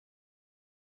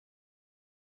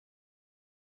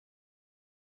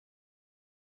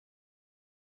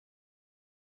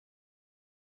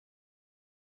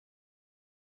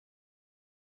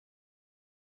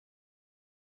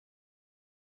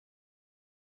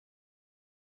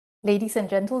Ladies and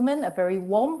gentlemen, a very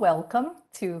warm welcome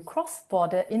to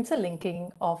cross-border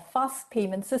interlinking of fast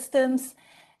payment systems,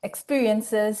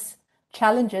 experiences,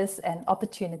 challenges, and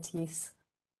opportunities.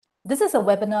 This is a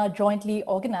webinar jointly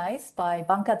organized by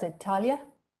Banca d'Italia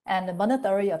and the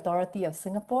Monetary Authority of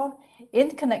Singapore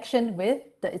in connection with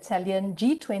the Italian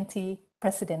G20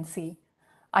 presidency.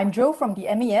 I'm Jo from the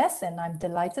MES, and I'm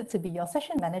delighted to be your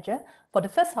session manager for the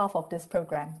first half of this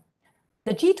program.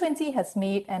 The G20 has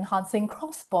made enhancing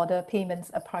cross-border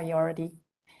payments a priority.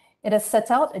 It has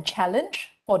set out a challenge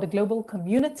for the global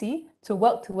community to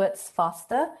work towards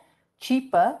faster,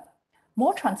 cheaper,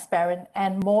 more transparent,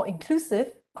 and more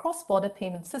inclusive cross-border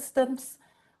payment systems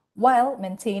while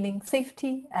maintaining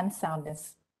safety and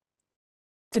soundness.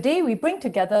 Today, we bring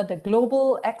together the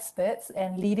global experts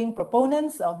and leading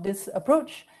proponents of this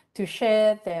approach to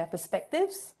share their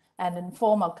perspectives and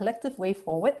inform our collective way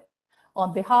forward.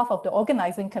 On behalf of the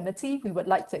organizing committee, we would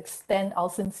like to extend our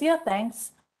sincere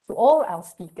thanks to all our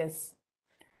speakers.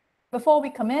 Before we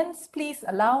commence, please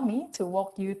allow me to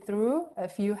walk you through a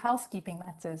few housekeeping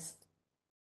matters.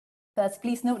 First,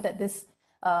 please note that this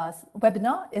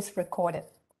webinar is recorded.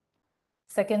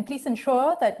 Second, please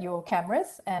ensure that your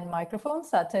cameras and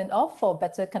microphones are turned off for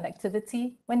better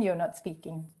connectivity when you're not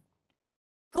speaking.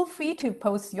 Feel free to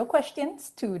post your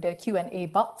questions to the Q&A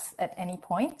box at any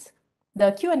point.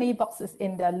 The Q&A box is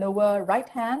in the lower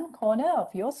right-hand corner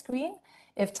of your screen.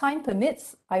 If time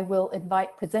permits, I will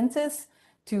invite presenters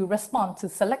to respond to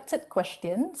selected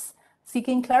questions,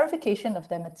 seeking clarification of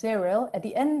their material at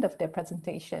the end of their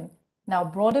presentation. Now,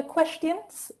 broader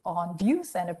questions on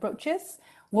views and approaches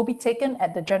will be taken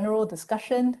at the general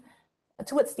discussion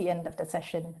towards the end of the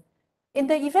session. In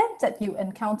the event that you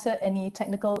encounter any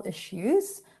technical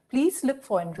issues, please look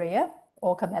for Andrea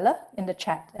or Camilla in the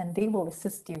chat, and they will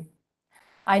assist you.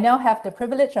 I now have the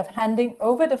privilege of handing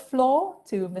over the floor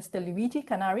to Mr. Luigi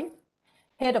Canari,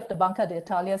 head of the Banca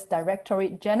d'Italia's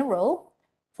Directorate General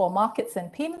for Markets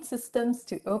and Payment Systems,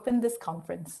 to open this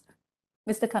conference.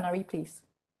 Mr. Canari, please.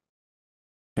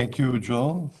 Thank you,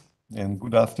 Jo, and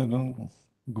good afternoon,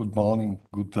 good morning,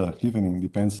 good evening,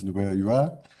 depends on where you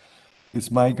are. It's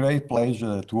my great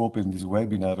pleasure to open this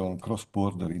webinar on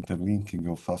cross-border interlinking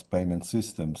of fast payment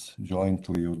systems,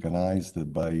 jointly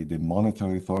organized by the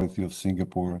Monetary Authority of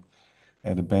Singapore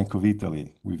and the Bank of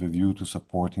Italy, with a view to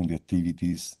supporting the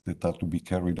activities that are to be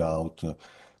carried out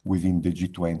within the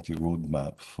G20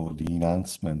 roadmap for the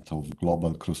enhancement of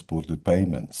global cross-border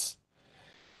payments.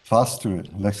 Faster,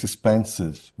 less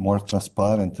expensive, more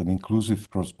transparent and inclusive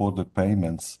cross-border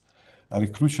payments are a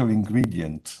crucial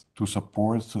ingredient to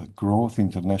support growth,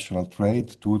 international trade,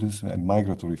 tourism, and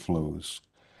migratory flows.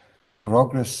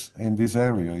 Progress in this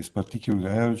area is particularly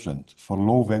urgent for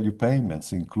low-value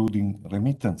payments, including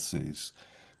remittances,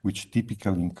 which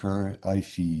typically incur high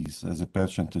fees as a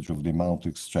percentage of the amount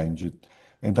exchanged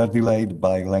and are delayed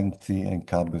by lengthy and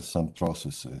cumbersome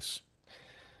processes.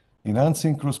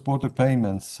 Enhancing cross-border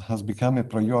payments has become a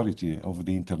priority of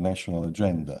the international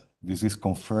agenda. This is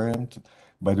confirmed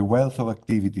by the wealth of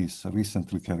activities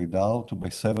recently carried out by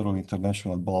several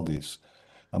international bodies,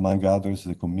 among others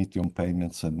the Committee on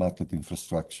Payments and Market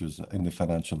Infrastructures and the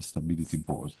Financial Stability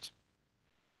Board.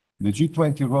 The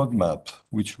G20 roadmap,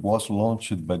 which was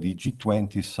launched by the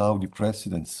G20 Saudi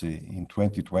presidency in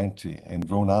 2020 and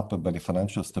drawn up by the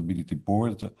Financial Stability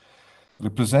Board,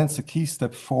 represents a key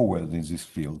step forward in this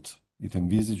field. It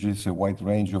envisages a wide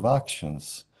range of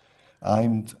actions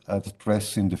aimed at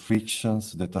addressing the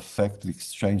frictions that affect the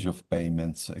exchange of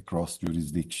payments across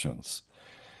jurisdictions.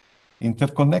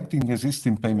 Interconnecting the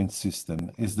existing payment system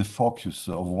is the focus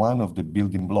of one of the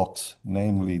building blocks,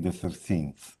 namely the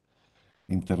 13th.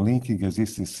 Interlinking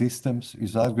existing systems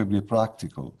is arguably a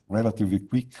practical, relatively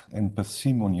quick and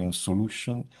parsimonious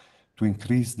solution to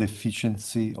increase the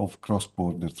efficiency of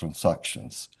cross-border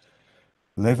transactions.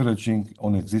 Leveraging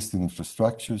on existing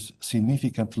infrastructures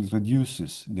significantly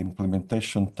reduces the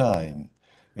implementation time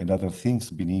and, other things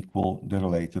being equal, the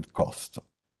related cost.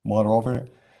 Moreover,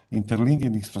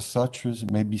 interlinking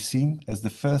infrastructures may be seen as the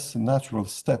first natural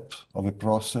step of a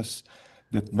process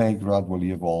that may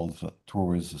gradually evolve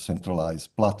towards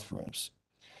centralized platforms.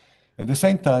 At the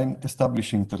same time,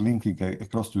 establishing interlinking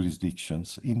across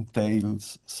jurisdictions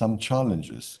entails some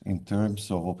challenges in terms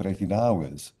of operating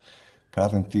hours,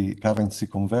 currency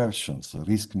conversions,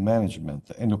 risk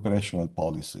management, and operational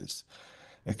policies.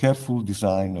 A careful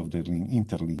design of the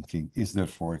interlinking is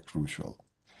therefore crucial.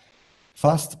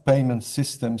 Fast payment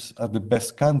systems are the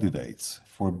best candidates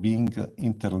for being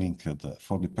interlinked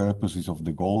for the purposes of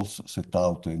the goals set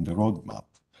out in the roadmap.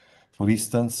 For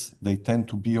instance, they tend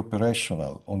to be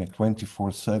operational on a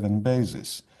 24/7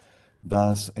 basis,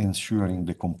 thus ensuring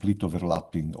the complete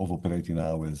overlapping of operating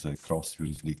hours across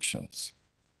jurisdictions.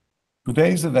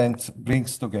 Today's event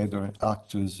brings together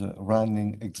actors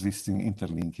running existing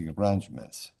interlinking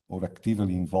arrangements or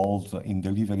actively involved in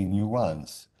delivering new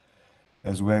ones,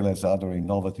 as well as other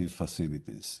innovative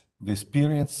facilities. The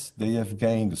experience they have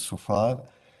gained so far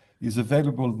is a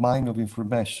valuable mine of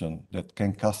information that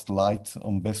can cast light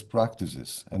on best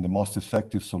practices and the most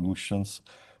effective solutions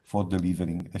for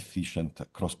delivering efficient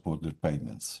cross-border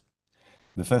payments.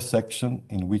 The first section,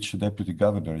 in which deputy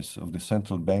governors of the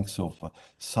central banks of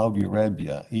Saudi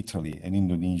Arabia, Italy, and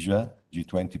Indonesia,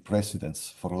 G20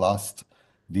 presidents for last,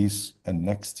 this, and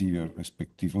next year,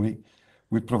 respectively,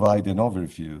 will provide an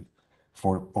overview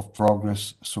of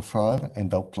progress so far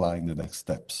and outline the next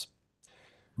steps.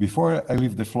 Before I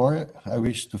leave the floor, I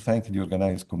wish to thank the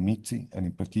organized committee, and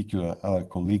in particular our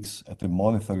colleagues at the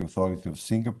Monetary Authority of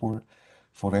Singapore,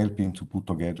 for helping to put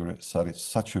together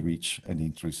such a rich and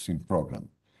interesting program.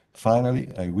 Finally,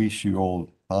 I wish you all,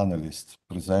 panelists,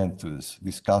 presenters,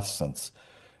 discussants,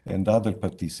 and other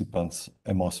participants,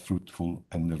 a most fruitful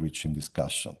and enriching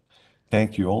discussion.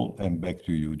 Thank you all, and back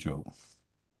to you, Joe.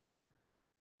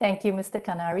 Thank you, Mr.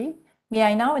 Kanari. May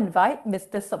I now invite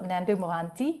Mr. Sopnandu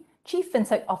Mohanty, Chief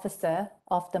FinTech Officer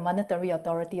of the Monetary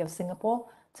Authority of Singapore,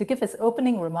 to give his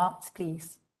opening remarks,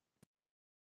 please.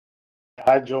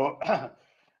 Hi, Joe.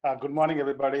 Good morning,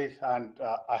 everybody. And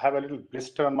I have a little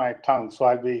blister on my tongue, so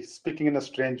I'll be speaking in a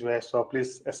strange way. So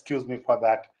please excuse me for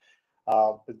that.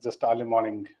 It's just early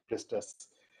morning blisters.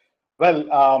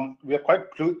 Well, we are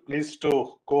quite pleased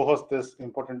to co-host this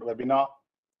important webinar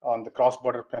on the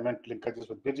cross-border payment linkages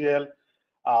with BGL.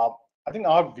 I think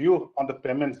our view on the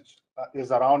payments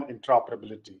is around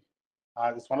interoperability.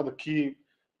 It's one of the key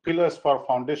pillars for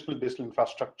foundational digital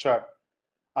infrastructure,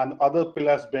 and other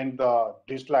pillars being the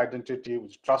digital identity,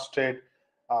 which is trusted,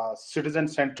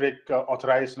 citizen-centric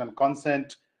authorization and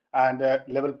consent, and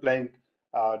level playing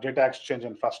data exchange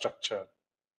infrastructure.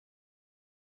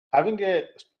 Having a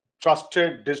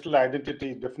trusted digital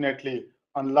identity definitely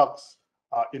unlocks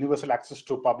universal access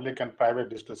to public and private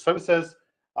digital services.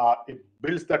 It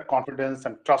builds that confidence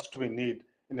and trust we need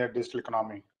in a digital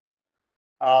economy.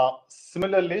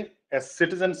 Similarly, a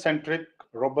citizen-centric,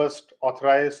 robust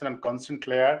authorization and consent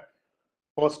layer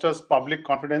fosters public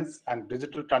confidence, and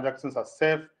digital transactions are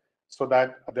safe so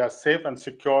that they are safe and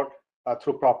secure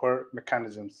through proper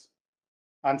mechanisms.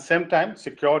 And same time,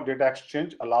 secure data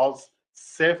exchange allows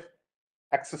safe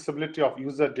accessibility of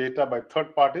user data by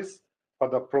third parties for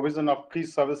the provision of key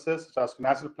services such as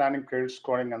financial planning, credit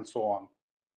scoring, and so on.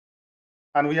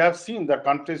 And we have seen that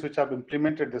countries which have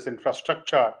implemented this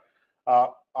infrastructure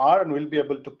are and will be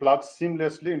able to plug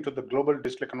seamlessly into the global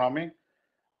digital economy,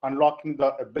 unlocking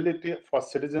the ability for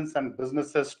citizens and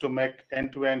businesses to make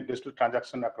end-to-end digital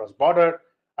transactions across border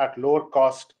at lower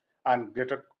cost and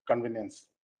greater convenience.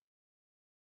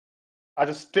 As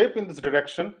a step in this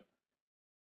direction,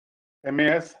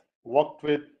 MAS worked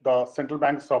with the central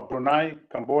banks of Brunei,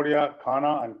 Cambodia,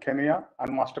 Ghana, and Kenya,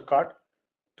 and MasterCard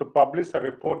to publish a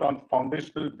report on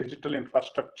foundational digital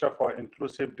infrastructure for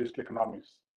inclusive digital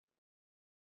economies.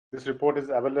 This report is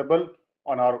available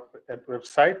on our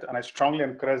website, and I strongly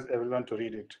encourage everyone to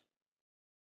read it.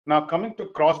 Now, coming to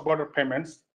cross-border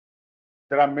payments,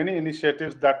 there are many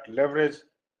initiatives that leverage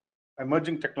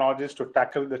emerging technologies to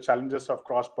tackle the challenges of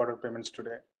cross-border payments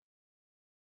today.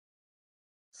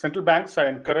 Central banks are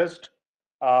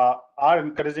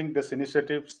encouraging these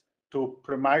initiatives to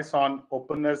premise on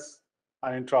openness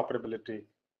and interoperability.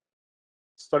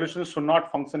 Solutions should not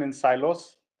function in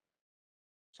silos,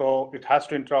 so it has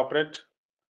to interoperate.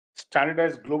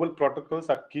 Standardized global protocols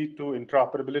are key to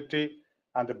interoperability,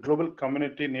 and the global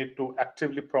community need to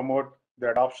actively promote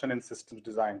their adoption in systems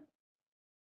design.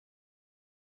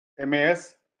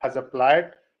 MAS has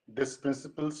applied these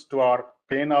principles to our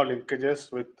pay now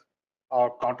linkages with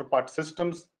our counterpart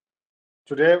systems.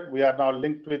 Today, we are now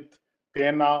linked with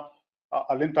pay now,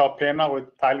 linked our pay now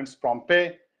with Thailand's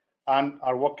PromptPay, and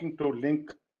are working to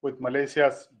link with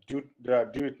Malaysia's Do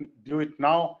It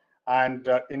Now and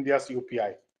India's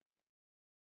UPI.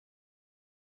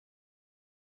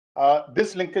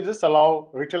 These linkages allow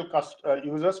retail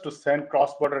users to send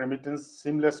cross-border remittance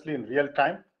seamlessly in real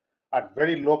time at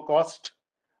very low cost,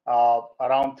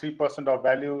 around 3% of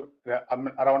value,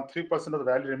 around 3% of the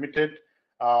value remitted,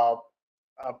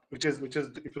 which is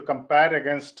if you compare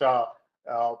against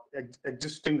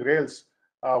existing rails,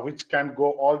 which can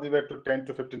go all the way to 10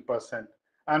 to 15%.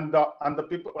 And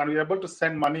we're able to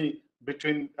send money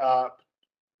between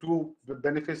to the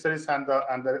beneficiaries and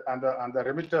the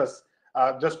remitters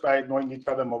just by knowing each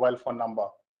other's mobile phone number.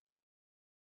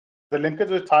 The linkage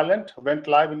with Thailand went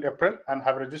live in April and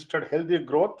have registered healthy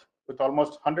growth with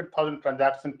almost 100,000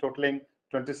 transactions totaling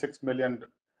 26 million,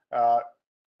 I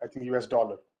think, US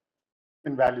dollar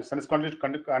in values, and is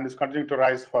continuing to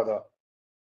rise further.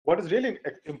 What is really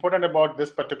important about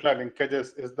this particular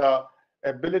linkages is the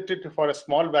ability for a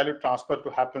small value transfer to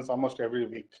happen almost every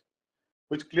week,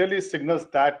 which clearly signals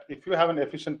that if you have an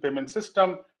efficient payment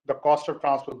system, the cost of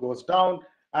transfer goes down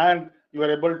and you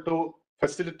are able to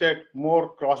facilitate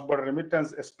more cross-border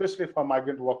remittance, especially for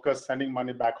migrant workers sending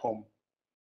money back home.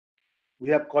 We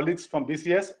have colleagues from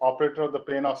BCS, operator of the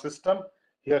Pay Now system,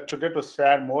 here today to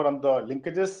share more on the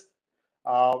linkages.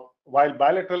 While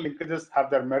bilateral linkages have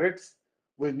their merits,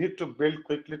 we need to build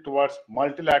quickly towards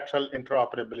multilateral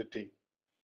interoperability.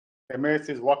 MAS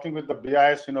is working with the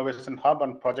BIS Innovation Hub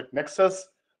on Project Nexus,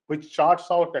 which charts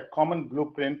out a common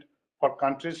blueprint for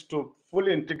countries to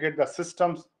fully integrate the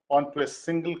systems onto a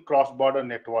single cross-border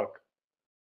network.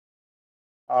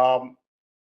 Our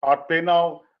Pay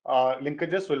Now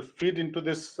linkages will feed into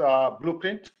this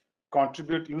blueprint,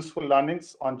 contribute useful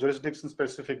learnings on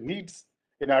jurisdiction-specific needs,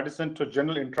 in addition to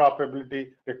general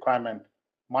interoperability requirement.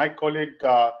 My colleague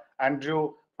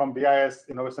Andrew from BIS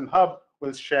Innovation Hub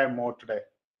will share more today.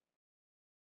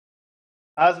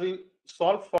 As we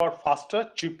solve for faster,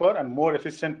 cheaper, and more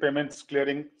efficient payments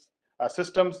clearing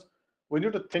systems, we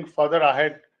need to think further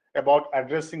ahead about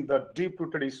addressing the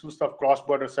deep-rooted issues of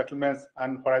cross-border settlements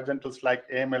and horizontals like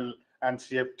AML and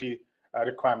CFT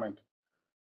requirement.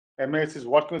 MAS is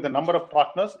working with a number of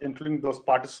partners, including those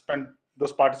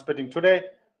participating today,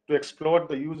 to explore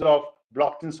the use of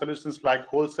blockchain solutions like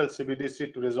wholesale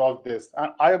CBDC to resolve this.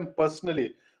 And I am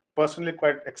personally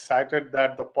quite excited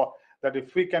that that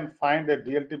if we can find a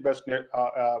DLT-based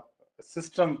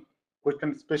system which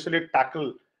can especially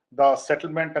tackle the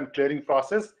settlement and clearing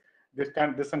process, this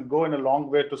can go in a long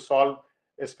way to solve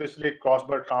especially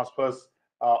cross-border transfers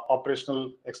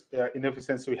operational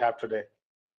inefficiency we have today.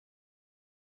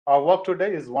 Our work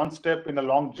today is one step in a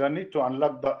long journey to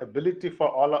unlock the ability for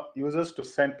all users to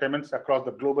send payments across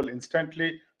the global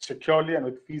instantly, securely, and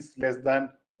with fees less than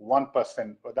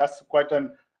 1%. But that's quite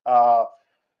a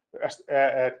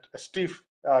steep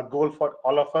goal for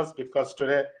all of us, because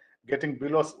today getting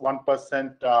below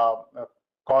 1%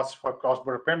 cost for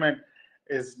cross-border payment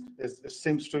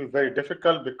seems to be very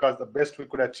difficult, because the best we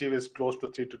could achieve is close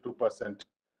to 3 to 2%.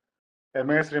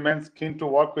 MAS remains keen to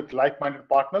work with like-minded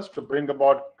partners to bring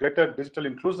about greater digital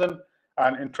inclusion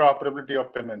and interoperability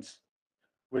of payments.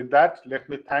 With that, let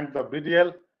me thank the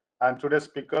BDL and today's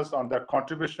speakers on their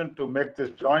contribution to make this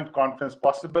joint conference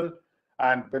possible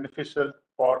and beneficial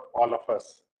for all of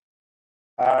us.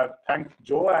 Thank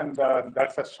Joe, and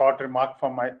that's a short remark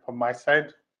from my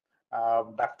side.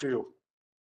 Back to you.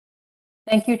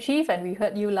 Thank you, Chief, and we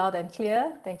heard you loud and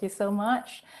clear. Thank you so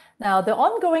much. Now, the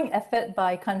ongoing effort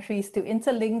by countries to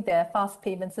interlink their fast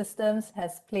payment systems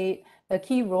has played a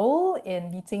key role in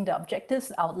meeting the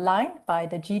objectives outlined by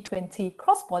the G20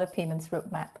 Cross-Border Payments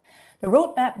Roadmap. The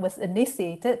roadmap was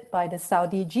initiated by the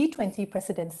Saudi G20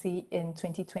 presidency in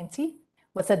 2020,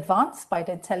 was advanced by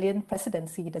the Italian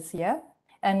presidency this year,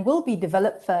 and will be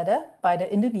developed further by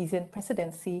the Indonesian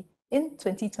presidency in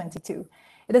 2022.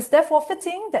 It is therefore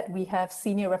fitting that we have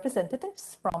senior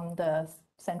representatives from the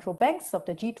central banks of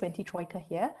the G20 Troika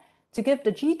here to give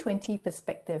the G20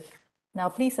 perspective. Now,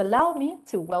 please allow me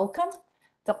to welcome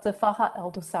Dr. Farhad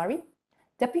Al-Dosari,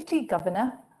 Deputy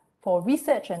Governor for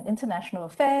Research and International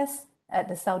Affairs at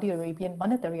the Saudi Arabian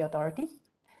Monetary Authority,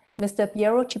 Mr.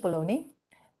 Piero Cipollone,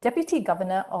 Deputy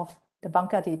Governor of the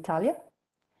Banca d'Italia,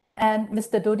 and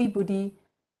Mr. Dodi Budi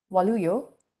Waluyo,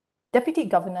 Deputy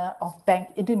Governor of Bank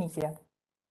Indonesia.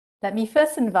 Let me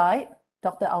first invite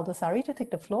Dr. Al-Dosari to take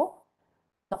the floor.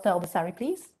 Dr. Al-Dosari,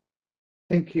 please.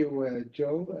 Thank you,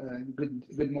 Joe.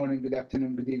 Good morning, good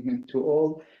afternoon, good evening to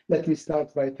all. Let me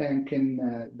start by thanking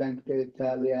Banca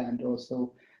d'Italia and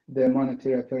also the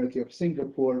Monetary Authority of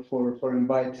Singapore for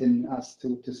inviting us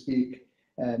to speak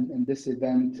in this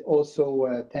event.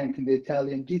 Also thanking the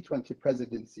Italian G20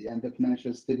 presidency and the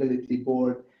Financial Stability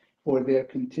Board for their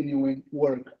continuing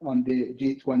work on the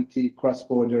G20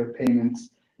 Cross-Border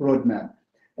Payments Roadmap.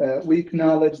 We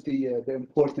acknowledge the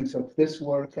importance of this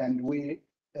work, and we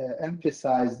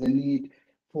emphasize the need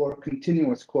for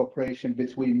continuous cooperation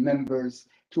between members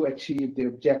to achieve the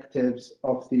objectives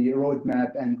of the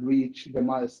roadmap and reach the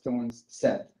milestones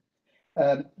set.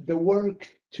 The work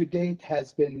to date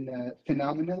has been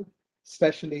phenomenal,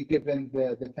 especially given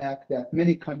the fact that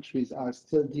many countries are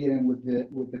still dealing with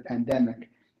the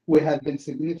pandemic. We have been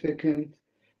significant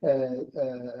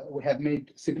we have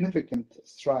made significant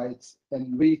strides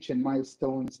and reaching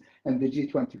milestones in the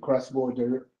G20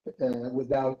 cross-border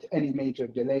without any major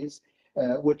delays,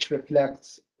 which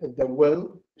reflects the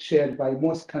will shared by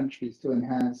most countries to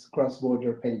enhance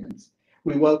cross-border payments.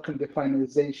 We welcome the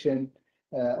finalization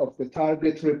of the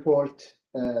target report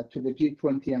to the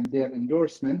G20 and their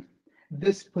endorsement.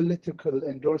 This political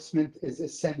endorsement is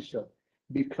essential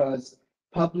because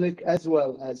public as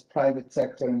well as private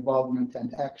sector involvement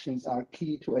and actions are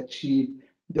key to achieve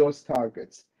those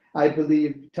targets. I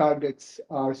believe targets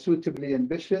are suitably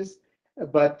ambitious,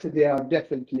 but they are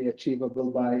definitely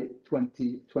achievable by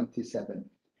 2027.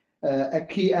 A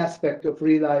key aspect of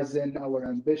realizing our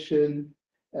ambition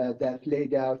that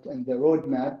laid out in the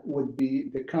roadmap would be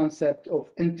the concept of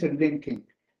interlinking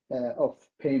of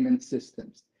payment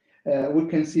systems. We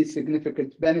can see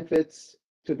significant benefits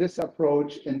to this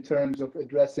approach in terms of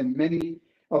addressing many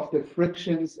of the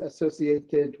frictions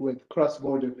associated with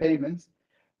cross-border payments,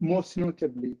 most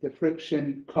notably the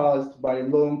friction caused by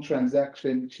long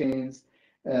transaction chains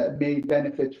may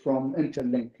benefit from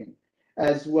interlinking,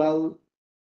 as well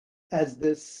as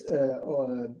this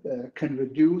can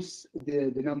reduce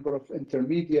the number of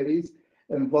intermediaries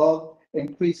involved,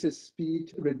 increases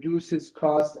speed, reduces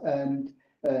cost, and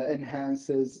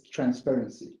enhances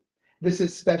transparency. This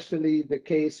is especially the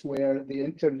case where the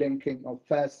interlinking of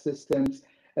fast systems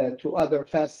to other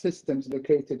fast systems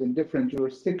located in different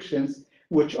jurisdictions,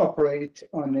 which operate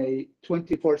on a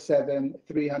 24/7,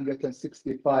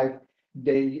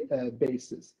 365-day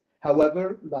basis.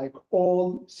 However, like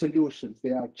all solutions,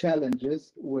 there are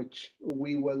challenges which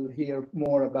we will hear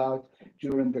more about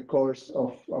during the course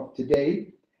of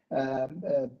today.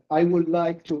 I would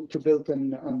like to build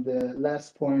on the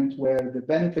last point where the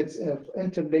benefits of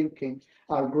interlinking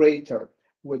are greater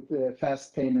with the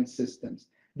fast payment systems.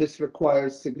 This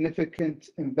requires significant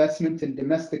investment in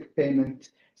domestic payment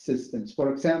systems. For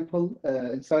example,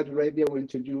 in Saudi Arabia, we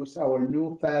introduced our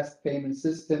new fast payment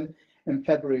system in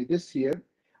February this year.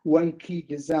 One key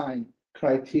design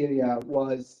criteria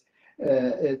was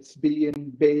it's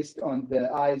being based on the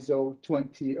ISO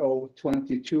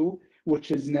 20022,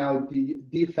 which is now the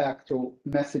de facto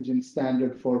messaging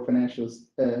standard for financial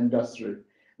industry.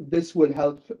 This will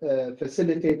help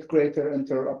facilitate greater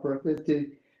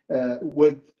interoperability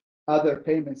with other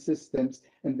payment systems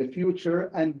in the future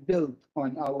and build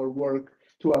on our work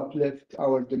to uplift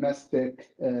our domestic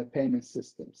payment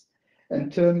systems. In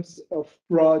terms of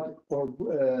the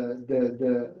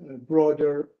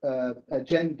broader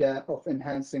agenda of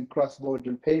enhancing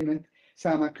cross-border payment,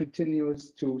 SAMA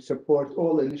continues to support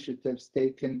all initiatives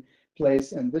taken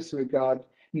place in this regard,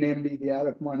 namely the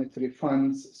Arab Monetary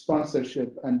Fund's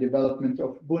sponsorship and development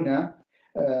of BUNA.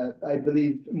 I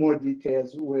believe more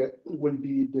details will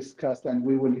be discussed and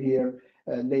we will hear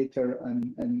later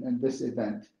in this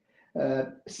event.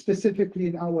 Specifically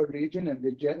in our region and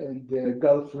the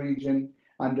Gulf region,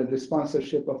 under the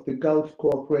sponsorship of the Gulf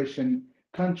Cooperation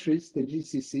countries, the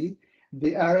GCC,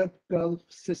 the Arab Gulf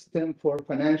System for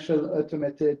Financial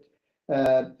Automated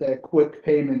Quick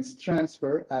Payments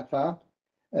Transfer, AFAP,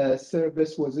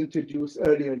 service was introduced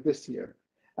earlier this year.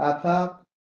 AFAP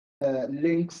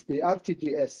links the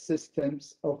RTGS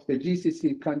systems of the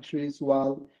GCC countries,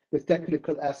 while the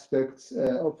technical aspects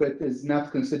of it is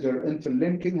not considered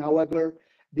interlinking. However,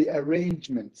 the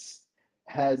arrangements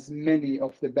has many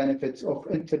of the benefits of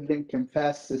interlinking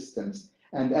fast systems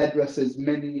and addresses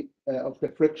many of the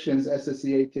frictions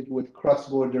associated with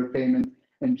cross-border payment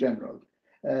in general.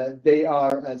 They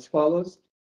are as follows.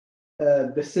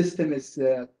 The system is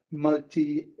a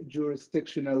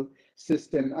multi-jurisdictional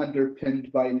system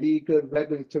underpinned by legal,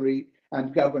 regulatory,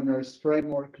 and governance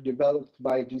framework developed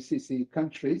by GCC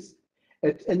countries.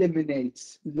 It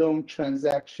eliminates long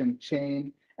transaction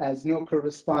chain as no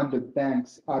correspondent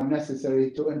banks are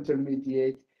necessary to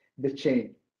intermediate the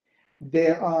chain.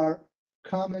 There are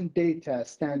common data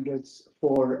standards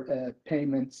for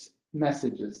payments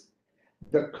messages.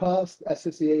 The costs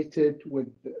associated with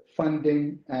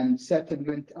funding and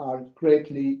settlement are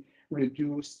greatly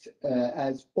reduced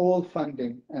as all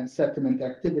funding and settlement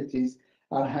activities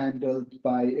are handled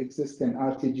by existing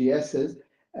RTGSs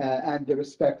and the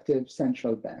respective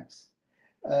central banks.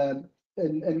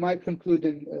 In my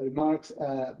concluding remarks,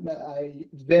 I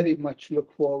very much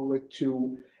look forward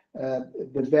to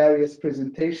the various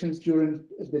presentations during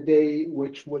the day,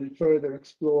 which will further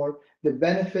explore the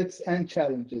benefits and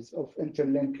challenges of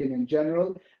interlinking in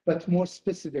general, but more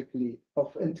specifically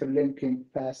of interlinking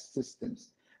fast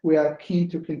systems. We are keen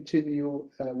to continue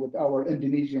with our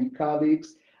Indonesian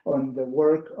colleagues on the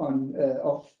work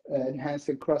of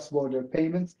enhancing cross-border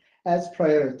payments as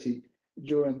priority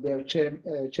during their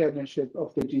chairmanship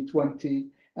of the G20,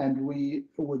 and we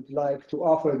would like to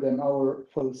offer them our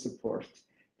full support.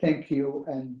 Thank you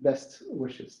and best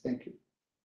wishes. Thank you.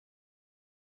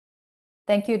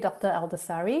 Thank you, Dr.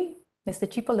 Al-Dosari. Mr.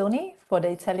 Cipollone, for the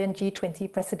Italian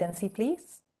G20 presidency,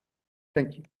 please.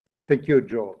 Thank you. Thank you,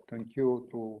 Joe. Thank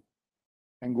you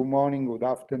and good morning, good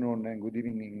afternoon, and good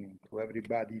evening to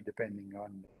everybody, depending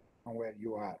on where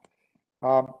you are.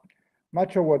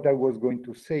 Much of what I was going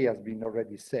to say has been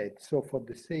already said. So for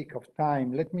the sake of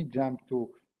time, let me jump to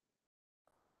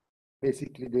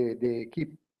basically the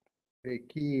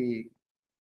key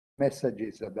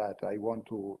messages that I want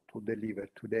to deliver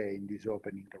today in these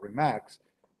opening remarks.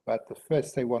 But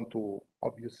first, I want to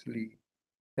obviously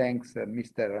thank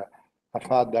Mr.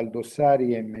 Afad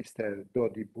Al-Dosari and Mr.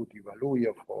 Dodi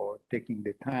Butivaluyo for taking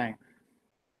the time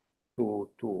to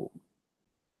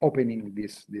opening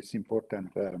this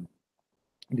important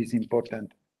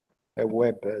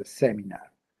web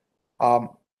seminar.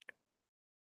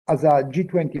 As a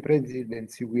G20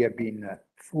 presidency, we have been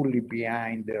fully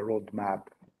behind the roadmap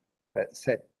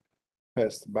set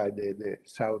first by the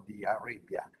Saudi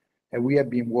Arabia. And we have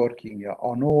been working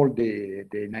on all the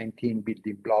 19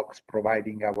 building blocks,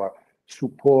 providing our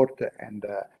support and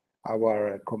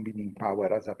our convening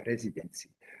power as a presidency.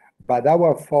 But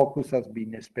our focus has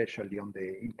been especially on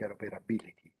the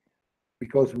interoperability,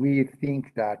 because we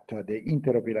think that the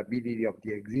interoperability of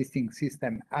the existing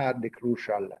system are the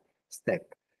crucial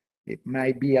step. It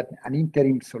might be an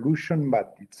interim solution,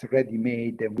 but it's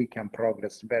ready-made and we can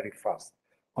progress very fast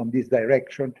on this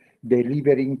direction,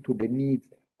 delivering to the needs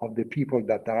of the people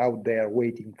that are out there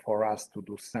waiting for us to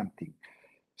do something.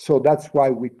 So that's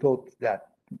why we thought that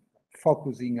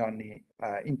focusing on the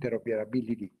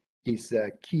interoperability is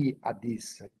key at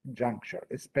this juncture,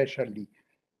 especially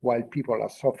while people are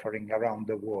suffering around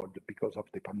the world because of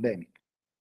the pandemic.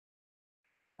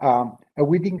 And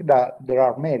we think that there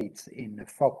are merits in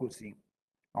focusing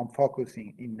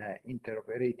in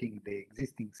interoperating the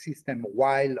existing system,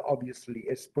 while obviously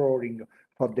exploring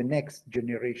for the next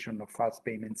generation of fast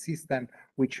payment system,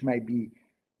 which might be,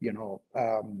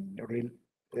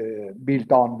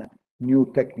 built on new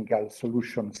technical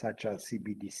solutions such as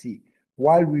CBDC.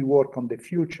 While we work on the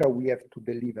future, we have to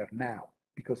deliver now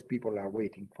because people are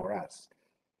waiting for us.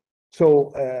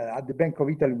 So at the Bank of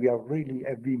Italy, we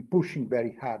have been pushing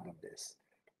very hard on this.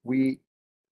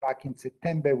 Back in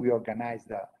September, we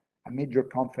organized a major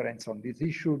conference on this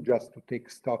issue just to take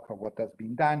stock of what has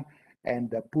been done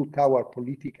and put our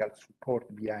political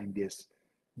support behind this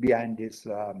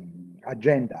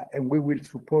agenda. And we will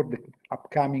support the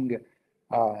upcoming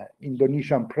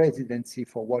Indonesian presidency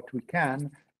for what we can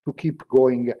to keep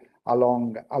going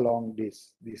along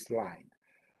this line.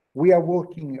 We are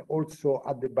working also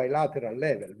at the bilateral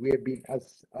level. We have been,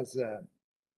 as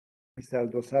Mr.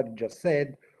 Al-Dosari just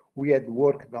said, we had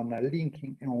worked on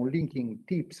linking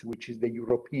TIPS, which is the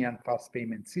European fast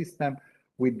payment system,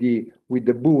 with the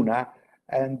BUNA,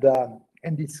 and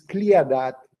it's clear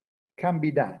that can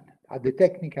be done at the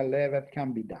technical level.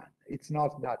 Can be done. It's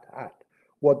not that hard.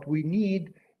 What we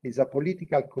need is a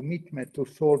political commitment to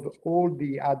solve all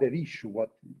the other issues.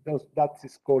 That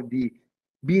is called the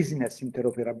business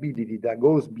interoperability that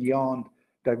goes beyond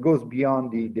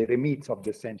the remits of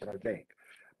the central bank.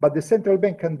 But the central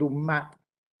bank can do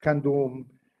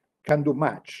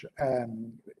much,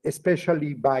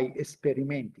 especially by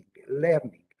experimenting,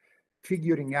 learning,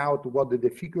 figuring out what the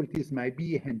difficulties might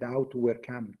be and how to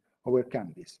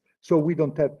overcome this. So we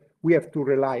have to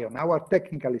rely on our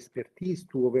technical expertise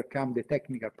to overcome the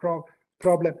technical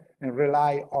problem and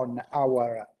rely on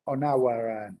our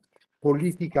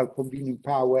political convening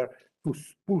power to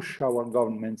push our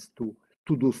governments to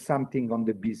do something on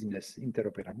the business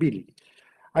interoperability.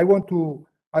 I want to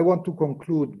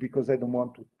conclude, because I don't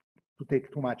want to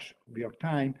take too much of your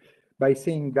time, by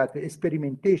saying that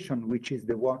experimentation, which is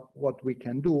what we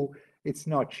can do, it's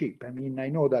not cheap. I mean, I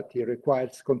know that it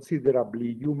requires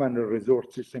considerably human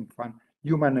resources and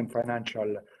human and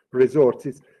financial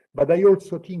resources, but I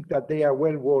also think that they are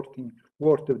well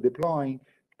worth deploying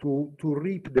to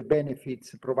reap the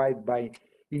benefits provided by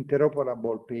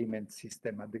interoperable payment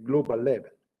system at the global level.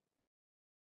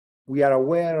 We are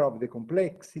aware of the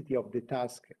complexity of the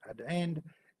task at hand,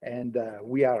 and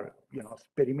we are,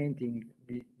 experimenting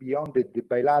beyond the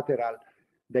bilateral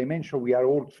dimension. We are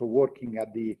also working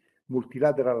at the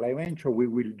multilateral dimension. We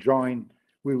will join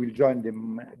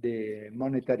the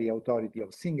Monetary Authority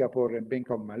of Singapore and Bank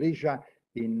of Malaysia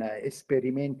in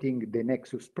experimenting the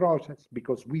Nexus process,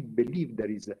 because we believe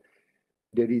there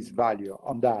is value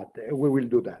on that. We will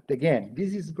do that. Again,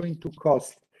 this is going to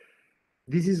cost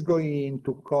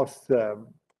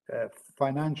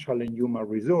financial and human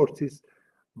resources,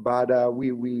 but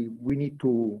we need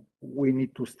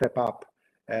to step up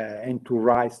and to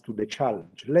rise to the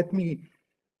challenge. Let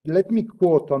me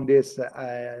quote on this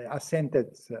a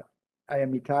sentence. I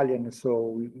am Italian,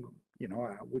 so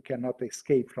we cannot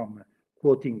escape from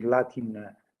quoting Latin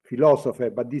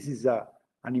philosopher, but this is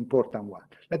an important one.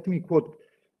 Let me quote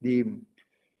the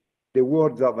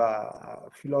words of a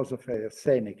philosopher,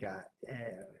 Seneca.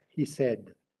 He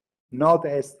said, "Not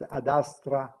est ad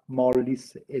astra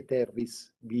mollis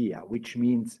aeterris via," which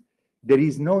means there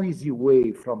is no easy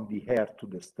way from the earth to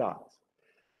the stars.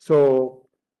 So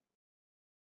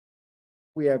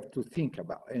we have to think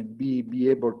about and be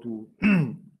able to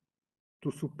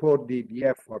to support the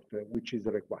effort which is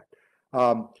required.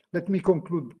 Let me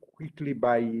conclude quickly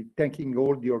by thanking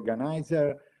all the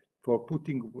organizers for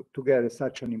putting together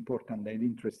such an important and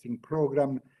interesting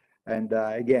program. And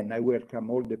again, I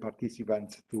welcome all the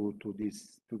participants to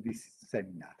this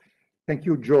seminar. Thank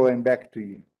you, Joe, and back to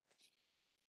you.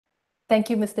 Thank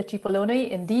you, Mr.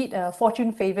 Cipollone. Indeed,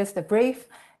 fortune favors the brave.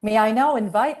 May I now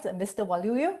invite Mr.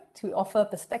 Waluyo to offer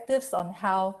perspectives on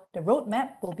how the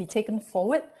roadmap will be taken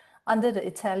forward under the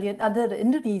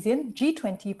Indonesian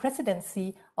G20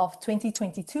 presidency of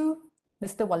 2022.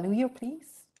 Mr. Waluyo,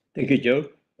 please. Thank you, Joe.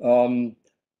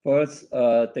 First,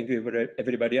 thank you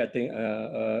everybody. I think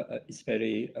it's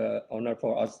very honor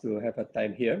for us to have a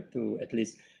time here to at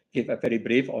least give a very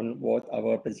brief on what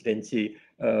our presidency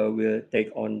will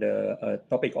take on the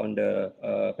topic on the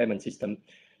payment system.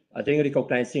 I think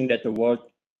recognizing that the world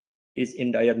is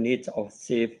in dire need of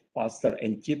safe, faster,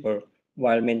 and cheaper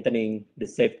while maintaining the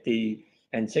safety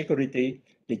and security,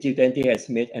 the G20 has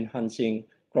made enhancing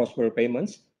cross-border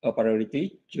payments a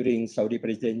priority during Saudi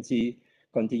presidency,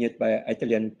 continued by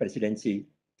Italian presidency.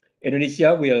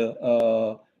 Indonesia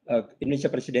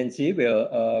presidency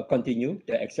will continue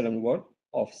the excellent work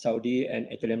of Saudi and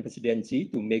Italian presidency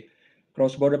to make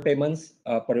cross-border payments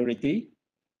a priority.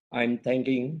 I'm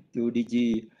thanking to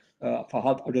DG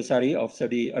Fahad Al-Dosari of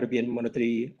Saudi Arabian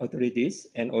Monetary Authorities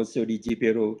and also DG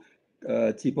Piero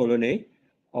Cipollone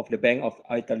of the Bank of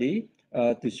Italy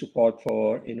to support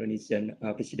for Indonesian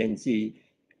presidency,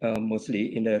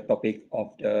 mostly in the topic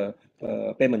of the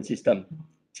payment system.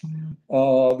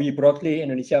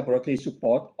 Indonesia broadly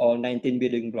support all 19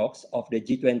 building blocks of the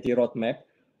G20 roadmap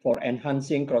for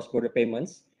enhancing cross-border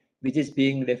payments, which is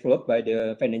being developed by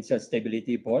the Financial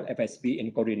Stability Board, FSB,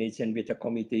 in coordination with the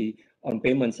Committee on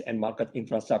Payments and Market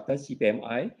Infrastructure,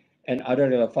 CPMI, and other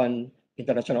relevant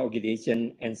international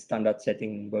organizations and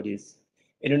standard-setting bodies.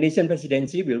 Indonesian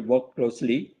presidency will work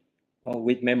closely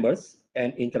with members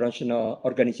and international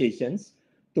organizations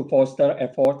to foster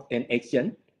effort and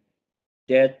action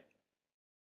that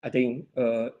I think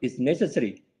is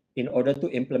necessary in order to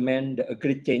implement the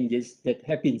agreed changes that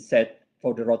have been set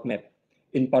for the roadmap,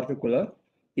 in particular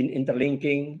in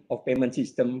interlinking of payment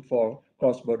system for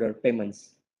cross-border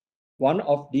payments. One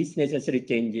of these necessary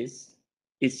changes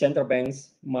is central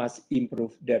banks must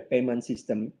improve their payment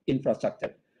system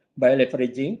infrastructure by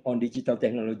leveraging on digital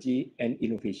technology and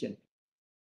innovation.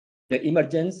 The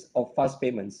emergence of fast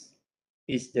payments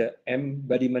is the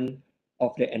embodiment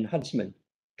of the enhancement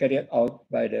carried out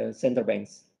by the central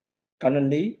banks.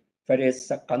 Currently,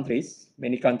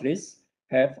 many countries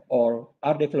have or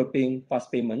are developing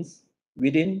fast payments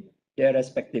within their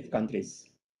respective countries.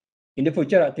 In the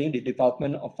future, I think the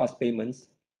development of fast payments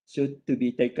should to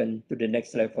be taken to the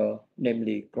next level,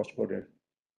 namely cross-border.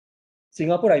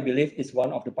 Singapore, I believe, is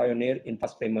one of the pioneers in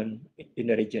fast payment in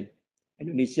the region.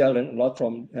 Indonesia learned a lot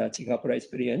from Singapore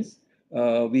experience.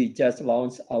 We just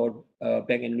launched our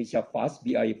Bank Indonesia Fast,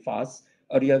 BI Fast,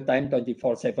 a real-time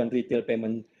 24/7 retail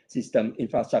payment system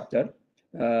infrastructure.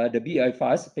 The BI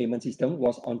Fast payment system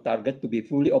was on target to be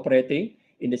fully operating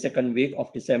in the second week of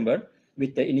December,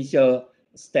 with the initial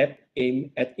step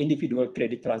aimed at individual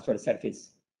credit transfer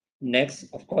service. Next,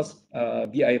 of course,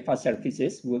 BI Fast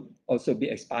services will also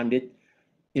be expanded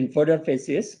in further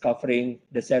phases, covering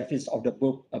the service of the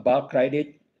bulk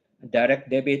credit,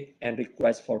 direct debit, and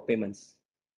request for payments.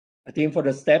 I think for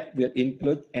the step will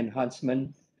include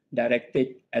enhancement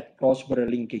directed at cross-border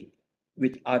linking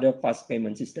with other fast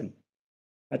payment system.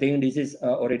 I think this is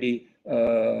already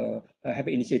have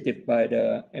initiative by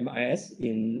the MIS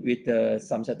with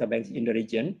some central banks in the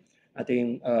region. I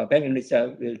think Bank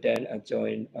Indonesia will then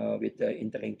join with the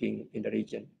interlinking in the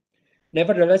region.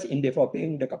 Nevertheless, in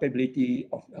developing the capability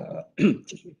of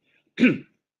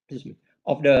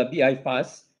of the BI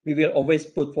Fast, we will always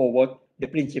put forward the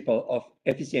principle of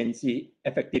efficiency,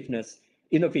 effectiveness,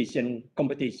 innovation,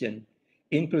 competition,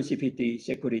 inclusivity,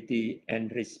 security,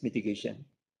 and risk mitigation.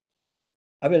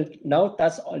 I will now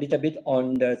touch a little bit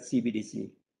on the CBDC.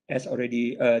 as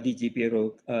already DG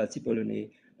Piero Cipollone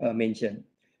mentioned.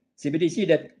 CBDC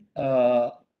that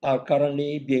are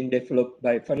currently being developed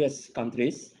by various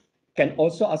countries can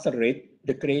also accelerate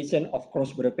the creation of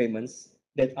cross-border payments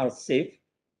that are safe,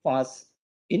 fast,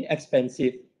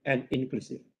 inexpensive, and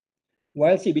inclusive.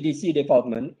 While CBDC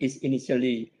development is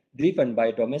initially driven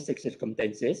by domestic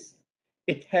circumstances,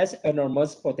 it has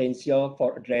enormous potential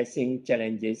for addressing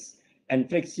challenges and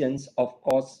frictions of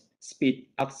cost, speed,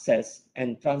 access,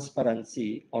 and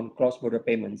transparency on cross-border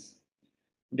payments.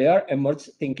 There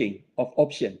emerged thinking of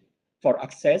options for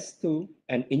access to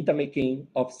and interlinking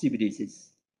of CBDCs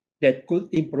that could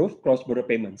improve cross-border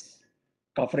payments,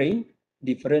 covering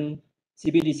different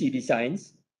CBDC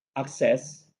designs,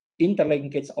 access,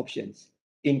 interlinkage options,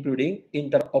 including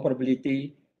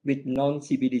interoperability with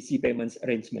non-CBDC payments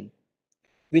arrangement.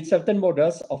 With certain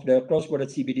models of the cross-border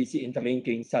CBDC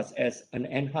interlinking, such as an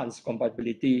enhanced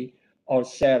compatibility or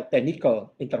shared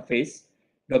technical interface,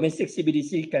 domestic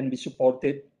CBDC can be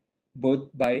supported both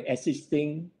by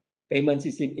existing payment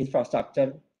system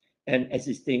infrastructure and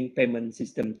existing payment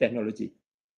system technology,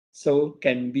 so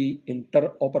can be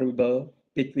interoperable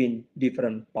between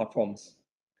different platforms.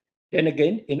 Then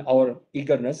again, in our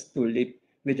eagerness to leap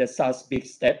with a such big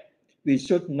step, we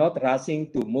should not rushing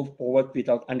to move forward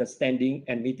without understanding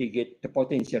and mitigate the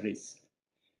potential risks.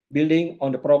 Building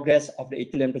on the progress of the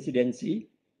Italian presidency,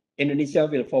 Indonesia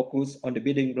will focus on the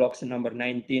building blocks number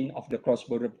 19 of the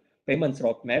cross-border payments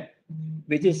roadmap,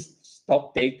 which is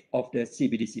stock take of the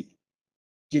CBDC.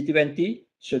 G20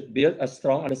 should build a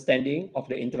strong understanding of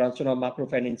the international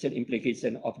macro-financial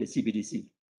implication of the CBDC.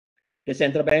 The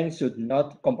central bank should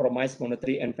not compromise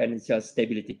monetary and financial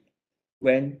stability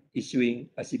when issuing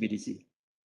a CBDC.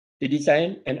 The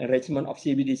design and arrangement of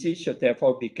CBDC should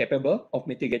therefore be capable of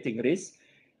mitigating risks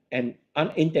and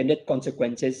unintended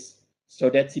consequences so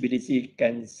that CBDC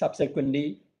can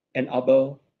subsequently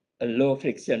enable a low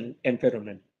friction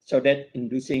environment, so that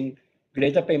inducing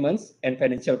greater payments and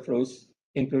financial flows,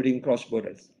 including cross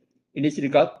borders. In this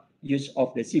regard, use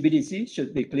of the CBDC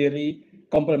should be clearly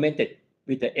complemented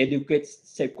with the adequate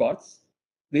safeguards,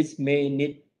 which may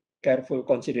need careful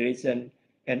consideration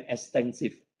and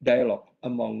extensive dialogue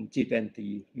among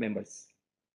G20 members.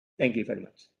 Thank you very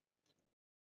much.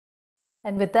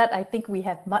 And with that, I think we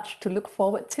have much to look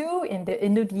forward to in the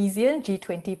Indonesian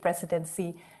G20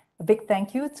 presidency. A big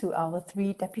thank you to our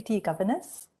 3 deputy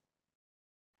governors.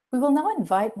 We will now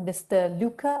invite Mr.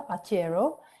 Luca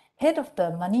Acciero, Head of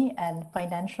the Money and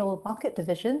Financial Market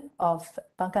Division of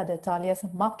Banca d'Italia's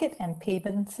Market and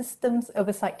Payment Systems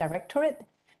Oversight Directorate,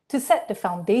 to set the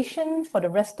foundation for the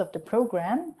rest of the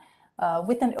program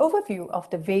with an overview of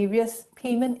the various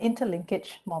payment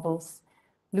interlinkage models.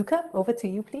 Luca, over to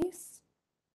you, please.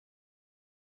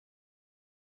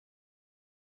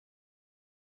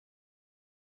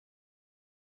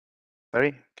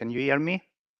 Sorry, can you hear me?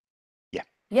 Yeah.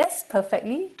 Yes,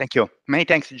 perfectly. Thank you. Many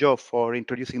thanks, Joe, for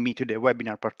introducing me to the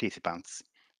webinar participants.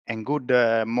 And good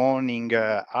morning,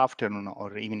 afternoon,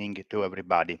 or evening to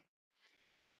everybody.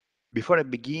 Before I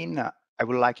begin, I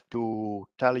would like to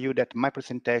tell you that my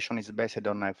presentation is based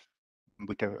on a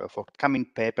forthcoming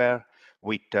paper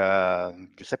with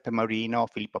Giuseppe Marino,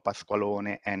 Filippo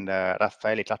Pasqualone, and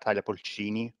Raffaele Tartaglia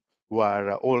Polcini, who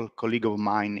are all colleagues of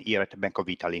mine here at Bank of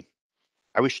Italy.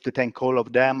 I wish to thank all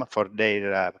of them for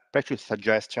their precious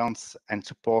suggestions and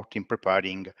support in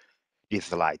preparing these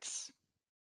slides.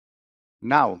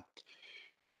 Now,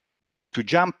 to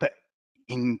jump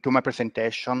into my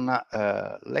presentation,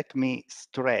 let me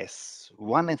stress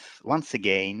once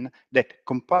again that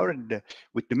compared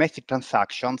with domestic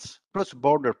transactions,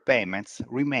 cross-border payments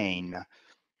remain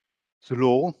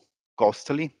slow,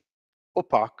 costly,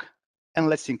 opaque, and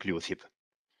less inclusive.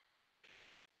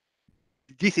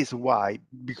 This is why,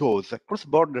 because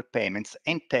cross-border payments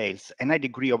entails a high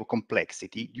degree of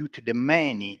complexity due to the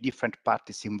many different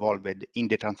parties involved in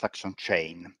the transaction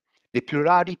chain, the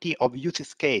plurality of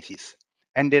use cases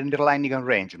and the underlying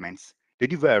arrangements, the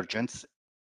divergence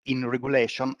in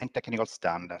regulation and technical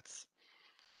standards.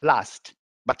 Last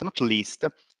but not least,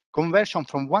 conversion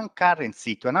from one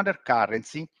currency to another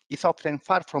currency is often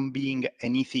far from being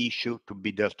an easy issue to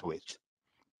be dealt with.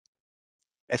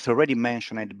 As already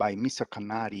mentioned by Mr.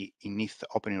 Cannari in his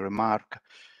opening remark,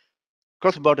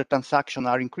 cross-border transactions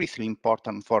are increasingly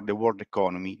important for the world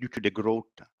economy due to the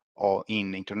growth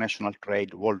in international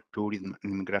trade, world tourism,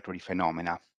 and migratory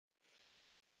phenomena.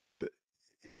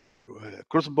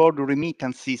 Cross-border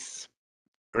remittances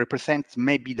represents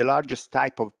maybe the largest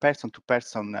type of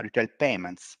person-to-person retail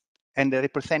payments, and they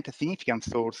represent a significant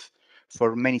source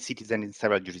for many citizens in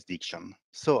several jurisdictions.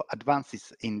 So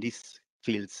advances in these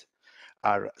fields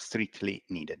are strictly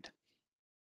needed.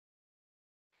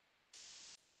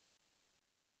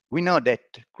 We know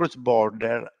that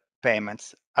cross-border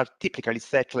payments are typically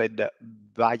settled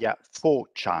via 4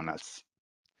 channels.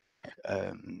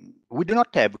 We do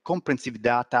not have comprehensive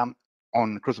data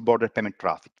on cross-border payment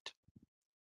traffic,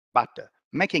 but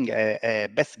making a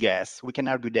best guess, we can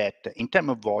argue that in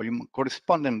terms of volume,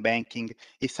 correspondent banking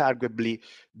is arguably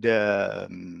the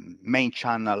main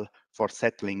channel for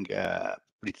settling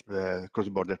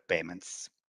cross-border payments.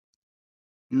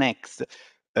 Next,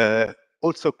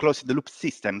 also closed-loop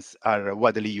systems are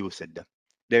widely used.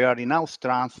 They are in-house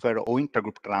transfer or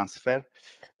intergroup transfer,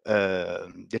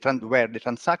 where the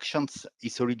transactions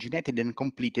is originated and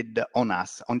completed on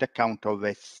us on the account of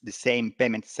the same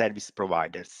payment service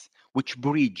providers, which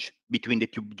bridge between the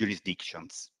 2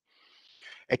 jurisdictions.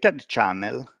 A third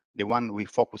channel, the one we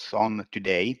focus on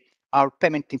today, are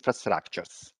payment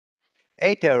infrastructures,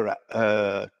 either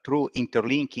through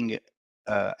interlinking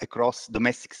across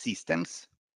domestic systems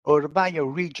or via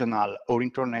regional or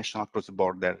international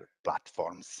cross-border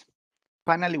platforms.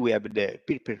 Finally, we have the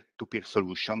peer-to-peer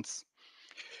solutions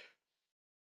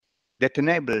that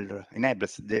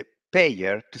enables the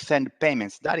payer to send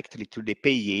payments directly to the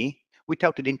payee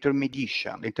without the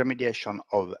intermediation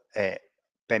of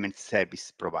payment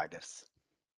service providers.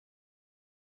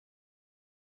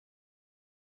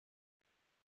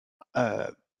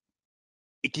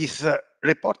 It is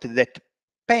reported that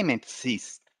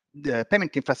the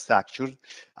payment infrastructures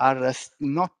are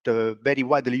not very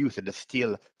widely used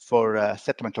still for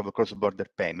settlement of cross-border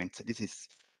payments. This is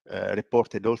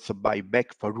reported also by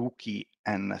Beck, Faruqi,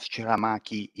 and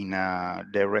Shiramaki in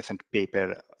their recent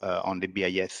paper on the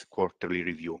BIS quarterly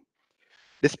review.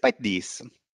 Despite this,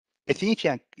 a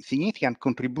significant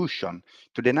contribution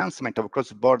to the enhancement of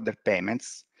cross-border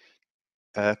payments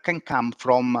can come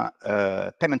from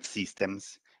payment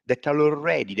systems that are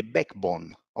already the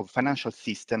backbone of financial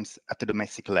systems at the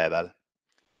domestic level.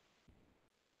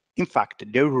 In fact,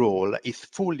 their role is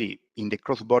fully in the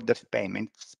cross-border payment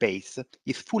space,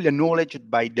 is fully acknowledged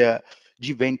by the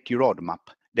G20 roadmap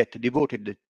that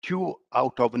devoted 2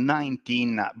 out of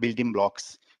 19 building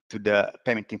blocks to the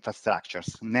payment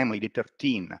infrastructures, namely the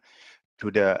 13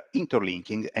 to the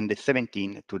interlinking and the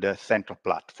 17 to the central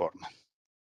platform.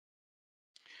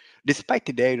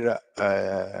 Despite their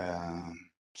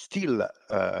still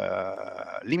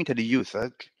limited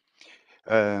usage,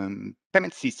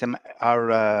 payment systems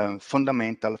are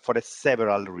fundamental for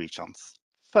several reasons.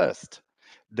 First,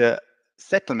 the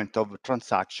settlement of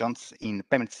transactions in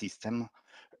payment system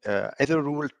as a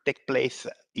rule take place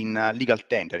in legal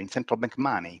tender, in central bank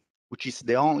money, which is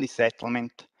the only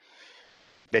settlement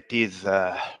that is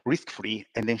risk-free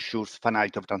and ensures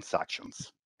finality of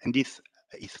transactions. And this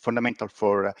is fundamental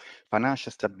for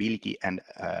financial stability and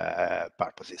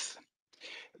purposes.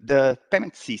 The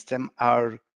payment systems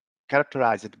are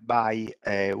characterized by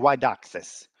wide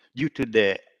access due to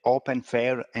the open,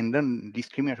 fair, and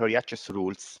non-discriminatory access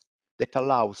rules that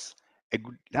allows a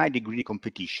high degree of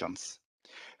competitions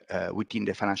within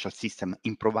the financial system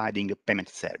in providing payment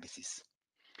services.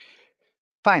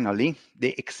 Finally,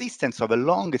 the existence of a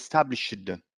long-established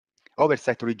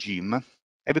oversight regime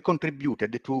have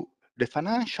contributed to the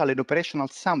financial and operational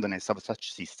soundness of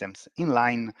such systems in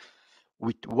line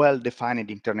with well-defined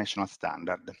international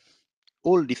standards.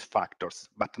 All these factors,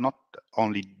 but not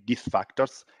only these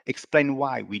factors, explain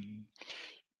why we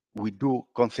do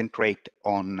concentrate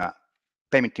on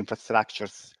payment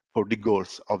infrastructures for the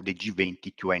goals of the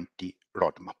G20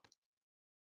 roadmap.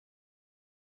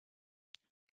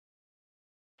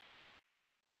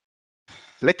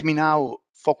 Let me now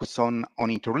focus on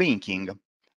interlinking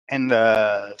and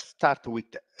start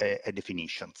with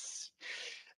definitions.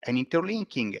 An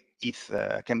interlinking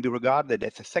can be regarded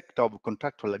as a set of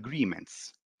contractual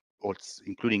agreements,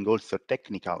 including also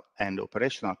technical and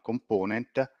operational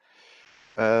component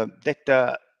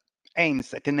that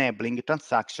aims at enabling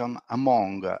transaction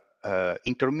among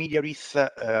intermediaries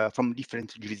from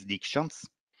different jurisdictions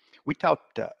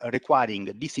without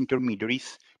requiring these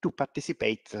intermediaries to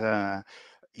participate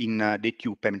in the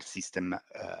 2 payment system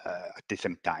at the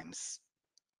same times.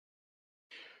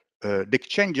 The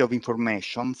exchange of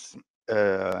information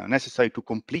necessary to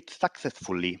complete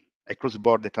successfully a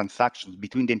cross-border transactions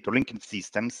between the interlinked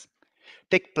systems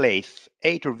take place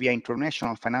either via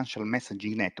international financial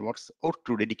messaging networks or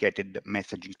through dedicated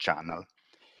messaging channel.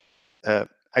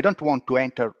 I don't want to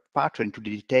enter further into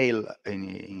the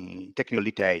in technical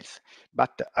details,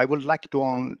 but I would like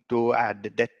to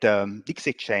add that this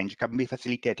exchange can be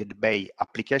facilitated by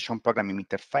application programming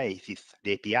interfaces,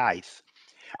 the APIs,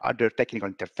 other technical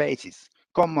interfaces,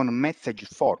 common message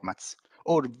formats,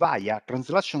 or via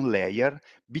translation layer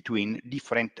between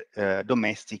different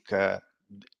domestic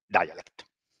dialects.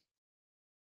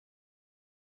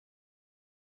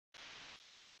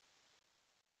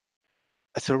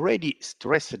 As already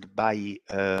stressed by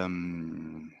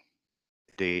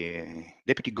the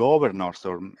deputy governors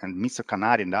and Mr.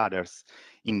 Canari and others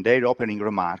in their opening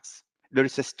remarks, there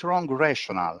is a strong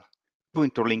rationale to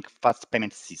interlink fast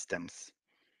payment systems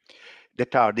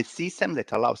that are the system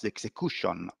that allows the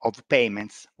execution of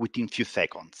payments within few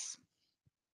seconds.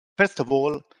 First of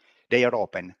all, they are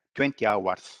open 20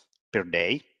 hours per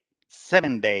day,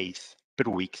 7 days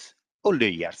per week, all the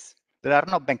years. There are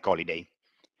no bank holiday.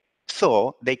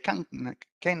 So they can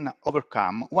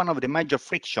overcome one of the major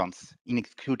frictions in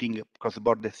executing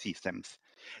cross-border systems,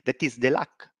 that is the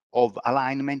lack of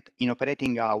alignment in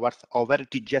operating hours of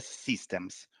RTGS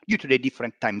systems due to the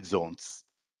different time zones.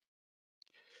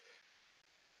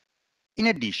 In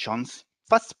addition,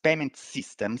 fast payment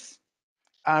systems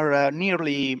are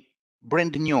nearly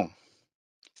brand new,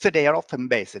 so they are often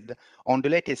based on the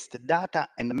latest data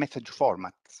and message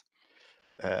formats.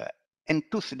 And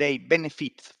thus they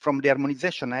benefit from the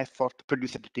harmonization effort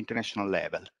produced at the international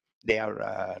level. They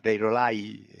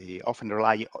already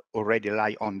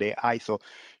rely on the ISO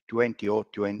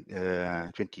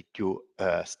 20022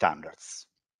 standards.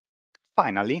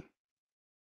 Finally,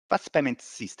 fast payment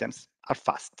systems are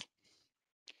fast.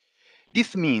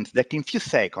 This means that in few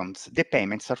seconds, the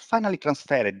payments are finally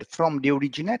transferred from the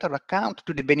originator account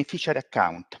to the beneficiary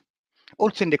account,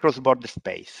 also in the cross-border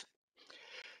space.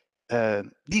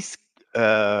 This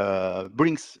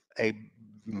brings a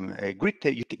great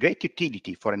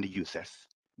utility for end users,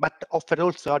 but offers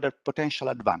also other potential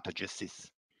advantages.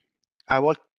 I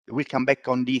will come back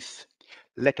on this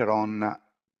later on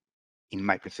in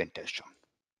my presentation.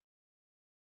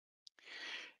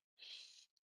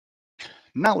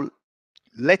 Now,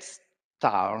 let's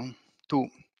turn to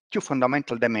two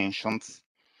fundamental dimensions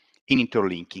in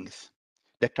interlinkings.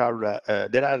 There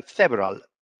are several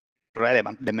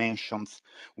relevant dimensions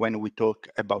when we talk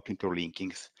about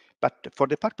interlinkings. But for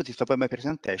the purposes of my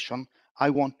presentation, I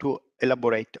want to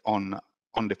elaborate on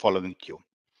the following two.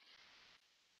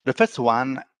 The first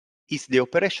one is the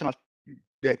operational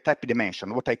type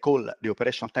dimension, what I call the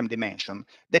operational time dimension.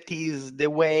 That is the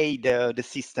way the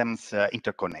systems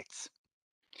interconnects.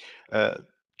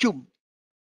 Two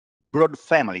broad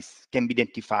families can be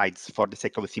identified for the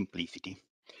sake of simplicity.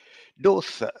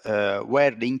 Those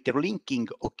where the interlinking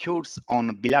occurs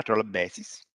on bilateral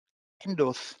basis, and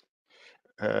those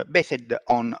based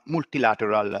on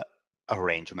multilateral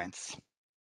arrangements.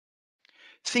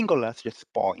 Single access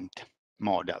point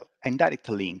model and direct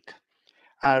link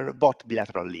are both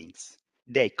bilateral links.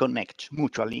 They connect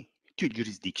mutually two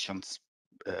jurisdictions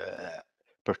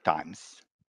per times.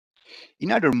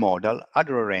 In other model,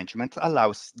 other arrangements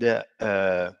allows the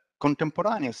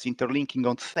contemporaneous interlinking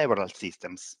on several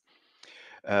systems.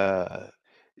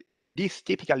 This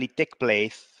typically take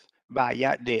place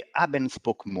via the hub and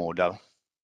spoke model,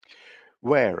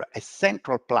 where a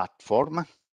central platform,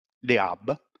 the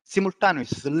hub,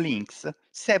 simultaneously links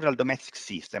several domestic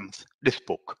systems, the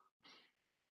spoke.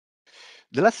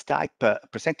 The last type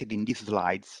presented in these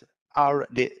slides are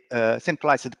the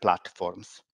centralized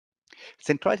platforms.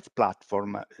 Centralized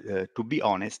platforms, to be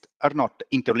honest, are not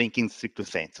interlinking stricto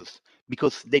sensus,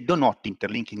 because they do not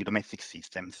interlinking domestic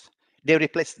systems. They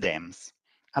replace them,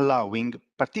 allowing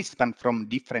participants from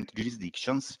different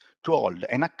jurisdictions to hold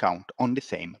an account on the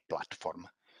same platform.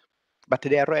 But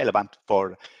they are relevant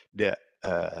for the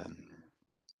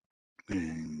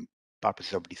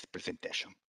purpose of this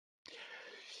presentation.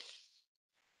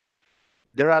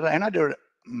 There are other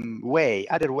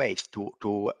ways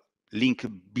to link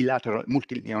bilateral,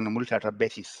 on a multilateral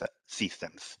basis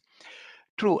systems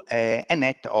through a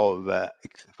net of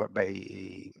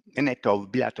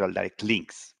bilateral direct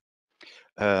links.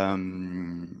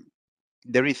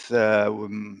 There is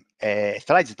a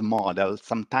stylized model,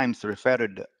 sometimes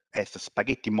referred as a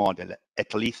spaghetti model,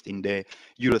 at least in the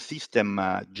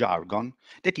Eurosystem jargon,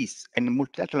 that is a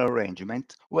multilateral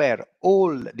arrangement where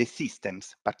all the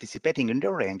systems participating in the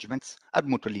arrangements are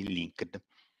mutually linked.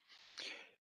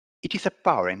 It is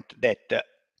apparent that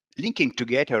linking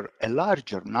together an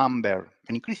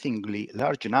increasingly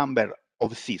large number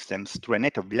of systems through a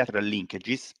net of bilateral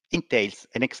linkages entails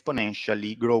an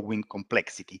exponentially growing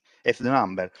complexity as the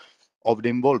number of the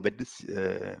involved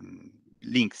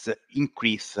links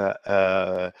increase.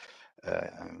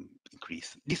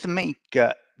 This make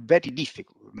very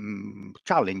difficult,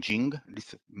 challenging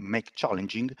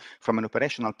from an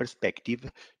operational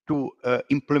perspective to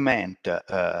implement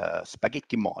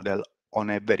spaghetti model on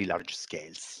a very large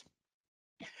scales.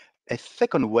 A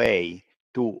second way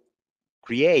to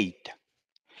create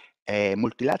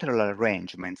multilateral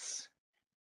arrangements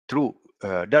through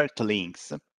direct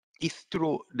links is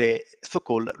through the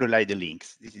so-called related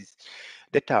links.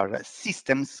 that are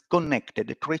systems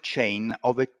connected to a chain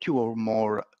of 2 or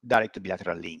more direct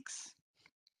bilateral links.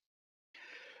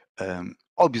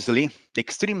 Obviously, the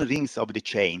extreme links of the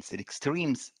chains,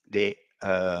 the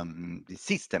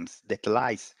systems that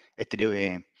lies at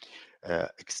the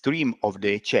extreme of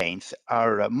the chains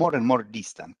are more and more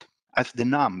distant as the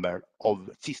number of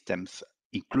systems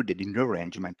included in the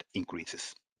arrangement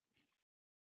increases.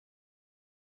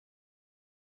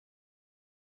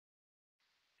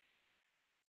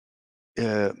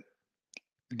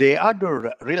 The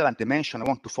other relevant dimension I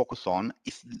want to focus on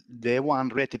is the one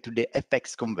related to the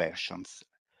FX conversions.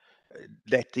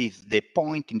 That is the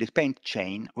point in the payment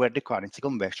chain where the currency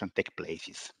conversion takes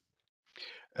place.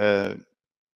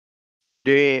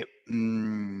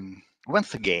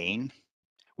 Once again,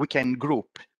 we can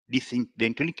group the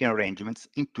interlinking arrangements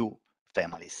into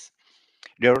families.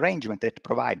 The arrangement that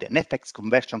provide an FX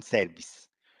conversion service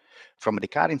from the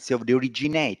currency of the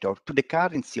originator to the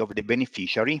currency of the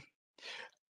beneficiary,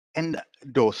 and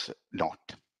those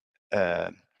not.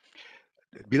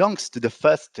 Belongs to the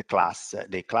first class,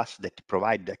 the class that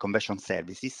provide the conversion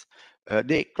services,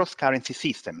 the cross-currency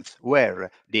systems, where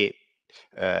the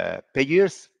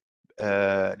payers,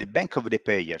 the bank of the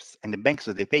payers and the banks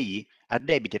of the payee are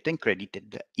debited and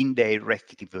credited in their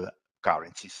respective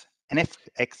currencies. An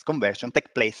FX conversion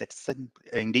takes place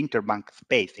in the interbank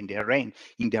space, in the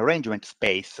arrangement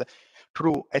space,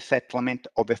 through a settlement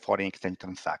of a foreign exchange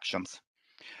transactions.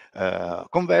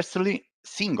 Conversely,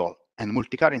 single and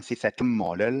multi-currency settlement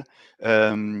model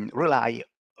rely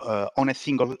on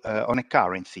a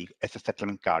currency as a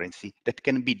settlement currency that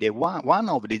can be the one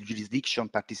of the jurisdiction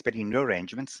participating in the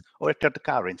arrangements, or a third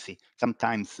currency,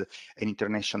 sometimes an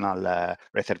international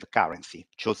reserve currency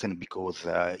chosen because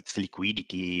its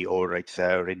liquidity or its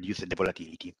reduced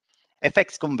volatility.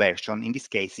 FX conversion in this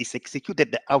case is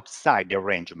executed outside the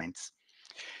arrangements.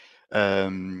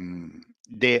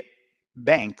 The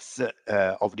banks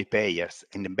of the payers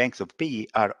and the banks of payee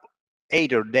are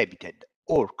either debited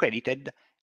or credited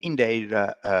in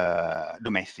their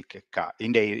domestic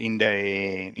in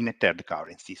a third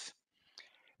currencies.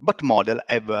 But model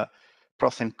have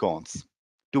pros and cons.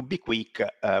 To be quick,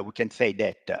 we can say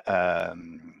that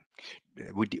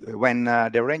when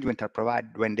the arrangement are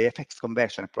provided, when the FX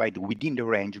conversion are provided within the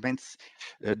arrangements,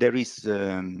 there is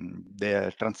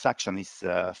the transaction is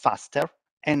faster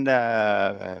and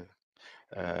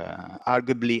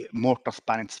arguably more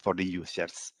transparent for the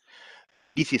users.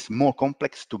 This is more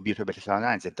complex to be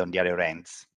representationalized on the other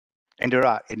ends, and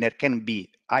there can be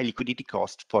high liquidity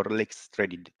cost for less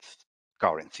traded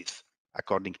currencies,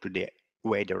 according to the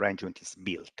way the arrangement is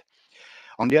built.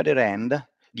 On the other end,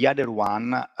 the other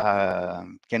one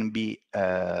can be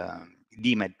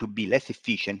deemed to be less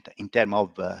efficient in terms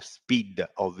of speed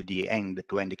of the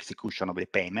end-to-end execution of the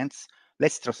payments,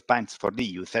 less transparent for the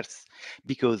users,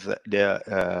 because the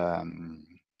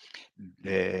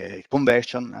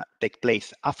conversion takes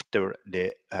place after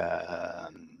the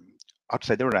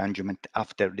outside the arrangement,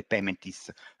 after the payment is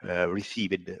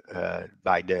received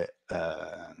by the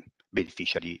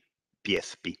beneficiary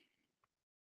PSP.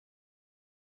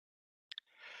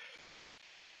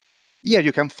 Here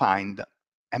you can find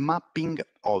a mapping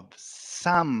of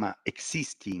some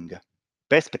existing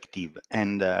perspective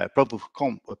and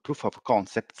proof of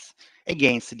concepts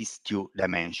against these two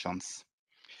dimensions.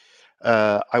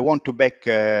 I want to beg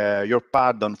your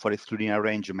pardon for excluding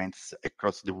arrangements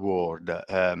across the world.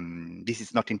 This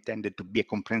is not intended to be a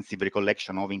comprehensive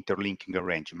recollection of interlinking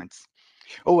arrangements.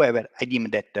 However, I deem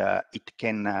that it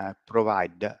can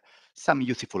provide some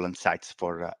useful insights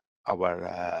for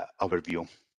our overview.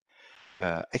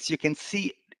 As you can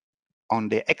see, on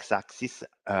the x-axis,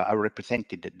 I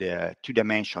represented the two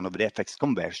dimensions of the FX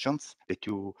conversions, the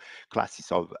two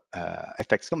classes of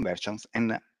FX conversions,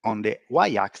 and on the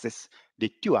y-axis, the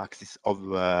two axes of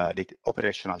the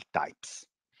operational types.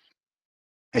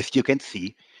 As you can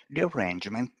see, the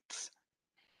arrangements,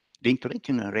 the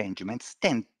interlinking arrangements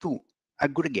tend to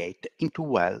aggregate into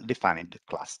well-defined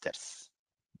clusters.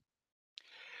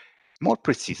 More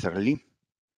precisely,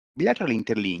 bilateral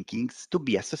interlinkings to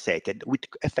be associated with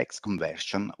FX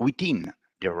conversion within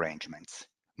the arrangements.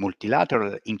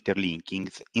 Multilateral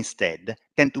interlinkings instead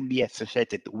tend to be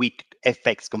associated with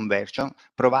FX conversion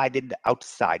provided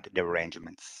outside the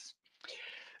arrangements.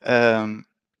 To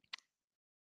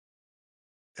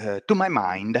my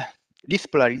mind, this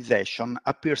polarization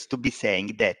appears to be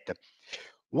saying that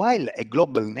while a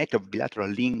global net of bilateral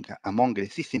link among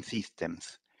existing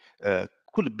systems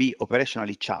could be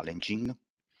operationally challenging,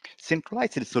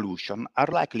 centralized solutions are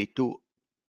likely to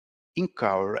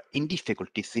incur in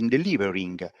difficulties in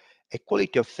delivering a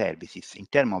quality of services in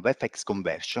terms of FX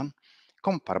conversion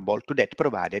comparable to that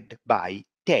provided by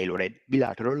tailored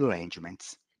bilateral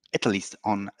arrangements, at least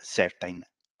on certain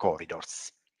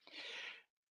corridors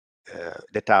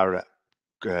that are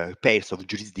pairs of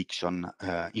jurisdiction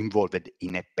involved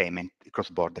in a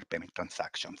cross-border payment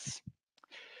transactions.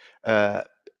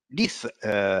 This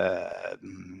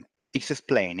is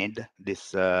explained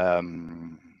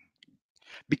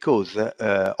because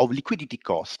of liquidity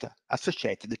cost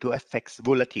associated to FX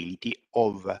volatility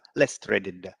of less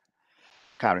traded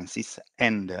currencies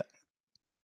and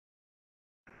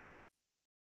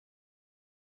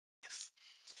yes.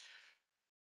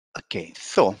 Okay,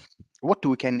 so what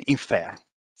we can infer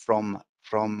from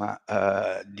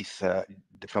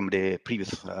the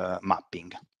previous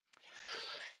mapping?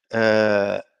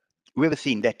 We have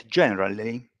seen that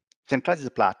generally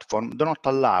centralized platforms do not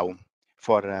allow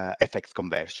for FX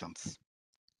conversions,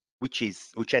 which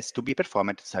has to be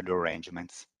performed inside the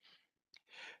arrangements.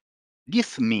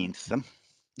 This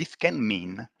can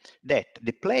mean that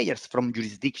the players from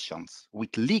jurisdictions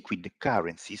with liquid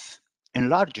currencies and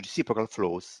large reciprocal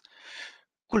flows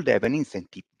could have an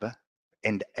incentive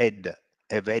and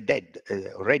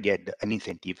already had an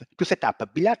incentive to set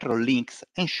up bilateral links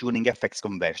ensuring FX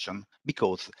conversion,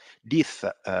 because this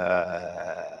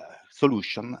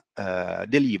solution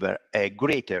deliver a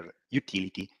greater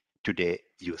utility to the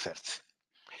users.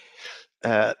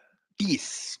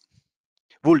 This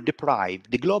will deprive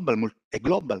the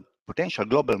potential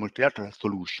global multilateral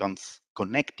solutions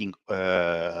connecting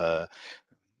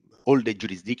all the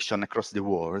jurisdiction across the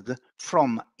world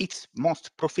from its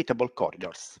most profitable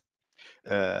corridors.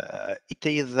 It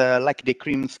is like the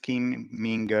cream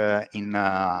skimming in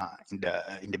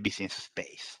the business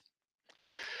space.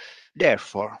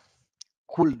 Therefore,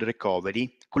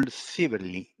 recovery could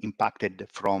severely impacted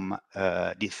from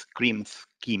these cream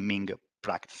skimming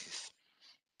practices.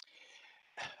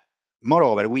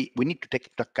 Moreover, we need to take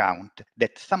into account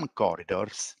that some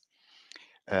corridors,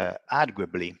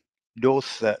 arguably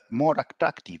those more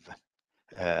attractive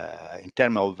in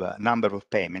terms of number of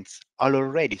payments, are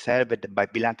already served by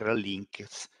bilateral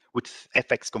links with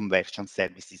FX conversion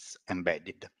services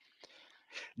embedded.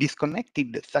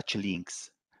 Disconnecting such links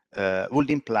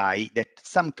would imply that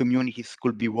some communities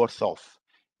could be worse off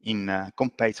in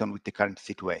comparison with the current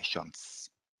situations.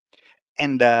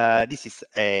 And this is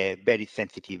a very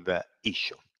sensitive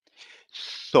issue.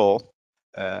 So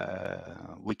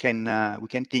we can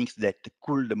think that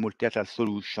could multilateral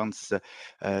solutions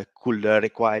could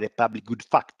require public good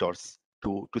factors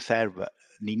to serve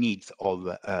the needs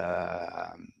of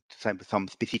some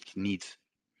specific needs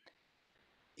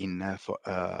in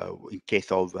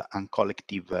case of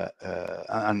collective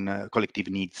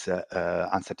needs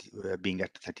being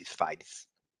satisfied.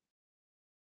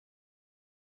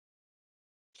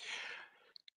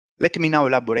 Let me now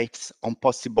elaborate on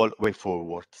possible way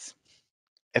forwards.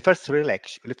 A first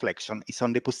reflection is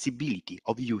on the possibility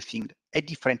of using a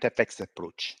different FX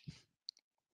approach.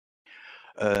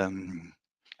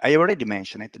 I already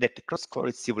mentioned that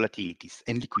cross-currency volatilities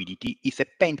and liquidity is a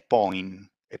pain point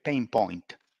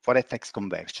for FX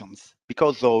conversions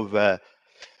because of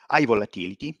high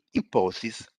volatility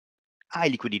imposes high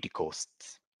liquidity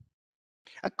costs.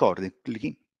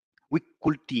 Accordingly, we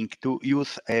could think to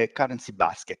use currency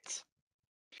baskets,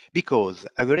 because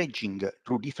averaging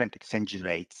through different exchange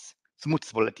rates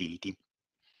smooths volatility.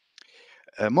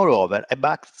 Moreover, a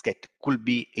basket could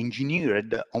be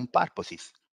engineered on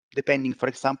purposes, depending, for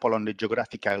example, on the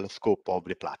geographical scope of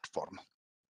the platform.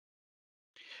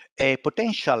 A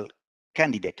potential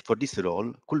candidate for this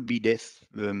role could be the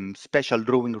special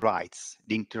drawing rights,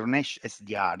 the international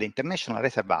SDR, the international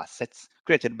reserve assets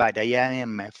created by the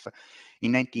IMF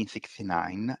in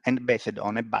 1969 and based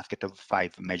on a basket of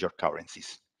 5 major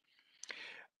currencies.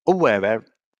 However,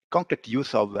 concrete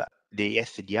use of the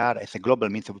SDR as a global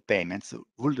means of payments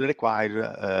would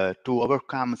require to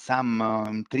overcome some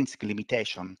intrinsic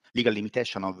legal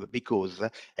limitation because,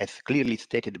 as clearly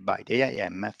stated by the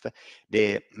IMF,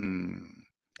 the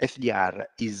SDR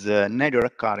is neither a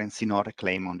currency nor a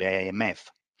claim on the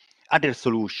IMF. Other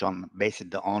solutions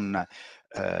based on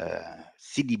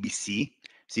CBDC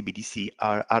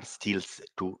are still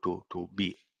to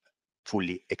be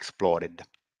fully explored.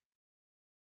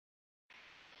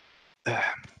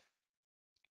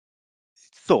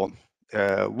 So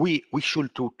we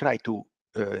should try to,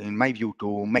 in my view,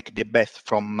 to make the best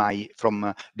from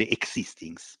the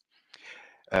existings.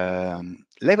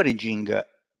 Leveraging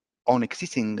on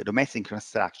existing domestic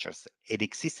infrastructures and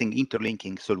existing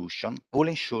interlinking solution will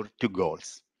ensure 2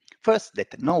 goals. First,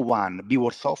 that no one be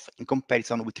worse off in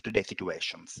comparison with today's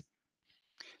situations.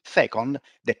 Second,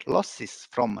 that losses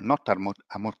from not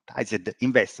amortized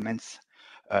investments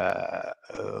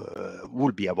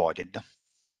would be avoided.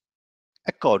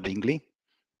 Accordingly,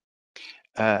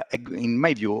 in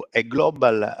my view, a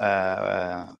global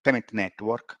payment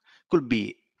network could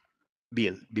be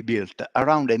built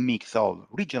around a mix of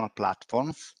regional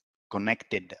platforms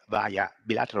connected via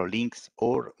bilateral links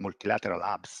or multilateral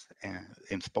hubs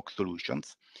and spoke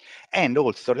solutions, and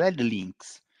also related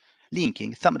links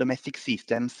linking some domestic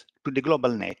systems to the global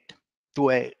net, to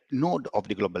a node of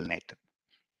the global net.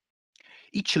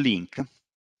 Each link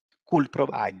could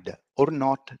provide or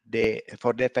not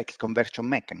for the FX conversion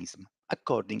mechanism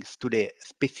according to the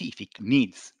specific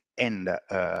needs and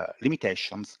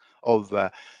limitations of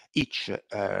each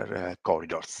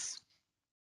corridors.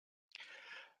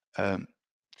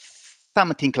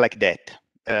 Something like that.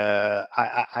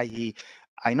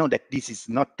 I know that this is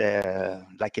not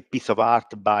like a piece of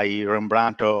art by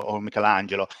Rembrandt or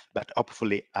Michelangelo, but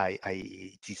hopefully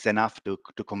it is enough to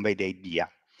convey the idea.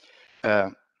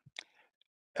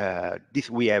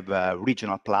 We have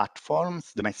regional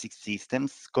platforms, domestic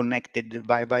systems connected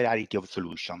by a variety of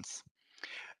solutions.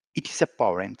 It is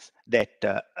apparent that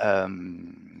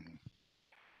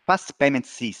fast payment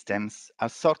systems are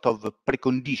sort of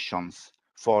preconditions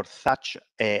for such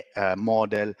a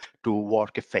model to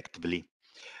work effectively.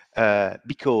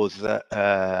 Because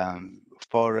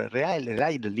for a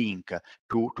reliable link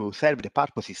to serve the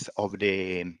purposes of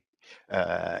the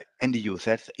end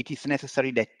users, it is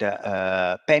necessary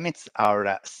that payments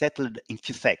are settled in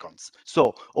few seconds.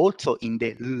 So also in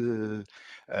the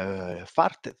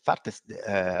farthest,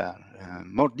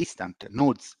 more distant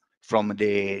nodes from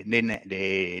the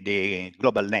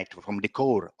global network, from the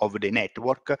core of the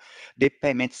network, the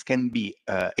payments can be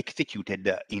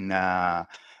executed in a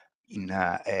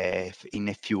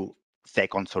few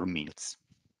seconds or minutes.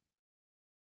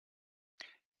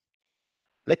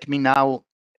 Let me now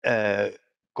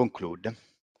conclude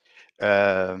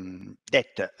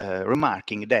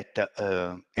remarking that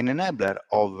an enabler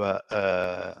of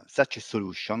such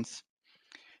solutions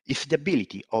is the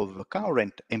ability of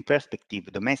current and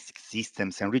prospective domestic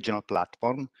systems and regional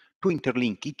platforms to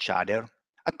interlink each other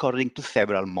according to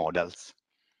several models.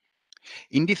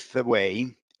 In this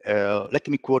way, let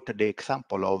me quote the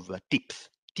example of TIPS.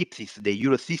 TIPS is the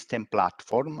Eurosystem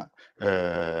platform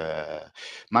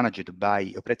operated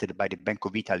by the Bank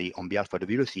of Italy on behalf of the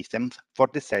Eurosystems for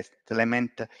the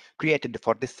settlement, created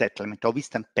for the settlement of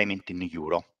instant payment in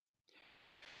euro.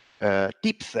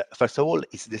 TIPS, first of all,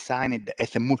 is designed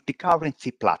as a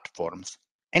multi-currency platform,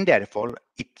 and therefore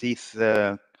it is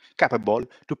capable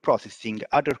to processing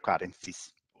other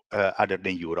currencies other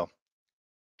than euro.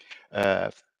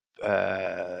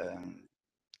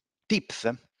 TIPS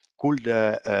could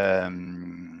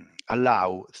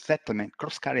allow settlement,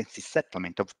 cross-currency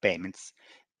settlement of payments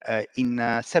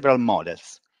in several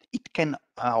models. It can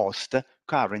host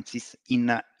currencies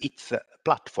in its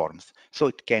platforms, so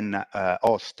it can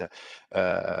host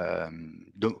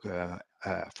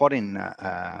foreign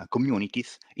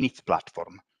communities in its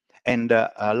platform, and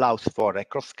allows for a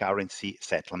cross-currency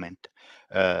settlement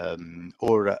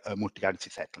or a multi-currency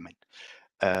settlement.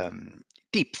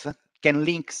 TIPS can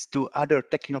link to other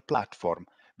technical platforms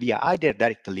via either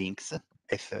direct links,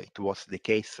 as it was the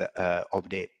case of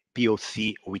the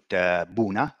POC with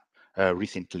Buna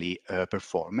recently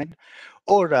performed,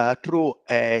 or through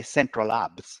central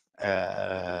hubs,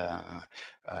 as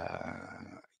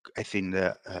in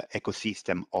the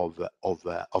ecosystem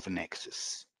of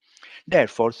Nexus.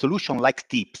 Therefore, solution like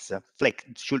TIPS,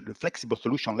 flexible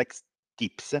solution like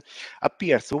TIPS,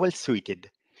 appears well suited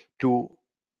to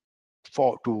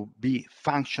be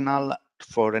functional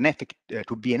for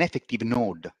to be an effective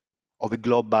node of a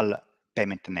global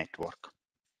payment network.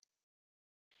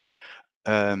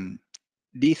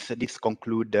 This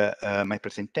concludes my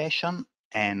presentation,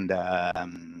 and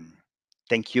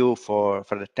thank you for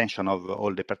the attention of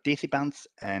all the participants.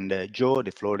 And Joe,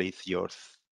 the floor is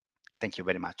yours. Thank you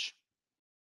very much.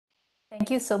 Thank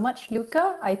you so much,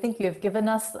 Luca. I think you have given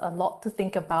us a lot to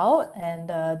think about, and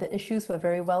the issues were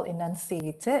very well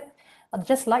enunciated. I'd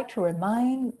just like to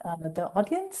remind the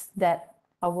audience that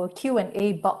our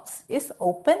Q&A box is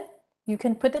open. You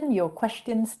can put in your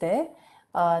questions there.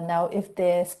 Now, if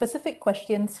there are specific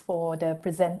questions for the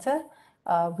presenter,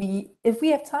 if we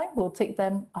have time, we'll take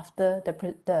them after the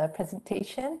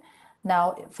presentation.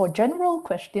 Now, for general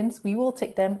questions, we will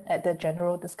take them at the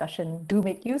general discussion. Do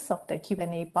make use of the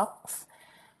Q&A box.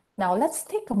 Now, let's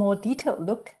take a more detailed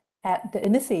look at the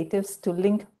initiatives to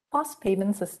link fast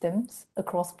payment systems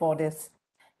across borders.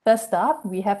 First up,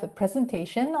 we have a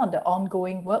presentation on the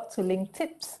ongoing work to link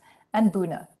TIPS and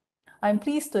Buna. I'm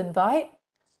pleased to invite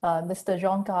Mr.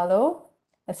 Giancarlo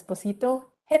Esposito,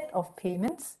 Head of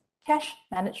Payments, Cash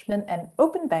Management and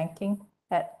Open Banking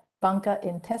at Banca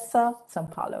Intesa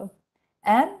Sanpaolo,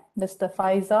 and Mr.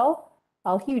 Faisal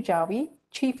Al-Hujawi,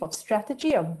 Chief of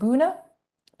Strategy of Buna,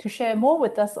 to share more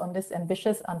with us on this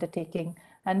ambitious undertaking.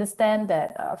 I understand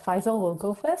that Faisal will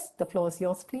go first. The floor is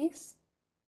yours, please.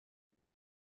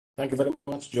 Thank you very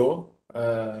much, Joe.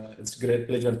 It's a great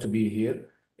pleasure to be here.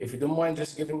 If you don't mind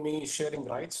just giving me sharing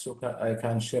rights so I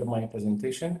can share my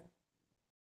presentation.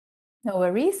 No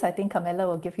worries. I think Camilla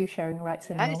will give you sharing rights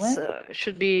in a moment.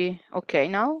 Should be okay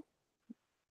now.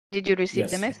 Did you receive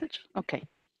the Yes. message? Okay.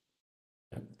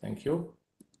 Thank you.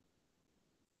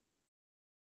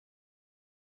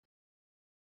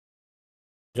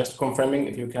 Just confirming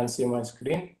if you can see my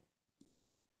screen.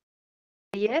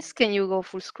 Yes, can you go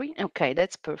full screen? Okay,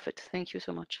 that's perfect. Thank you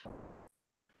so much.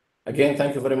 Again,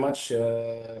 thank you very much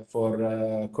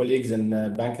for colleagues in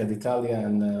Banca d'Italia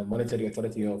and Monetary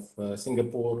Authority of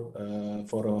Singapore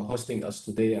for hosting us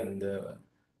today and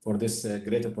for this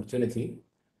great opportunity.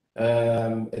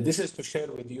 This is to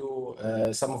share with you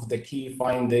some of the key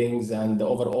findings and the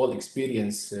overall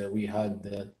experience we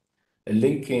had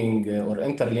linking or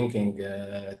interlinking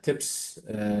TIPS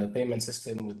payment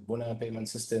system with Buna payment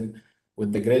system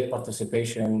with the great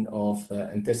participation of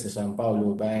Intesa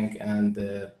Sanpaolo Bank and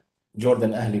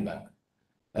Jordan Ahli Bank.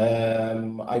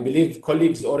 I believe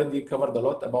colleagues already covered a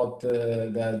lot about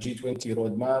the G20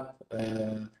 roadmap.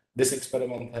 This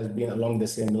experiment has been along the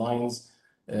same lines,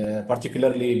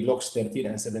 particularly blocks 13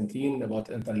 and 17 about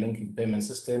interlinking payment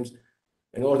systems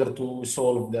in order to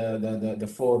solve the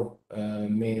four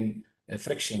main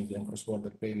frictions in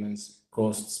cross-border payments: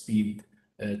 cost, speed,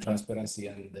 transparency,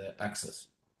 and access.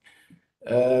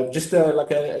 Just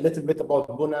like a little bit about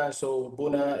Buna. So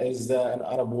Buna is an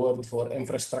Arab word for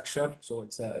infrastructure. So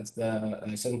it's the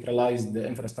centralized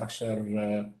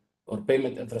infrastructure or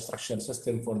payment infrastructure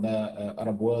system for the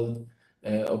Arab world,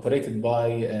 operated by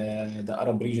the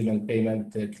Arab Regional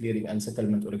Payment Clearing and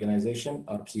Settlement Organization,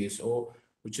 ARB-CSO,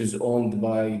 which is owned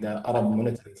by the Arab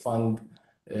Monetary Fund.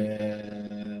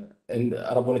 And the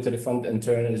Arab Monetary Fund in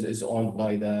turn is owned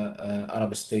by the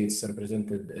Arab states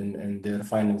represented in their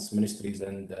finance ministries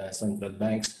and central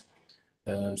banks.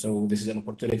 So this is an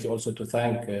opportunity also to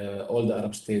thank all the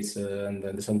Arab states and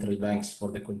the central banks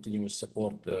for the continuous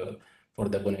support for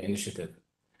the Buna initiative.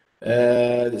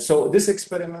 So this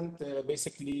experiment,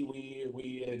 basically,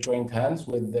 we joined hands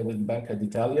with Banca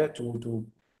d'Italia to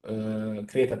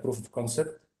create a proof of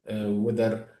concept,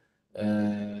 whether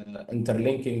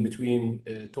interlinking between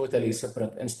totally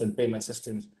separate instant payment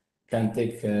systems can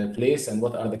take place and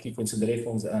what are the key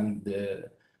considerations and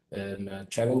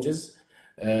challenges.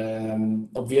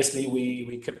 Obviously,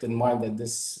 we kept in mind that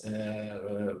this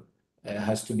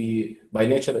has to be, by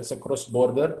nature, it's a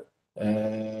cross-border.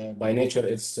 By nature,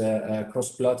 it's a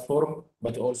cross-platform,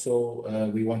 but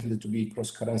also we wanted it to be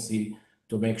cross-currency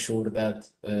to make sure that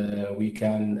we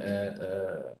can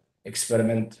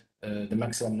experiment the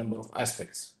maximum number of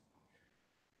aspects.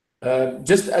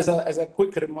 Just as a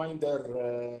quick reminder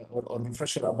or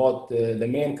refresher about the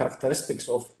main characteristics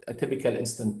of a typical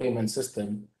instant payment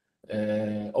system,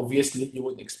 obviously you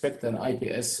would expect an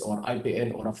IPS or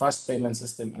IPN or a fast payment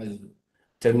system, as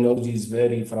terminologies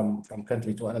vary from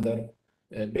country to another,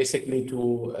 basically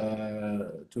to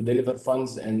deliver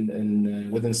funds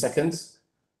within seconds,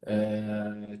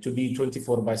 to be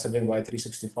 24/7 by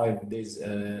 365 days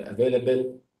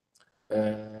available.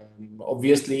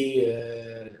 Obviously,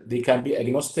 they can be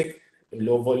agnostic,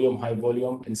 low volume, high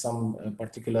volume. In some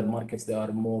particular markets, they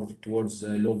are more towards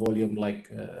low volume,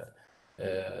 like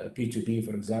P2P,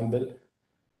 for example.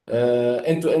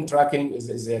 End-to-end tracking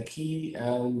is a key,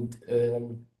 and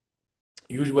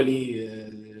usually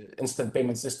instant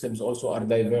payment systems also are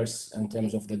diverse in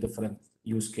terms of the different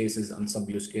use cases and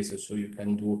sub-use cases. So you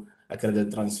can do a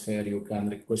credit transfer, you can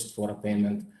request for a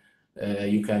payment,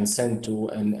 you can send to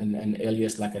an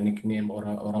alias like a nickname or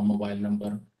a mobile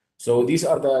number. So these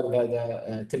are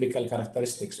the typical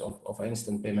characteristics of an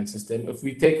instant payment system. If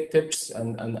we take TIPS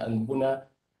and Buna,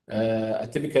 a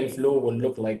typical flow will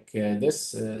look like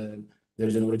this.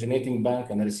 There's an originating bank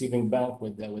and a receiving bank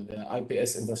with the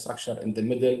IPS infrastructure in the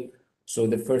middle. So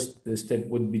the first step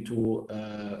would be to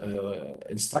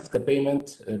instruct the payment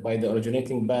by the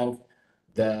originating bank.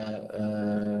 The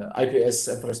IPS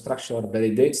infrastructure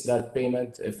validates that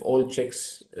payment. If all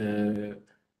checks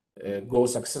go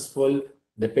successful,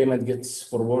 the payment gets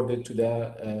forwarded to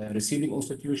the receiving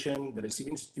institution. The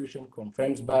receiving institution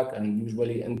confirms back, and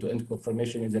usually end-to-end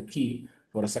confirmation is a key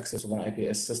for a success of an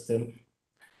IPS system.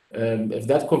 If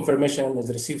that confirmation is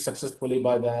received successfully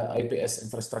by the IPS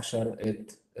infrastructure,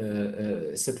 it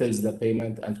settles the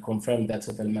payment and confirms that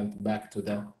settlement back to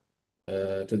the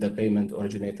to the payment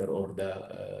originator or the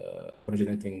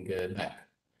originating bank.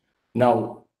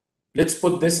 Now, let's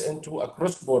put this into a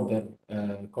cross-border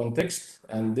context,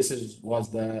 and this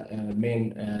was the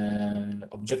main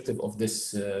objective of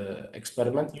this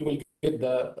experiment. You will get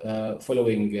the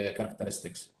following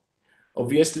characteristics.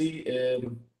 Obviously,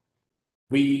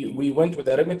 we went with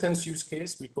a remittance use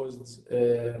case because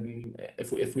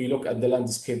if we look at the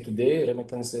landscape today,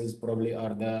 remittances probably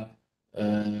are the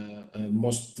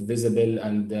most visible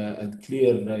and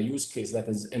clear use case that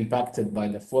is impacted by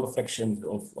the 4 frictions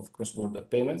of cross-border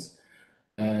payments.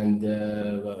 And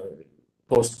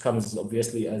post comes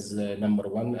obviously as number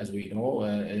 1, as we know.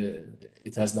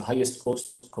 It has the highest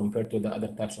cost compared to the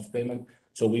other types of payment.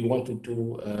 So we wanted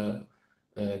to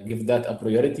give that a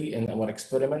priority in our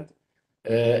experiment.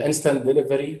 Instant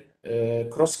delivery,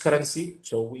 cross-currency.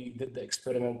 So we did the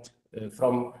experiment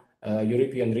from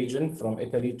European region, from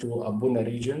Italy to Abuna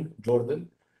region, Jordan,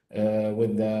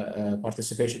 with the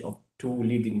participation of 2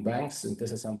 leading banks,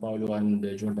 Intesa Sanpaolo and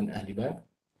Jordan Ahli Bank.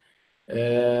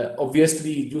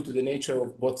 Obviously, due to the nature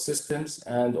of both systems,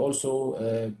 and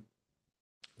also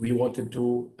we wanted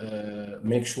to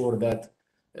make sure that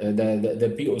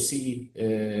the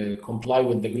POC comply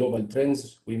with the global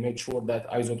trends. We made sure that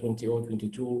ISO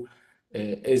 20022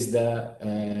 is the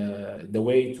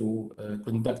way to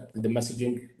conduct the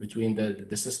messaging between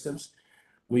the systems.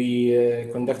 We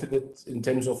conducted it in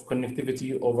terms of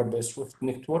connectivity over the SWIFT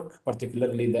network,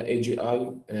 particularly the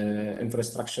AGI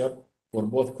infrastructure for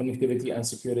both connectivity and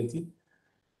security.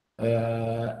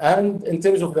 And in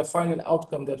terms of the final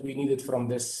outcome that we needed from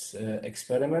this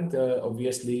experiment,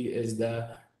 obviously is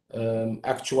the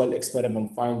actual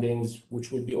experiment findings, which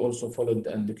will be also followed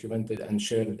and documented and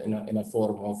shared in a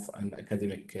form of an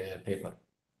academic paper.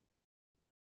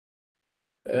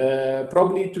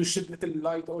 Probably to shed little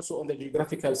light also on the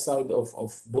geographical side of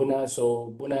Buna.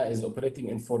 So Buna is operating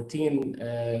in 14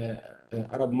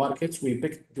 Arab markets. We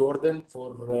picked Jordan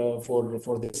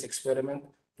for this experiment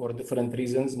for different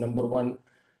reasons. Number 1,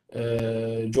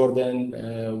 Jordan,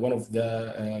 one of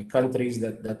the countries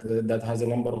that has a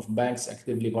number of banks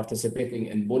actively participating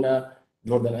in Buna.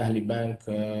 Jordan Ahli Bank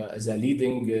is a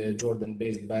leading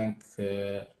Jordan-based bank,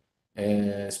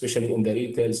 especially in the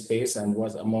retail space, and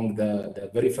was among the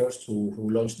very first who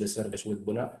launched the service with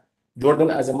Buna. Jordan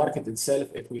as a market itself,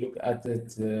 if we look at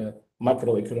it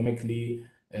macroeconomically,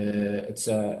 it's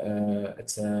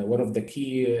one of the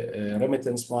key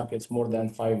remittance markets. More than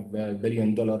 $5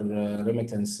 billion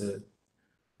remittance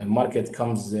market,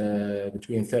 comes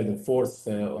between 3rd and 4th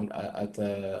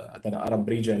at an Arab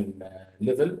region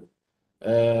level.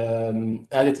 And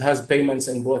it has payments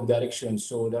in both directions.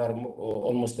 So there are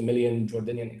almost 1 million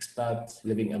Jordanian expats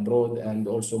living abroad, and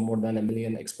also more than 1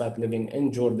 million expats living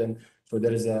in Jordan. So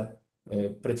there is a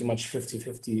pretty much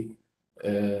 50-50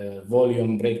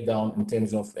 volume breakdown in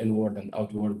terms of inward and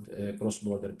outward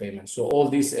cross-border payments. So all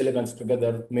these elements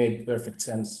together made perfect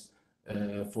sense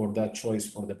for that choice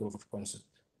for the proof of concept.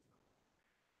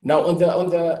 Now on the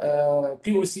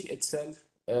POC itself,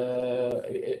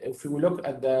 if we look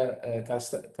at the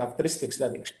characteristics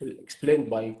that explained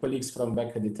by colleagues from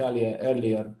Banca d'Italia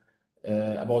earlier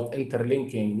about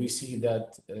interlinking, we see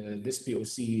that this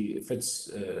POC fits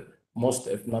most,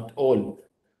 if not all,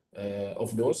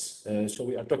 of those. So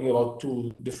we are talking about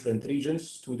 2 different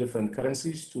regions, 2 different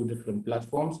currencies, 2 different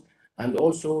platforms, and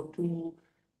also 2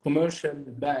 commercial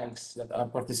banks that are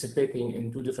participating in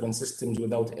 2 different systems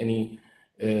without any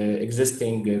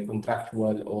existing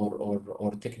contractual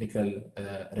or technical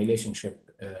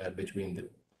relationship between them.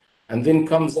 And then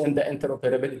comes in the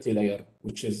interoperability layer,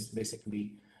 which is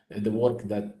basically the work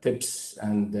that TIPS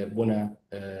and Buna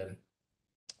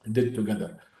did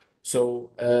together. So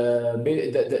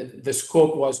the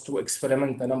scope was to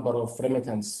experiment a number of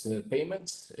remittance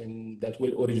payments that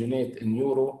will originate in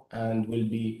euro and will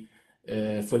be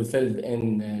fulfilled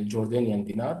in Jordanian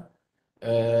dinar.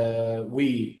 As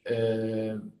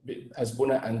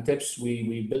Buna and TIPS,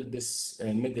 we built this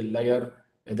middle layer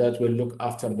that will look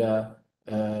after the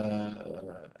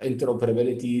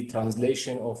interoperability,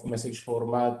 translation of message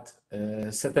format,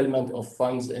 settlement of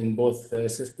funds in both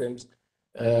systems.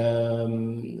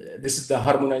 This is the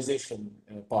harmonization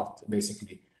part,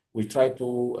 basically. We try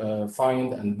to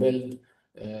find and build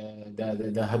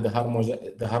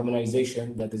the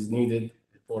harmonization that is needed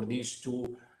for these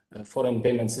 2 foreign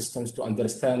payment systems to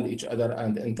understand each other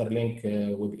and interlink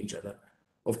with each other.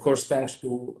 Of course, thanks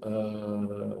to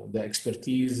the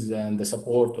expertise and the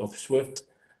support of SWIFT,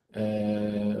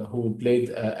 who played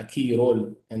a key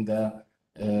role in the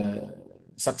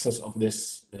success of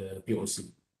this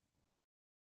POC.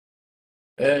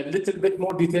 A little bit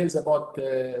more details about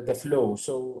the flow.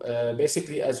 So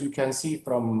basically, as you can see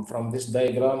from this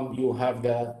diagram, you have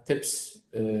the TIPS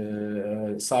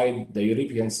side, the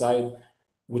European side,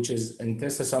 which is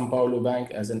Intesa Sanpaolo Bank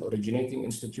as an originating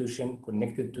institution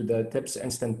connected to the TIPS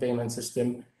instant payment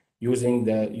system using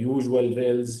the usual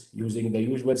rails, using the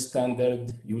usual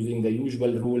standard, using the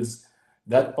usual rules.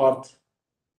 That part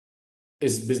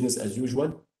is business as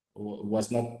usual, was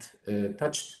not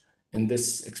touched in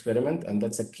this experiment, and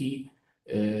that's a key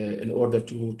in order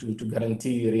to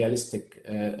guarantee realistic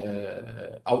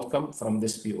outcome from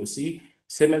this POC.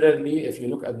 Similarly, if you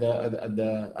look at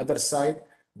the other side,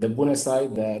 the Buna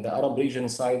side, the Arab region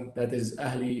side, that is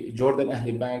Jordan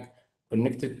Ahli Bank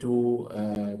connected to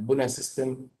Buna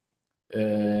system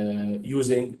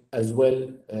using as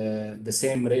well the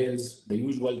same rails, the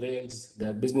usual rails,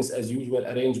 the business as usual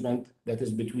arrangement that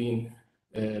is between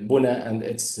Buna and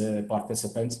its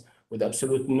participants, with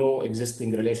absolute no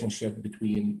existing relationship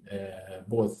between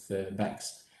both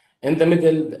banks. In the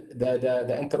middle,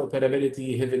 the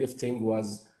interoperability heavy lifting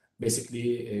was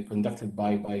basically conducted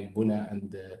by Buna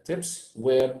and TIPS,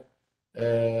 where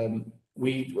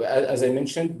as I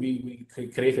mentioned, we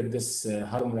created this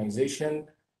harmonization,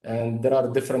 and there are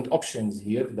different options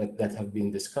here that have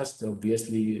been discussed.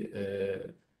 Obviously,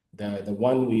 the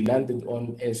one we landed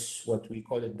on is what we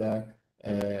call it the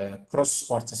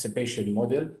cross-participation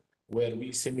model, where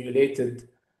we simulated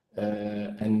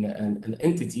an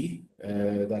entity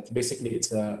that basically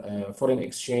it's a foreign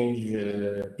exchange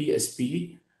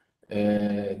PSP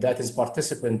that is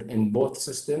participant in both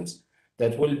systems,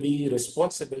 that will be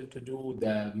responsible to do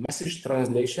the message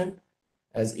translation,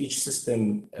 as each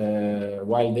system,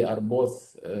 while they are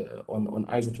both on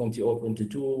ISO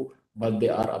 20022, but they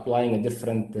are applying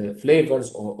different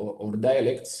flavors or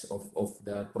dialects of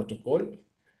the protocol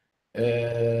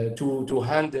to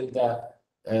handle the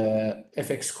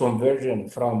FX conversion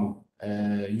from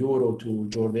euro to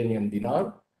Jordanian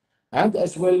dinar, and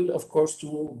as well, of course,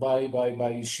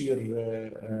 by sheer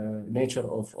nature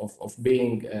of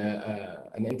being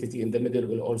an entity in the middle,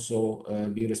 will also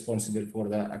be responsible for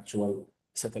the actual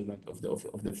settlement of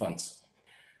the funds.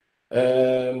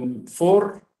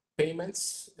 4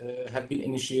 payments have been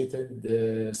initiated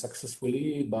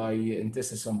successfully by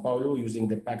Intesa Sanpaolo using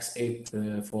the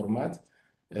PAX8 format.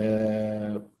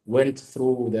 Went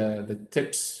through the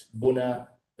TIPS Buna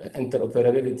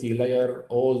interoperability layer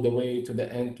all the way to the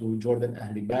end to Jordan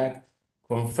Ahli Bank,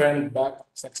 confirmed back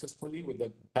successfully with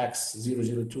the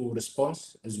PAX002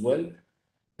 response as well.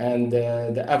 And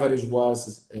the average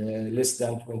was less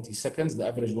than 20 seconds. The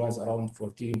average was around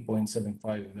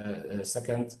 14.75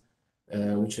 seconds,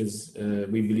 which is,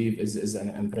 we believe, is an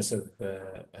impressive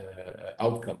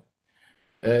outcome.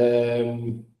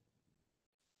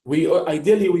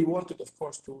 Ideally, we wanted, of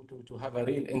course, to have a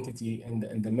real entity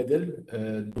in the middle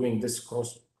doing this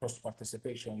cross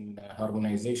participation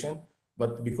harmonization,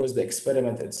 but because the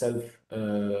experiment itself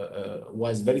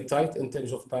was very tight in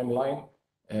terms of timeline,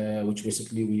 which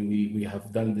basically we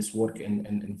have done this work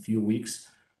in few weeks,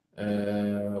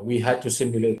 we had to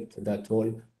simulate that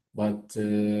whole, but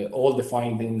all the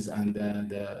findings and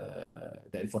the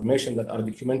information that are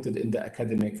documented in the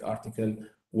academic article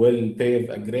will pave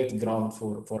a great ground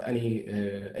for any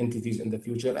entities in the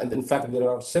future. And in fact, there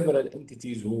are several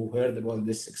entities who heard about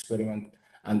this experiment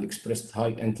and expressed high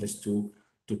interest to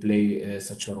play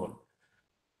such a role.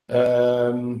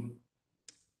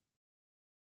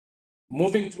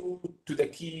 Moving to the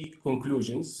key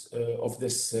conclusions of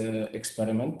this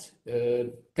experiment,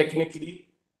 technically,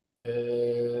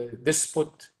 this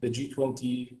put the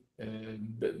G20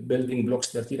 building blocks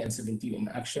 13 and 17 in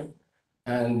action,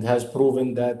 and has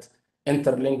proven that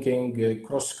interlinking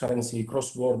cross-currency,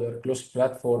 cross-border,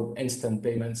 cross-platform instant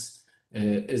payments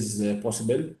is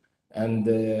possible. And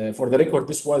for the record,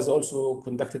 this was also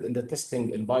conducted in the testing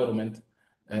environment.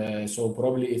 So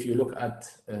probably if you look at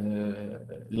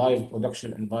live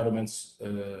production environments,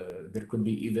 there could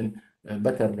be even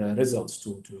better results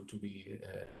to be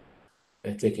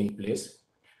taking place.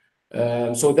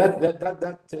 So that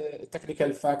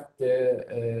technical fact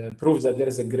proves that there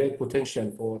is a great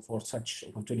potential for such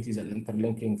opportunities and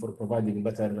interlinking for providing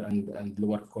better and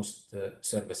lower cost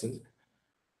services.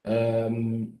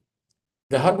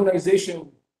 The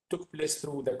harmonization took place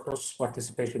through the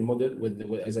cross-participation model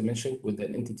as I mentioned, with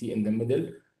an entity in the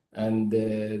middle. And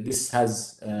this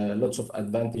has lots of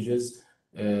advantages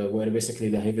where basically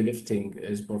the heavy lifting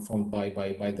is performed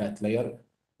by that layer.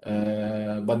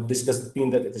 But this doesn't mean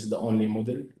that it is the only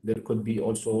model. There could be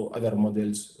also other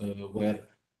models where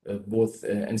both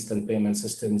instant payment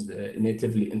systems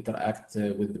natively interact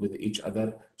with each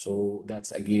other. So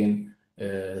that's again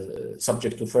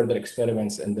subject to further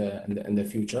experiments in the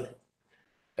future.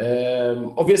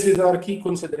 Obviously, there are key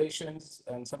considerations,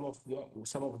 and some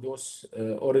of those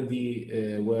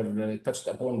already were touched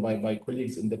upon by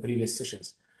colleagues in the previous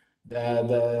sessions.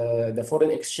 The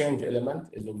foreign exchange element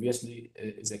is obviously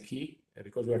is a key,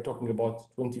 because we are talking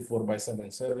about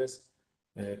 24/7 service,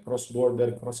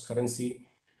 cross-border, cross-currency.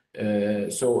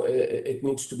 So it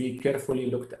needs to be carefully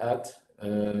looked at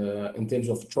in terms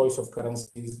of choice of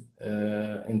currencies,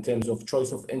 in terms of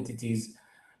choice of entities,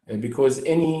 because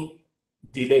any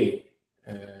delay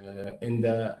in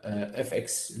the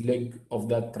FX leg of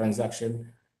that transaction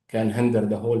can hinder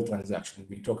the whole transaction.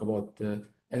 We talk about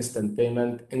instant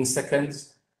payment in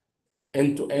seconds,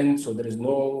 end to end, so there is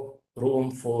no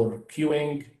room for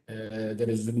queuing. There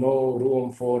is no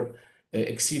room for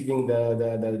exceeding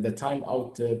the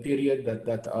timeout period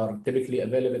that are typically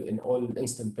available in all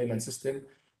instant payment system.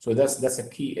 So that's a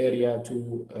key area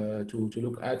to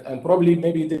look at, and probably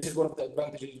maybe this is one of the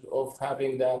advantages of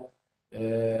having the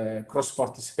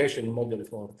cross-participation model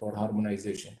for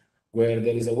harmonization, where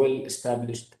there is a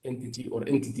well-established entity or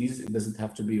entities, it doesn't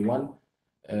have to be one,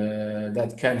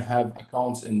 that can have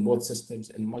accounts in both systems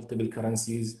in multiple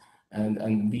currencies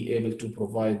and be able to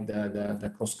provide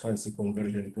the cross-currency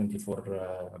conversion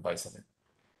 24/7.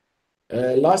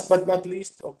 Last but not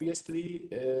least, obviously,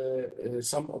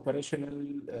 some operational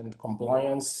and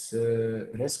compliance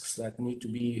risks that need to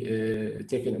be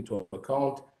taken into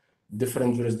account.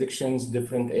 Different jurisdictions,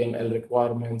 different AML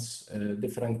requirements,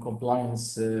 different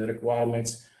compliance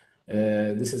requirements.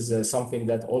 This is something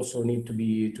that also need to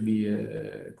be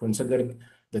considered.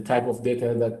 The type of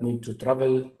data that need to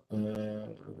travel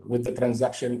with the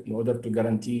transaction in order to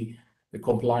guarantee the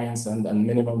compliance and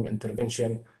minimum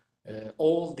intervention.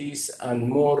 All these and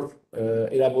more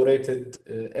elaborated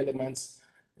elements,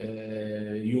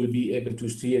 you will be able to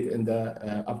see it in the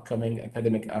upcoming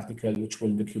academic article, which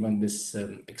will document this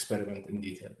experiment in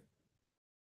detail.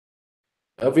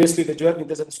 Obviously, the journey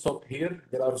doesn't stop here.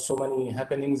 There are so many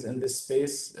happenings in this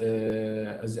space,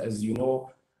 as you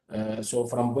know. So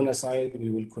from Buna side, we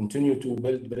will continue to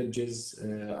build bridges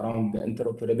around the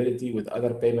interoperability with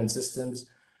other payment systems,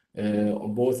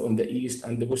 both on the east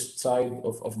and the west side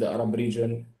of the Arab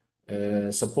region,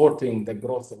 supporting the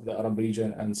growth of the Arab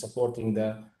region and supporting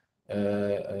the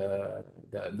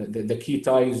key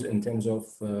ties in terms of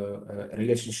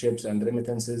relationships and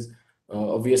remittances.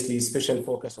 Obviously, special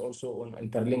focus also on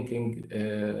interlinking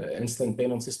instant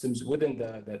payment systems within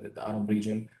the Arab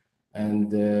region,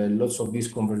 and lots of these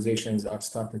conversations are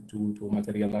started to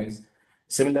materialize.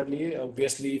 Similarly,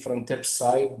 obviously, from TEP's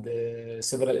side,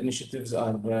 several initiatives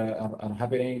are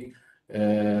happening.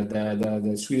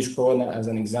 The Swedish krona, as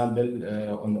an example,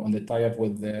 on the tie-up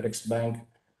with the Riksbank,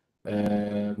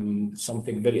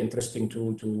 something very interesting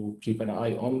to keep an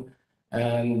eye on.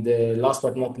 And last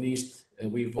but not least,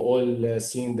 we've all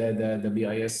seen the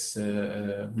BIS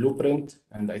blueprint,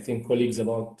 and I think colleagues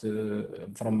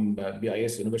from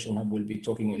BIS Innovation Hub will be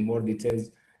talking in more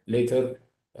details later.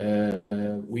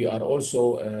 We are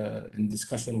also in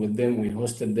discussion with them. We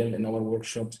hosted them in our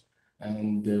workshops,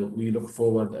 and we look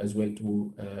forward as well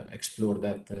to explore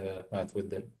that path with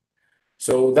them.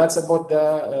 So that's about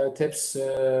the TIPS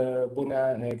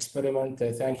Buna experiment.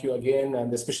 Thank you again,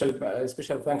 and a special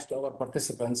thanks to our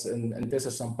participants in TESA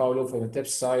São Paulo for the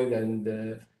TIPS side, and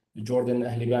Jordan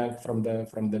Ahli Bank from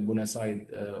the Buna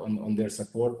side on their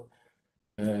support.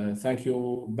 Thank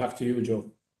you. Back to you,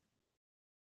 Joe.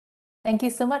 Thank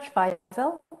you so much,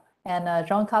 Faisal. And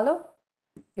Giancarlo,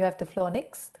 you have the floor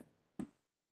next.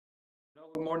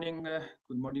 Good morning.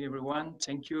 Good morning, everyone.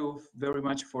 Thank you very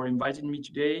much for inviting me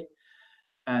today.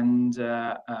 And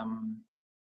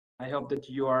I hope that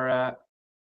you are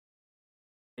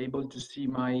able to see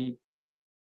my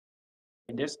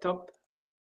desktop,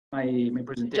 my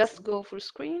presentation. Just go full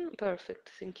screen. Perfect.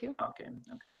 Thank you. Okay.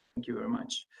 Thank you very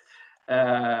much.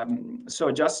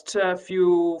 So just a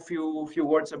few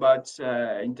words about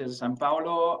Intesa San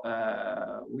Paolo.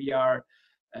 We are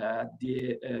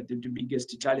the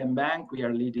biggest Italian bank. We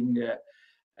are leading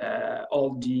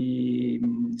all the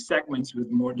segments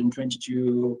with more than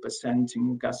 22%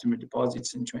 in customer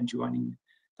deposits and 21% in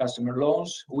customer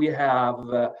loans. We have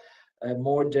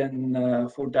more than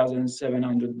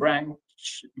 4,700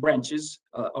 branches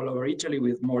all over Italy,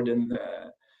 with more than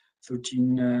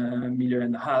 13.5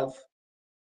 million.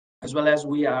 As well as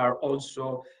we are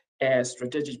also a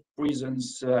strategic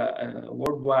presence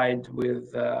worldwide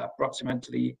with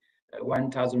approximately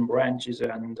 1,000 branches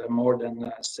and more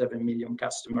than 7 million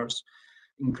customers,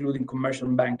 including commercial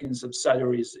banking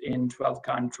subsidiaries in 12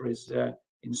 countries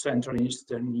in Central and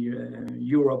Eastern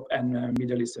Europe and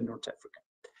Middle East and North Africa.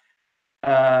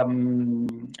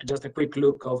 Just a quick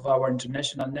look of our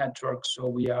international network. So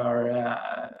we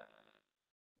are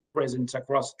present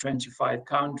across 25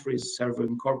 countries,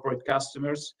 serving corporate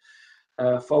customers,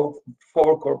 four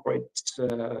corporate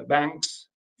banks,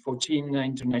 14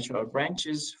 international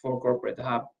branches, 4 corporate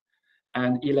hubs,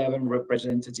 and 11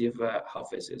 representative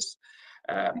offices.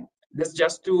 That's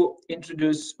just to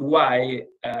introduce why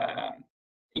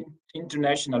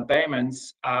international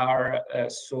payments are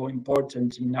so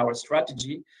important in our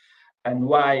strategy, and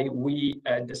why we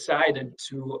decided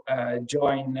to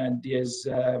join this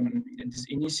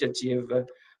initiative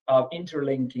of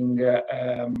interlinking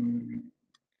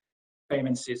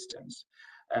payment systems.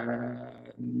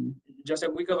 Just a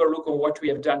quick overlook of what we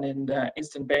have done in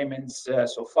instant payments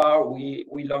so far. We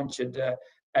launched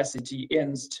SCT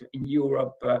Inst in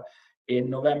Europe in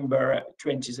November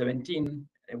 2017.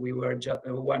 We were just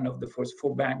one of the first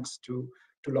 4 banks to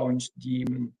launch the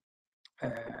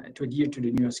to adhere to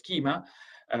the new schema.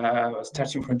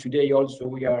 Starting from today, also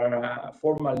we are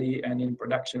formally and in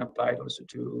production applied also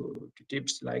to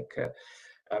TIPS like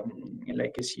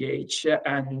ACH,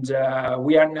 and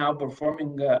we are now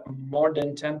performing more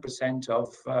than 10%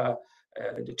 of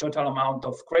the total amount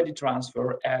of credit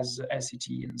transfer as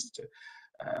SCT Inst.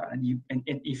 And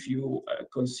if you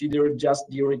consider just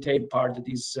the retail part,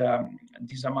 this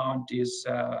amount is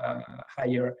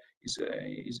higher, is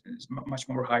much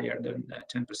more higher than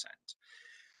 10%.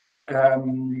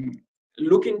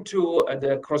 Looking to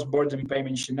the cross-border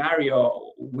payment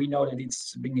scenario, we know that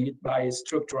it's being hit by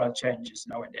structural changes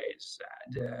nowadays.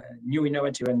 The new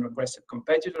innovative and aggressive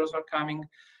competitors are coming.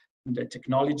 The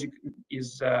technology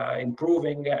is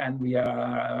improving, and we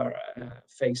are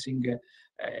facing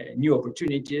new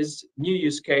opportunities. New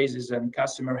use cases and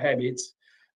customer habits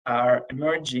are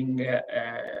emerging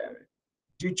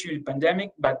due to the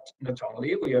pandemic, but not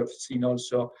only. We have seen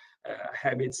also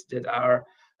habits that are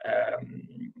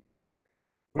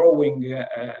growing,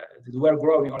 that were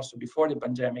growing also before the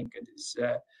pandemic, and is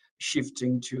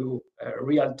shifting to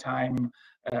real time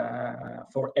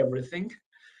for everything.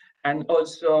 And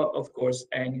also, of course,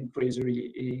 an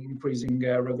increasing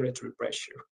regulatory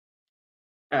pressure.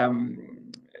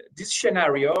 This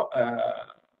scenario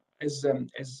is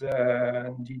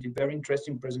the very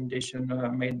interesting presentation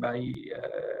made by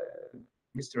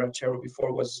Mr. Acero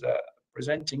before was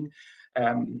presenting.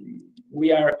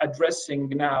 We are addressing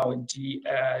now the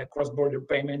cross-border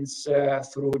payments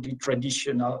through the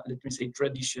traditional, let me say,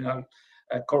 traditional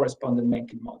correspondent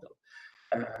banking model.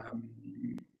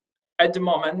 At the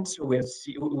moment,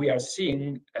 we are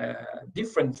seeing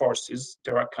different forces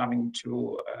that are coming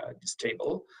to this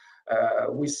table.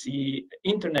 We see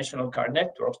international card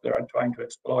networks that are trying to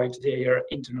exploit their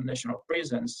international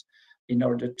presence in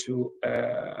order to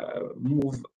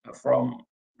move from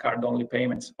card-only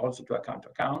payments also to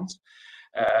account-to-account.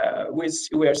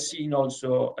 We are seeing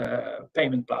also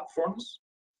payment platforms,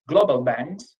 global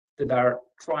banks that are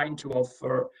trying to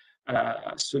offer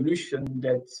a solution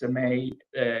that may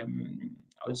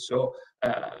also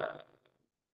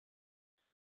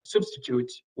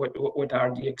substitute what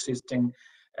are the existing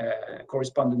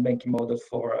correspondent banking models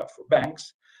for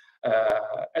banks.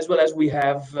 As well as we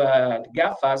have the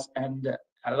GAFAs and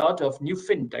a lot of new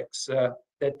fintechs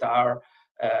that are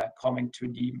coming to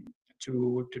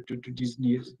this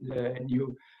new,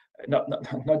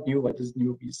 not new, but this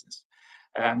new business.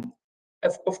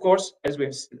 Of course, as we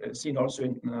have seen also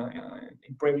in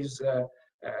previous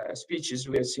speeches,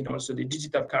 we have seen also the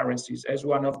digital currencies as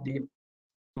one of the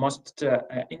most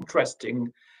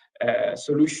interesting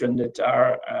solutions that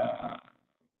are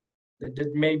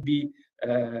that may be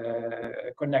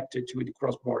connected to the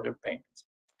cross-border payments.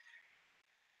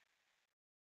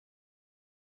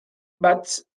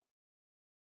 But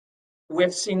we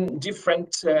have seen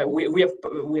different. We have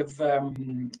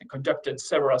conducted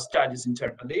several studies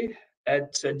internally.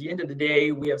 At the end of the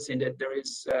day, we have seen that there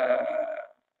is,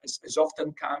 as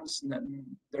often comes,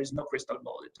 there is no crystal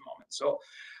ball at the moment. So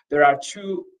there are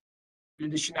two.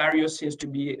 The scenario seems to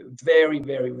be very,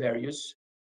 very various,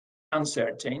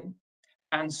 uncertain,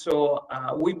 and so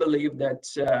we believe that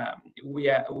we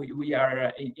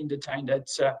are in the time that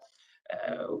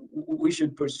we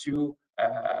should pursue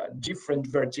different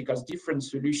verticals, different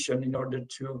solutions in order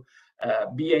to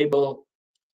be able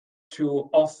to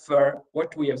offer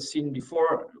what we have seen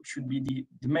before should be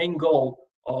the main goal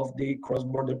of the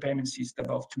cross-border payment system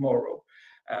of tomorrow,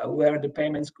 where the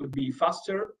payments could be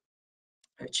faster,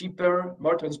 cheaper,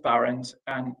 more transparent,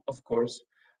 and of course,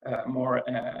 more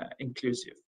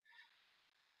inclusive.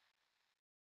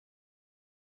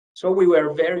 So we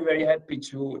were very, very happy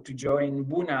to join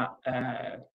Buna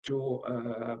to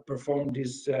perform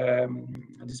this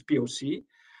POC.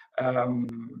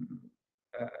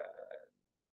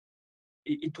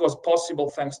 It was possible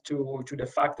thanks to the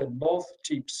fact that both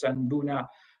TIPS and BUNA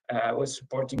was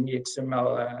supporting the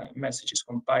XML messages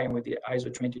complying with the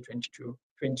ISO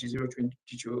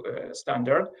 20022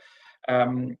 standard.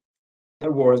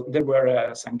 There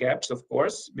were some gaps, of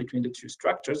course, between the two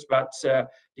structures, but the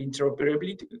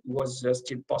interoperability was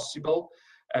still possible,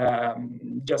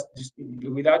 just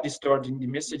without distorting the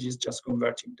messages, just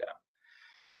converting them.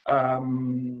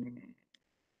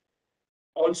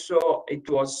 Also, it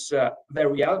was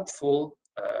very helpful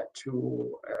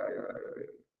to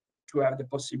have the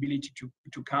possibility to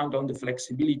count on the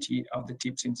flexibility of the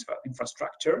TIPS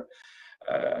infrastructure,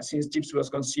 since TIPS was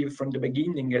conceived from the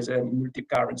beginning as a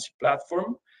multi-currency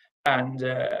platform, and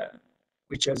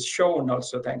which has shown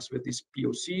also, thanks with this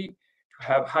POC, to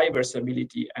have high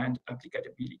versatility and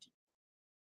applicability.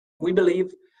 We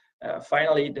believe,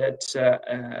 finally, that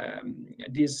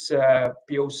this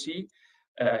POC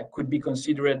could be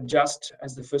considered just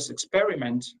as the first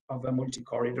experiment of a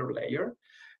multi-corridor layer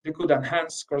that could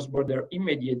enhance cross-border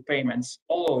immediate payments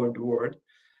all over the world,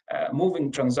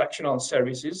 moving transactional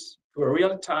services to a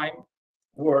real-time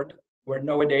world where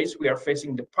nowadays we are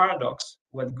facing the paradox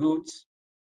with goods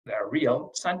that are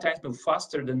real sometimes move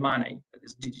faster than money that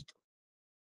is digital.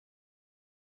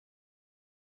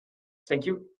 Thank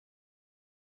you.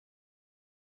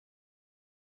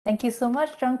 Thank you so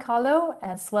much, Giancarlo,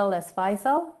 as well as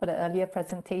Faisal, for the earlier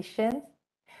presentation.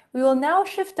 We will now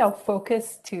shift our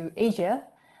focus to Asia.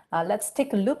 Let's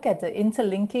take a look at the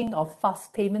interlinking of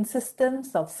fast payment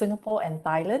systems of Singapore and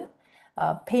Thailand.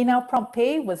 PayNow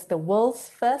PromptPay was the world's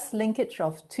first linkage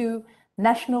of two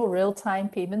national real-time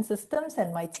payment systems,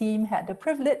 and my team had the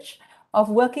privilege of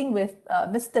working with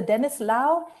Mr. Dennis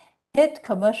Lau, Head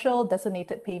Commercial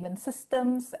Designated Payment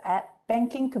Systems at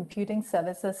Banking Computing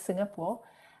Services Singapore.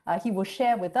 He will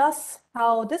share with us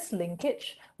how this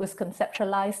linkage was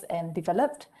conceptualized and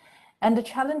developed, and the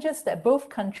challenges that both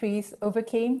countries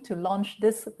overcame to launch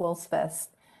this world's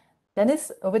first.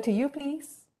 Dennis, over to you,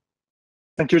 please.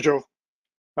 Thank you, Joe.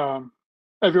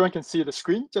 Everyone can see the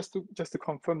screen, just to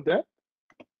confirm that?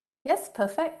 Yes,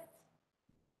 perfect.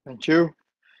 Thank you.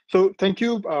 So thank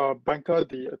you, Banca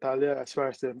d'Italia, as well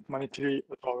as the Monetary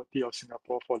Authority of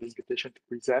Singapore, for the invitation to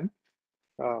present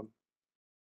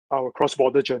our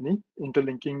cross-border journey,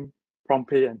 interlinking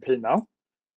PromptPay and PayNow.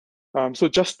 So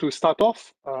just to start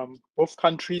off, both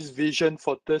countries' vision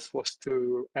for this was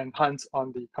to enhance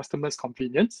on the customer's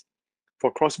convenience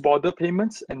for cross-border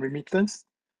payments and remittance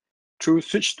through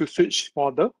switch-to-switch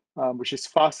model, which is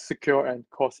fast, secure, and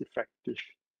cost-effective.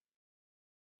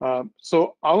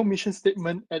 So our mission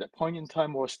statement at that point in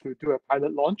time was to do a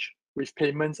pilot launch with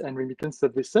payments and remittance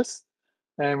services.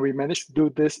 And we managed to do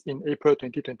this in April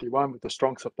 2021 with the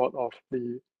strong support of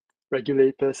the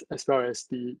regulators as well as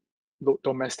the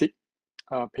domestic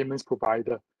payments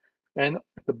provider and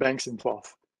the banks involved.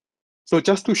 So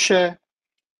just to share,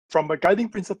 from a guiding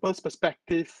principles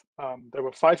perspective, there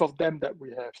were 5 of them that we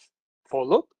have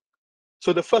followed.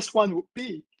 So the first one would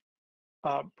be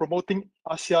promoting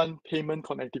ASEAN payment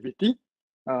connectivity.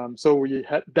 So we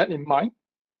had that in mind.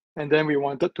 And then we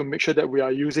wanted to make sure that we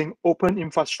are using open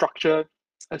infrastructure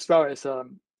as well as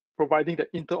providing the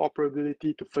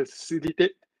interoperability to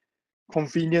facilitate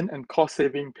convenient and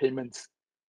cost-saving payments,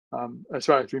 as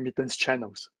well as remittance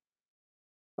channels.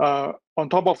 On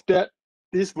top of that,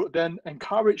 this would then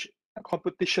encourage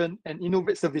competition and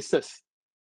innovate services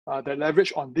that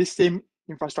leverage on this same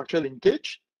infrastructure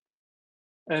linkage.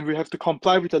 And we have to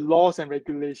comply with the laws and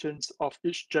regulations of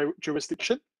each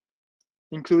jurisdiction,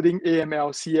 including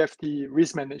AML, CFT,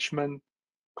 risk management,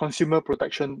 consumer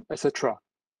protection, etc.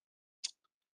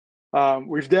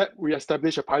 With that, we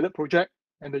establish a pilot project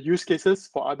and the use cases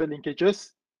for other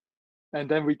linkages. And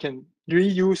then we can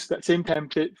reuse that same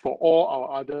template for all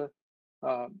our other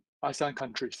ASEAN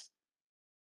countries.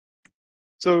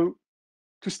 So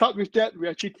to start with that, we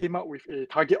actually came up with a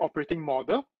target operating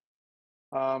model.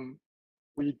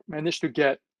 We managed to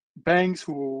get banks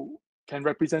who can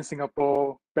represent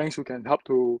Singapore, banks who can help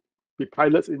to be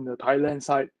pilots in the Thailand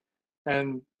side.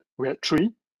 And we had 3,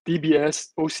 DBS,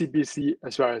 OCBC,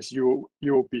 as well as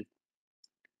UOB.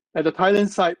 At the Thailand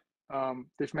side,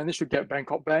 they've managed to get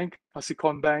Bangkok Bank,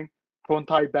 Kasikorn Bank,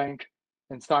 Thai Bank,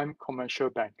 and Siam Commercial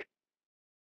Bank.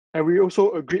 And we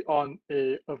also agreed on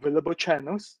available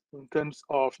channels in terms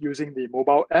of using the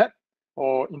mobile app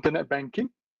or internet banking.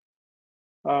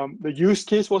 The use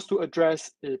case was to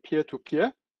address a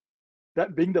peer-to-peer,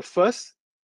 that being the first.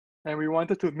 And we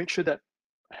wanted to make sure that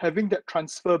having that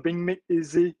transfer being made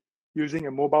easy using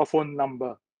a mobile phone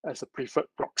number as a preferred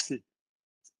proxy.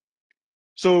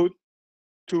 So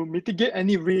to mitigate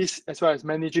any risk as well as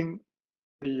managing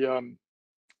the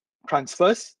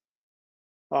transfers,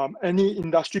 any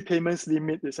industry payments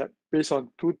limit is based on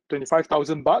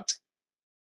 25,000 baht.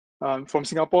 From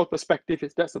Singapore perspective,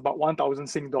 that's about 1,000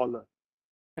 Sing dollar.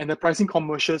 And the pricing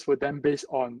commercials were then based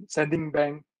on sending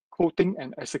bank, quoting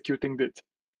and executing bid.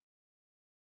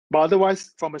 But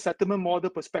otherwise, from a settlement model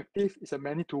perspective, it's a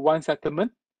many-to-one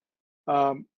settlement.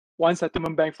 One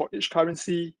settlement bank for each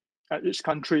currency at each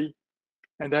country,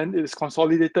 and then it is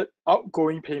consolidated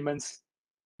outgoing payments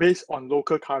based on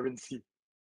local currency.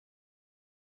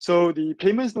 So the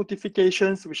payments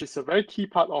notifications, which is a very key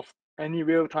part of any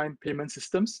real-time payment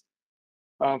systems,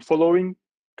 following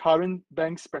current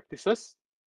bank's practices.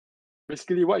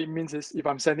 Basically, what it means is if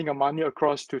I'm sending a money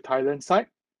across to Thailand side,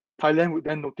 Thailand would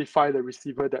then notify the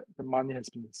receiver that the money has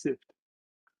been received.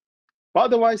 But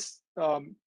otherwise,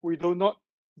 we do not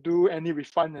do any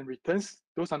refund and returns.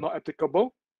 Those are not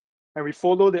applicable. And we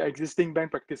follow the existing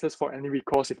bank practices for any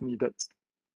recourse if needed.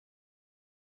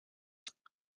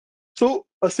 So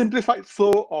a simplified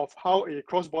flow of how a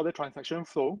cross-border transaction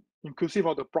flow, inclusive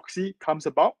of the proxy, comes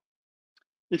about.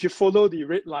 If you follow the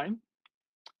red line,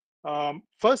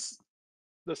 first,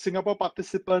 the Singapore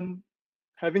participant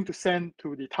having to send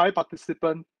to the Thai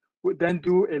participant would then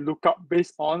do a lookup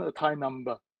based on a Thai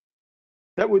number.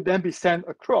 That would then be sent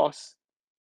across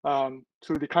to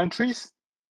the countries.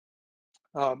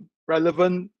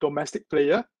 Relevant domestic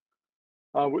player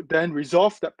would then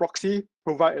resolve that proxy,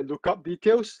 provide a lookup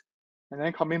details, and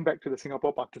then coming back to the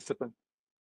Singapore participant.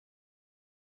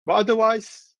 But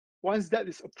otherwise, once that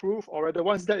is approved, or rather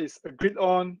once that is agreed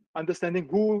on, understanding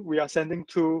who we are sending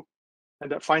to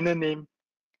and that final name,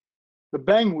 the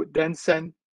bank would then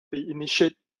send the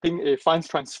initiating a funds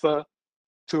transfer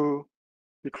to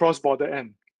the cross-border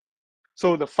end.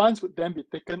 So the funds would then be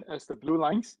taken as the blue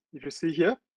lines, if you see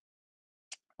here.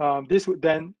 This would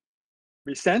then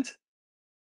be sent.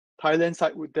 Thailand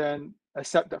side would then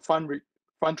accept that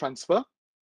fund transfer,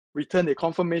 return a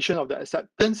confirmation of the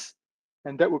acceptance,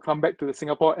 and that will come back to the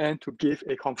Singapore end to give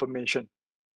a confirmation.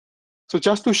 So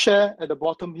just to share at the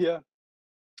bottom here,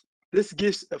 this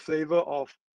gives a flavor of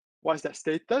what's that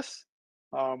status,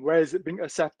 where is it being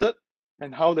accepted,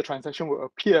 and how the transaction will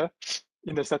appear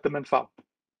in the settlement file.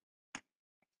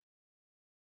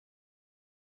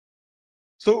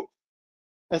 So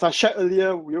as I shared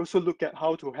earlier, we also look at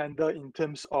how to handle in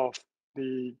terms of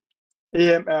the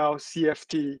AML,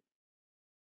 CFT,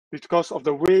 because of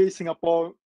the way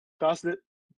Singapore does it,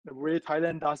 the way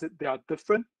Thailand does it, they are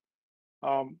different.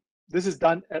 This is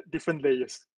done at different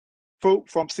layers.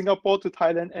 From Singapore to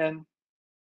Thailand end,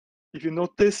 if you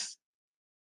notice,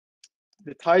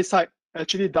 the Thai side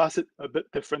actually does it a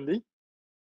bit differently.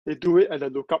 They do it at the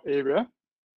lookup area.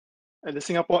 At the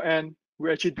Singapore end,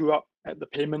 we actually do up at the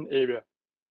payment area.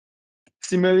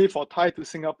 Similarly, for Thai to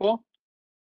Singapore,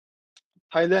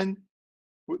 Thailand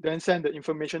would then send the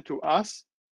information to us.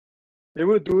 They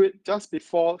will do it just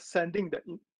before sending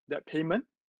that payment,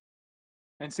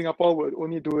 and Singapore will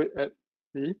only do it at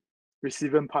the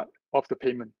receiving part of the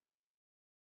payment.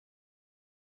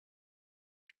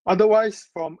 Otherwise,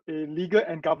 from a legal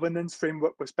and governance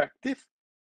framework perspective,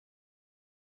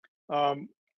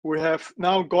 we have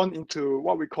now gone into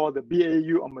what we call the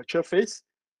BAU or mature phase,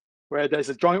 where there's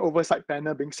a joint oversight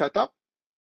panel being set up.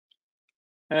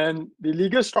 And the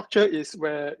legal structure is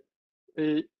where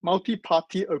a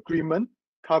multi-party agreement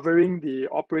covering the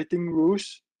operating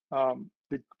rules,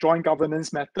 the joint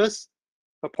governance matters,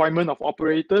 appointment of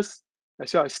operators,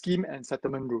 as well as scheme and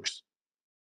settlement rules.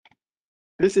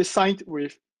 This is signed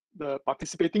with the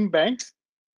participating banks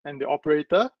and the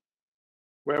operator,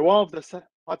 where one of the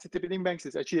participating banks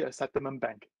is actually a settlement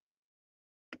bank.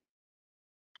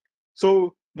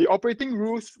 So the operating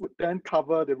rules would then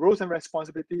cover the roles and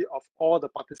responsibility of all the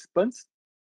participants,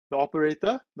 the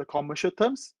operator, the commercial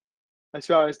terms, as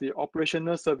well as the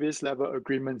operational service level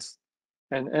agreements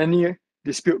and any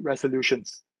dispute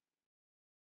resolutions.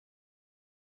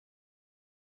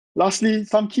 Lastly,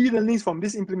 some key learnings from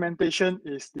this implementation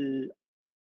is the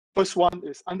first one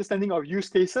is understanding of use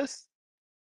cases.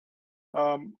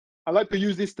 I like to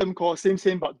use this term called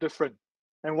same but different.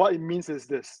 And what it means is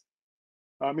this.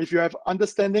 If you have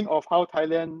understanding of how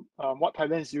Thailand, what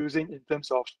Thailand is using in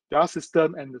terms of their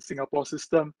system and the Singapore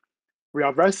system, we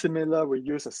are very similar. We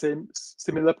use the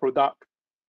similar product,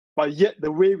 but yet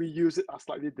the way we use it are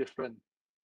slightly different.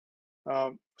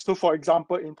 So for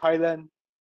example, in Thailand,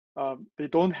 they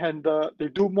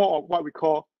do more of what we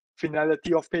call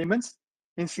finality of payments.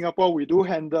 In Singapore, we do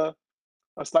handle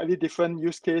a slightly different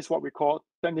use case, what we call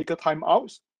technical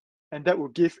timeouts, and that will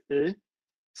give a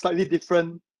slightly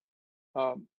different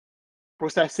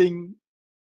processing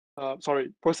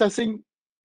processing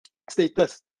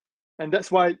status. And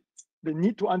that's why the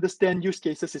need to understand use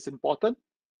cases is important.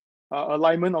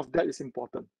 Alignment of that is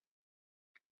important.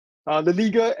 The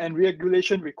legal and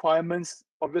regulation requirements,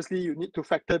 obviously you need to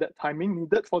factor that timing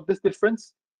needed for this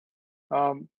difference.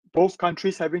 Both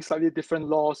countries having slightly different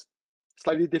laws,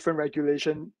 slightly different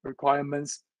regulation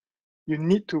requirements. You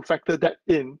need to factor that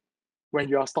in when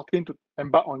you are starting to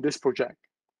embark on this project.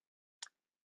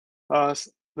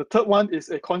 The third one is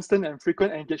a constant and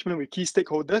frequent engagement with key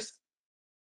stakeholders.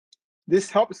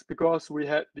 This helps because we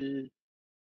had the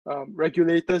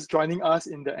regulators joining us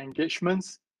in the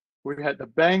engagements. We had the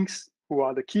banks who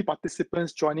are the key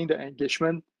participants joining the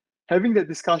engagement. Having the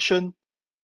discussion,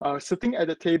 sitting at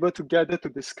the table together to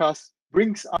discuss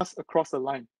brings us across the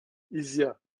line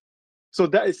easier. So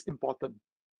that is important.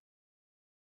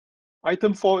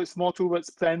 Item 4 is more towards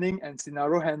planning and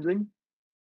scenario handling.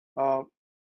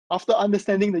 After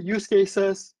understanding the use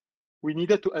cases, we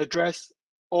needed to address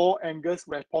all angles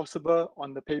where possible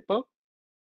on the paper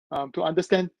to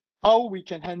understand how we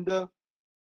can handle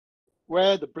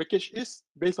where the breakage is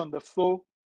based on the flow,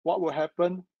 what will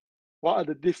happen, what are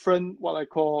the different, what I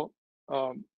call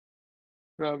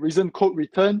reason code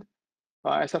return,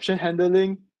 exception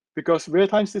handling, because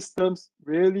real-time systems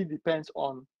really depends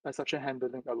on exception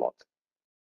handling a lot.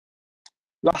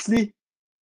 Lastly,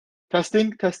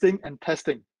 testing, and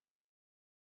testing.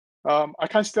 I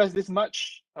can't stress this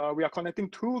much. We are connecting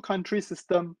 2 country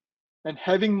systems and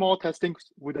having more testing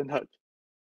wouldn't hurt.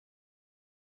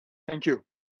 Thank you.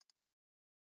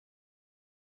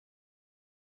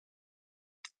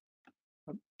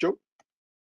 Joe?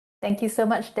 Thank you so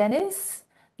much, Dennis.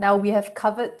 Now we have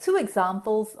covered 2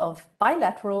 examples of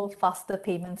bilateral faster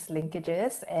payments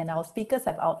linkages, and our speakers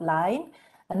have outlined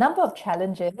a number of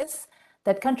challenges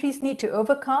that countries need to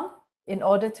overcome in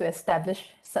order to establish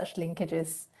such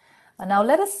linkages. Now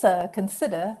let us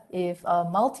consider if a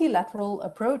multilateral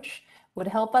approach would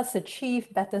help us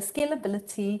achieve better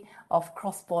scalability of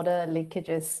cross-border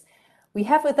linkages. We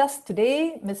have with us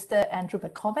today Mr. Andrew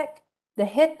McCormack, the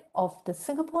head of the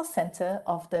Singapore Centre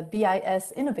of the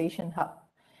BIS Innovation Hub.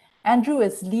 Andrew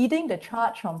is leading the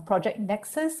charge on Project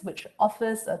Nexus, which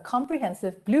offers a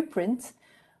comprehensive blueprint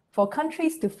for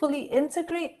countries to fully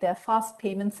integrate their fast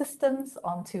payment systems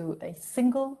onto a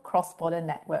single cross-border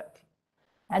network.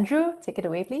 Andrew, take it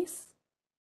away, please.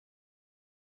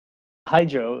 Hi,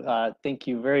 Joe. Thank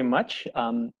you very much.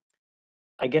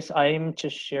 I guess I'm to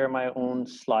share my own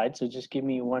slide, so just give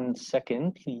me 1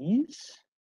 second, please.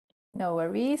 No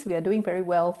worries. We are doing very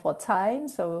well for time,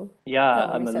 so yeah,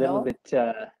 no I'm a little bit.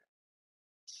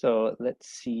 So let's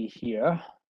see here.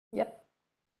 Yep.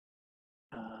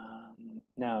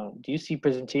 Now, do you see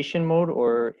presentation mode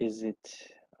or is it?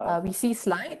 We see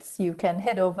slides. You can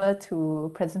head over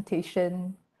to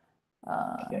presentation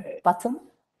button.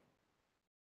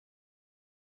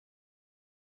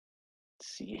 Let's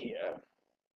see here.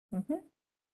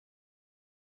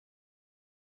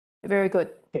 Very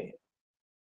good.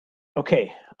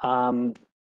 Okay.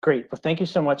 Great. Well, thank you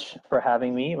so much for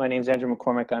having me. My name is Andrew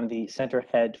McCormack. I'm the center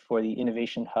head for the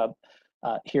Innovation Hub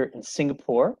here in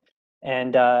Singapore.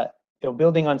 And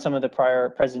building on some of the prior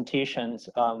presentations,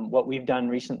 what we've done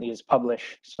recently is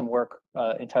publish some work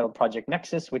entitled Project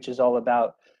Nexus, which is all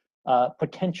about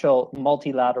potential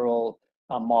multilateral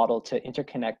model to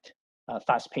interconnect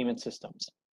fast payment systems.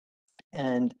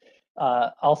 And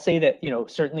I'll say that,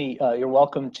 certainly you're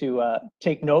welcome to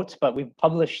take notes, but we've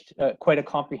published quite a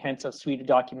comprehensive suite of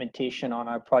documentation on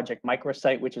our project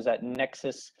microsite, which is at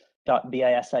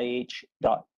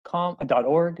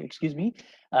nexus.bisih.org,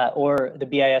 or the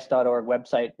bis.org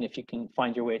website. And if you can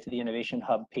find your way to the Innovation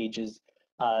Hub pages,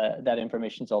 that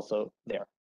information is also there.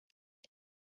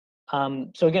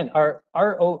 So again, our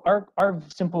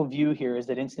simple view here is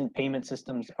that instant payment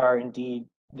systems are indeed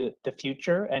the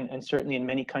future, and certainly in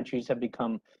many countries have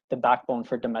become the backbone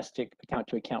for domestic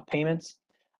account-to-account payments,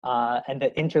 and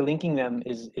that interlinking them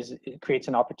it creates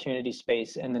an opportunity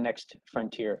space in the next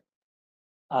frontier.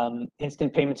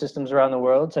 Instant payment systems around the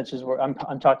world, such as I'm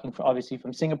talking obviously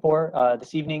from Singapore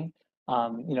this evening.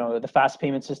 The fast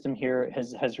payment system here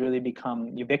has really become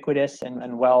ubiquitous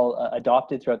and well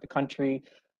adopted throughout the country.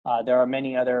 There are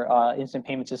many other instant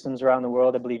payment systems around the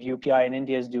world. I believe UPI in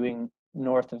India is doing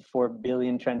north of 4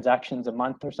 billion transactions a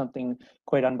month or something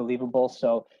quite unbelievable.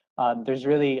 So there's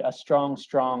really a strong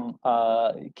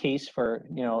case for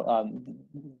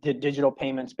digital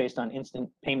payments based on instant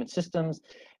payment systems,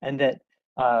 and that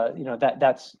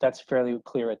that's fairly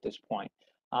clear at this point.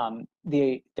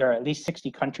 There are at least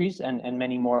 60 countries and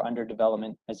many more under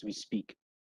development as we speak.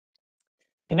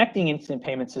 Connecting instant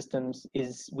payment systems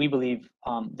is, we believe,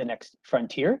 the next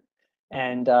frontier.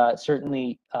 And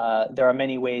certainly there are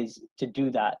many ways to do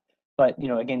that. But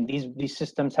again, these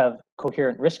systems have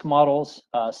coherent risk models,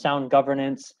 sound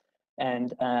governance,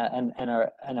 and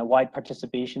a wide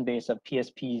participation base of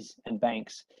PSPs and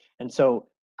banks. And so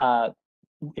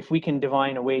if we can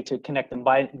define a way to connect them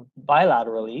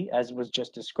bilaterally, as was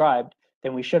just described,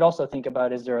 then we should also think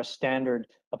about, is there a standard,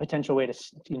 a potential way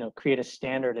to create a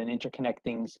standard and interconnect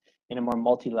things in a more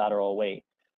multilateral way.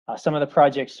 Some of the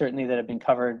projects certainly that have been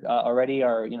covered already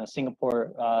are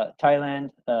Singapore, Thailand,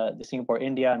 the Singapore,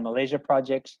 India, and Malaysia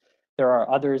projects. There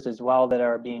are others as well that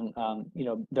are being,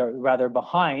 they're rather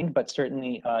behind, but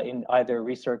certainly in either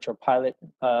research or pilot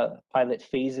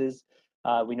phases.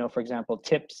 We know, for example,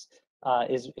 TIPS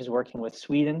is working with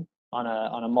Sweden on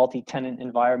a multi-tenant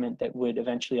environment that would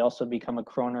eventually also become a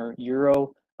kroner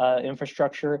euro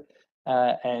infrastructure.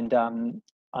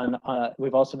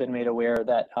 We've also been made aware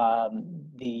that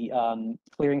the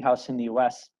clearinghouse in the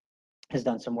US has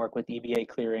done some work with EBA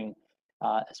clearing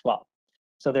as well.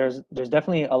 So there's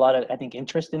definitely a lot of, I think,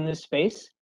 interest in this space,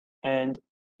 and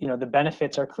the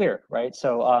benefits are clear, right?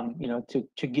 So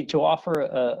to offer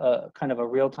a kind of a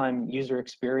real-time user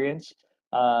experience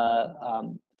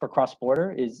for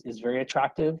cross-border is very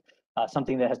attractive.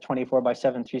 Something that has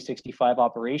 24/7, 365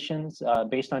 operations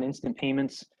based on instant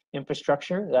payments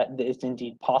infrastructure, that is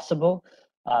indeed possible.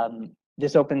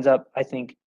 This opens up, I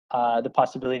think, the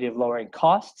possibility of lowering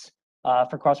costs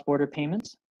for cross-border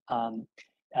payments.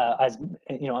 As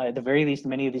at the very least,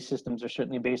 many of these systems are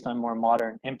certainly based on more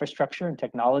modern infrastructure and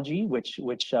technology,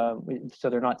 so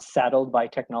they're not saddled by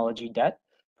technology debt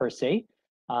per se.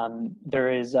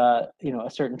 There is a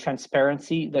certain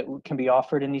transparency that can be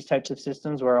offered in these types of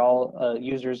systems, where all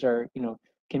users are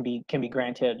can be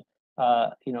granted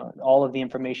all of the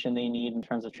information they need in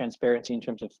terms of transparency, in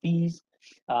terms of fees,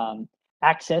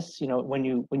 access. When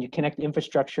you connect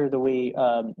infrastructure the way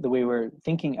we're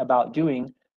thinking about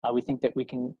doing, we think that we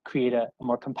can create a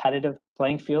more competitive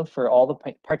playing field for all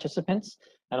the participants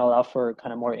and allow for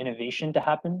kind of more innovation to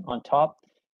happen on top.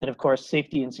 And of course,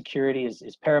 safety and security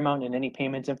is paramount in any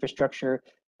payments infrastructure.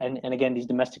 And again, these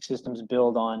domestic systems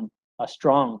build on a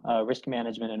strong risk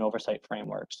management and oversight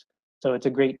frameworks. So it's a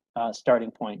great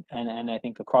starting point. And I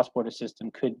think a cross-border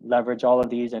system could leverage all of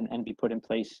these and be put in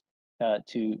place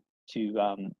to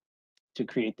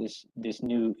create this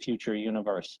new future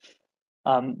universe.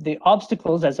 The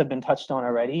obstacles, as have been touched on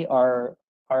already, are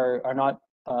not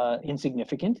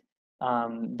insignificant.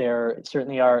 There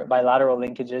certainly are bilateral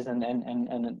linkages, and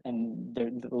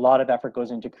a lot of effort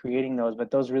goes into creating those, but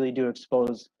those really do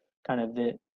expose kind of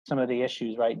some of the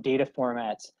issues, right? Data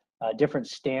formats, different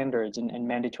standards and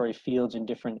mandatory fields in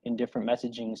different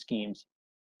messaging schemes,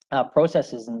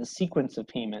 processes and the sequence of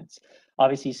payments,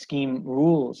 obviously scheme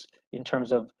rules in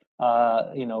terms of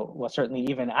certainly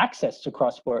even access to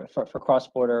cross-border for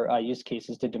cross-border use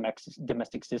cases to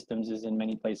domestic systems is in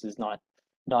many places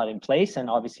not in place, and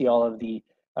obviously all of the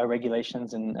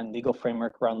regulations and legal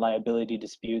framework around liability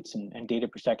disputes and data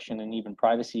protection and even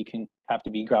privacy can have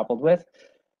to be grappled with.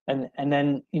 And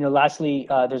then lastly,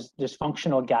 there's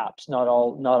functional gaps. Not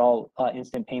all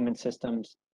instant payment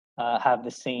systems have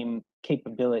the same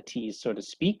capabilities, so to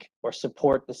speak, or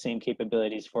support the same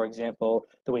capabilities. For example,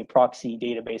 the way proxy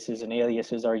databases and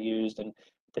aliases are used, and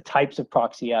the types of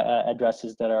proxy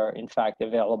addresses that are in fact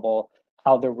available,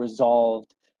 how they're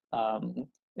resolved,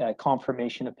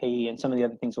 confirmation of payee, and some of the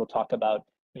other things we'll talk about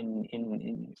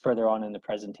in further on in the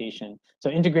presentation. So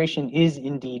integration is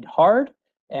indeed hard.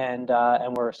 And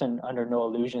we're under no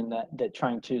illusion that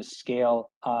trying to scale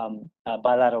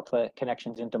bilateral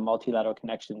connections into multilateral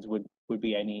connections would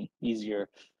be any easier.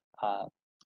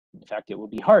 In fact, it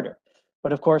would be harder.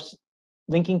 But of course,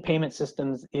 linking payment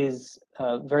systems is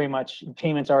very much,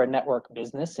 payments are a network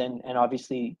business, and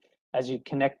obviously, as you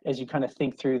kind of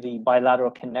think through the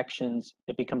bilateral connections,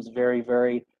 it becomes very,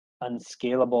 very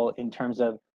unscalable in terms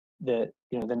of the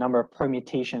number of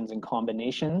permutations and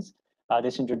combinations.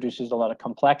 This introduces a lot of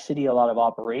complexity, a lot of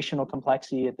operational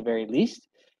complexity at the very least.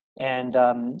 And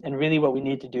really what we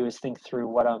need to do is think through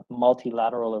what a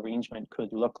multilateral arrangement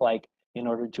could look like in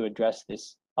order to address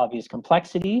this obvious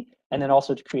complexity, and then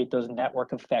also to create those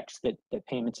network effects that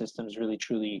payment systems really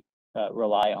truly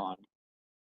rely on.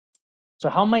 So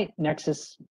how might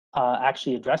Nexus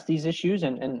actually address these issues,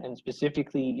 and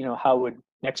specifically, how would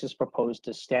Nexus propose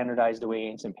to standardize the way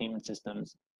instant payment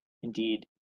systems indeed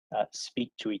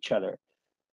speak to each other?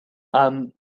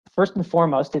 First and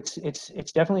foremost,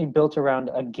 it's definitely built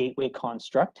around a gateway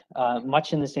construct,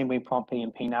 much in the same way PromptPay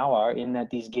and PayNow are, in that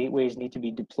these gateways need to be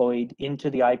deployed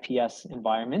into the IPS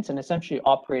environments and essentially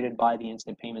operated by the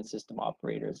instant payment system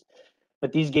operators.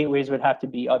 but these gateways would have to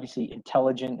be obviously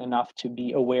intelligent enough to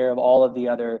be aware of all of the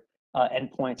other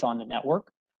endpoints on the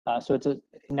network. So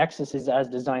Nexus is, as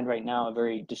designed right now, a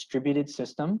very distributed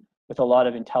system with a lot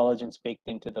of intelligence baked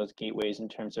into those gateways in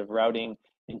terms of routing,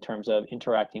 in terms of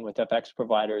interacting with FX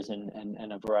providers and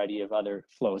a variety of other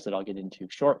flows that I'll get into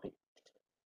shortly.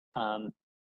 But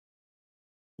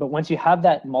once you have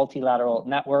that multilateral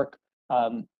network,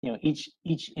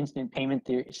 each instant payment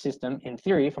system, in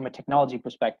theory, from a technology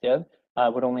perspective,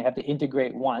 would only have to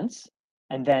integrate once,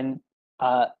 and then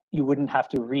you wouldn't have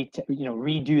to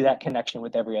redo that connection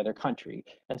with every other country.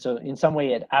 And so in some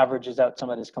way it averages out some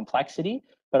of this complexity,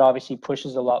 but obviously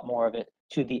pushes a lot more of it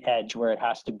to the edge where it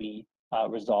has to be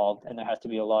resolved, and there has to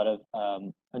be a lot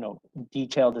of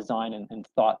detailed design and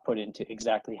thought put into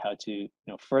exactly how to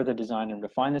further design and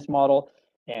refine this model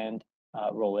and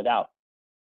roll it out.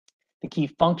 The key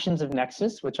functions of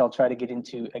Nexus, which I'll try to get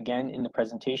into again in the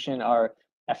presentation, are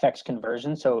FX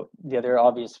conversion. So the other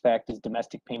obvious fact is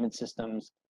domestic payment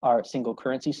systems are single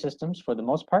currency systems for the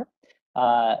most part.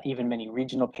 Even many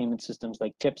regional payment systems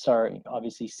like TIPS are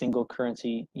obviously single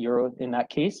currency euro in that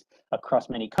case across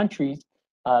many countries,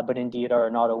 but indeed are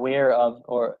not aware of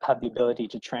or have the ability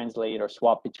to translate or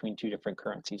swap between two different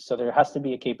currencies. So there has to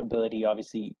be a capability,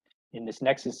 obviously, in this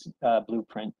Nexus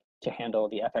blueprint to handle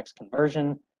the FX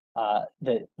conversion,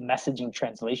 the messaging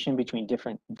translation between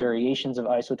different variations of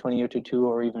ISO 20022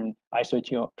 or even ISO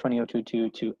 20022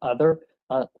 to other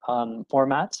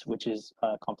formats, which is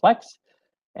complex.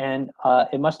 And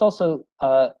it must also,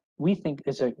 we think,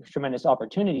 is a tremendous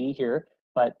opportunity here,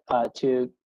 but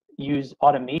to use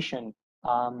automation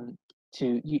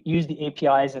to use the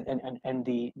APIs and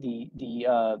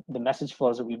the message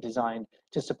flows that we've designed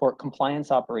to support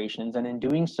compliance operations, and in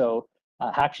doing so,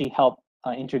 actually help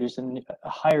introduce a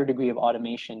higher degree of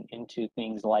automation into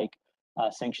things like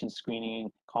sanction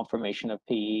screening, confirmation of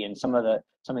payee, and some of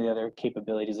the other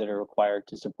capabilities that are required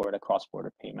to support a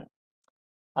cross-border payment.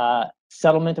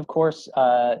 Settlement, of course,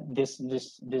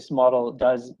 this model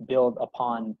does build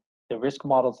upon the risk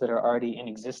models that are already in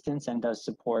existence and does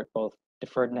support both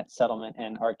deferred net settlement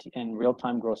and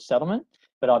real-time gross settlement,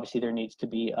 but obviously there needs to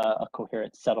be a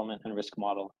coherent settlement and risk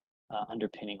model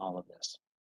underpinning all of this.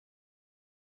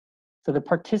 So the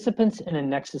participants in a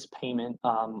Nexus payment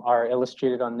are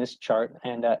illustrated on this chart,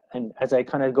 and as I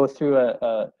kind of go through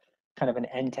a kind of an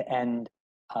end-to-end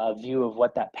view of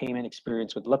what that payment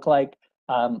experience would look like,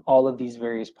 all of these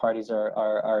various parties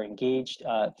are engaged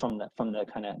from the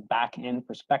kind of back end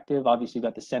perspective. Obviously, you've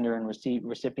got the sender and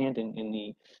recipient in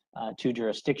the two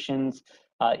jurisdictions.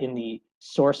 In the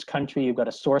source country, you've got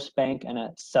a source bank and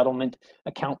a settlement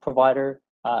account provider,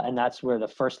 and that's where the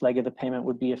first leg of the payment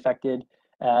would be affected.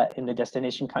 In the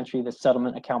destination country, the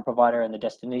settlement account provider and the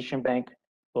destination bank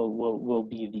will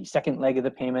be the second leg of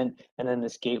the payment, and then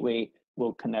this gateway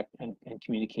will connect and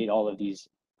communicate all of these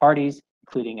parties,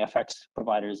 including FX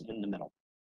providers in the middle.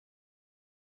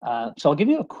 So I'll give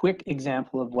you a quick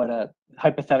example of what a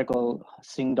hypothetical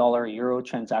Sing dollar euro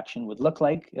transaction would look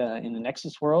like in the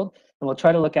Nexus world, and we'll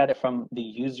try to look at it from the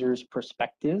user's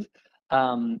perspective.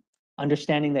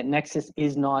 Understanding that Nexus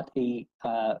is not a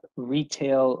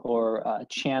retail or a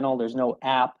channel, there's no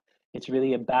app. It's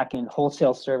really a back-end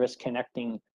wholesale service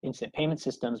connecting instant payment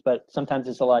systems, but sometimes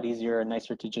it's a lot easier and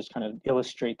nicer to just kind of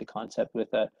illustrate the concept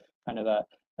with a kind of a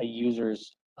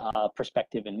user's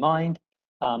perspective in mind.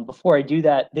 Before I do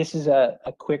that, this is a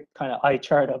quick kind of eye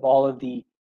chart of all of the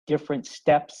different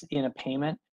steps in a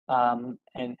payment. And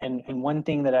one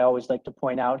thing that I always like to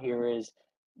point out here is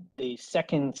the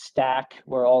second stack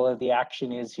where all of the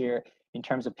action is here in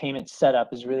terms of payment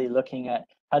setup is really looking at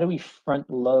how do we front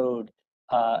load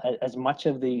as much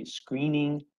of the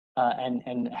screening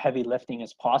and heavy lifting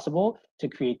as possible to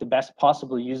create the best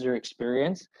possible user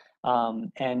experience.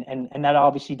 And that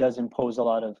obviously does impose a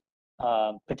lot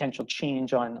of potential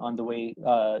change on the way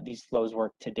these flows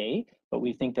work today, but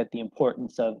we think that the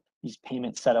importance of these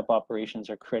payment setup operations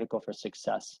are critical for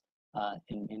success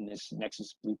in this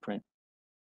Nexus blueprint.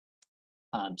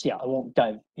 So yeah, I won't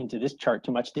dive into this chart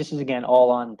too much. This is again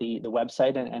all on the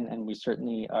website, and we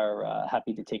certainly are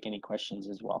happy to take any questions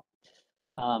as well.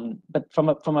 But from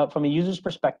a user's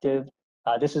perspective,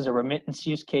 this is a remittance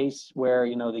use case where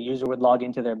the user would log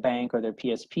into their bank or their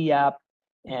PSP app,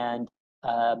 and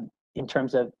in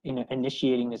terms of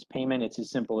initiating this payment, it's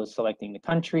as simple as selecting the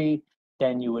country.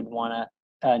 Then you would want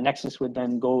to Nexus would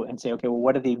then go and say, okay, well,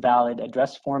 what are the valid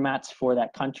address formats for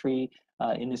that country?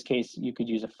 In this case, you could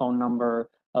use a phone number,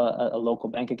 a local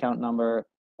bank account number,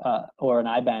 or an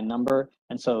IBAN number.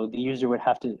 And so the user would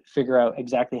have to figure out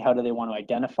exactly how do they want to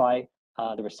identify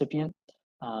the recipient.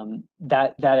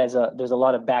 There's a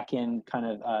lot of back-end kind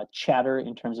of chatter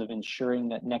in terms of ensuring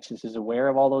that Nexus is aware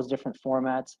of all those different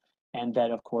formats, and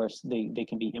that of course they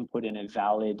can be input in a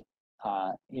valid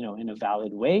in a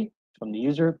valid way from the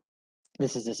user.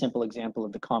 This is a simple example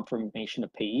of the confirmation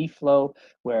of payee flow,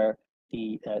 where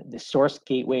the source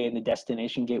gateway and the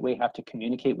destination gateway have to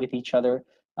communicate with each other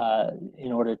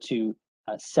in order to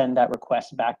send that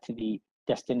request back to the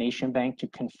destination bank to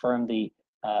confirm the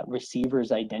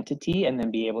receiver's identity, and then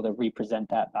be able to represent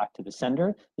that back to the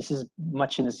sender. This is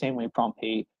much in the same way Prompt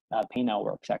Pay Now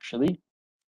works, actually.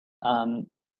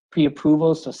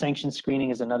 Pre-approval, so sanction screening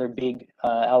is another big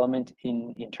element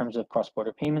in terms of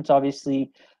cross-border payments,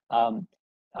 obviously.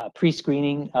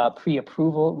 Pre-screening,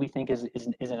 pre-approval, we think is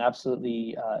an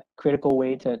absolutely critical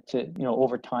way to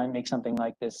over time make something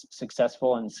like this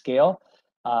successful and scale.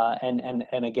 And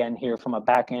again, here from a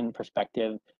back-end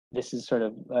perspective, this is sort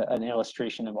of an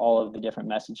illustration of all of the different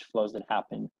message flows that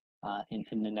happen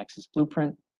in the Nexus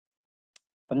blueprint.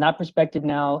 From that perspective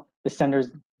now, the sender's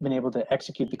been able to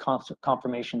execute the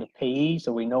confirmation of payee,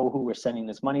 so we know who we're sending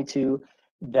this money to.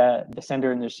 The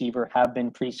sender and the receiver have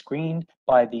been pre-screened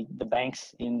by the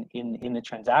banks in the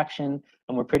transaction,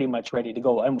 and we're pretty much ready to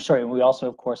go. I'm sorry, we also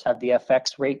of course have the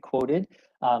FX rate quoted,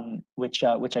 which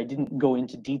I didn't go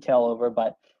into detail over,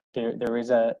 but there is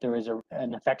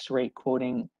an FX rate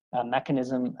quoting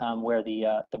mechanism where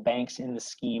the banks in the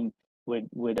scheme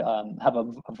would have a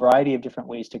variety of different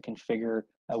ways to configure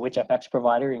which FX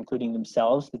provider, including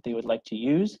themselves, that they would like to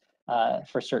use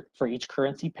for each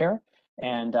currency pair,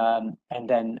 and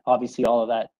then obviously all of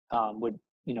that would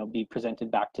be presented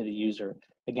back to the user.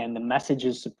 Again, the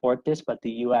messages support this, but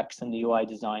the UX and the UI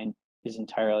design is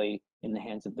entirely in the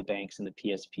hands of the banks and the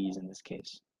PSPs in this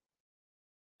case.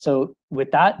 So with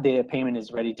that, the payment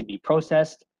is ready to be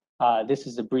processed. This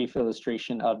is a brief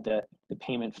illustration of the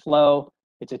payment flow.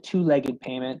 It's a two-legged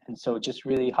payment, and so just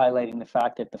really highlighting the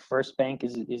fact that the first bank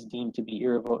is deemed to be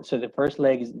irrevocable. So the first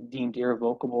leg is deemed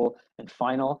irrevocable and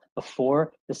final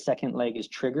before the second leg is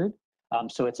triggered.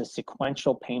 So it's a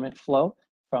sequential payment flow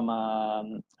there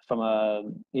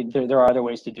are other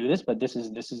ways to do this, but this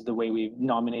is the way we've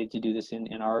nominated to do this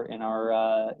in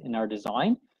our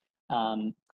design.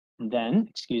 Then,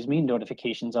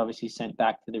 notifications obviously sent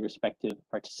back to the respective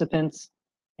participants,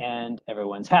 and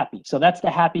everyone's happy. So that's the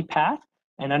happy path.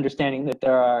 And understanding that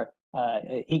there are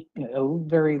a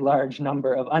very large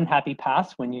number of unhappy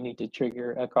paths when you need to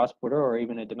trigger a cross-border or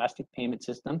even a domestic payment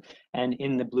system. And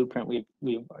in the blueprint, we've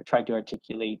tried to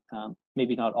articulate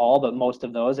maybe not all, but most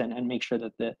of those, and make sure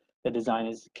that the design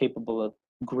is capable of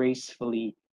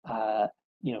gracefully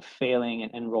failing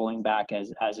and rolling back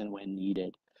as and when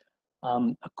needed.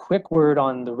 A quick word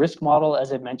on the risk model.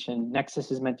 As I mentioned, Nexus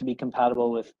is meant to be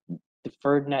compatible with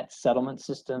deferred net settlement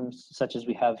systems, such as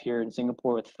we have here in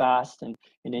Singapore with FAST and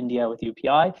in India with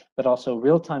UPI, but also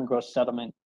real-time gross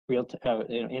settlement,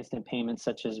 instant payments,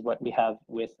 such as what we have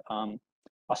with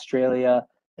Australia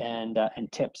and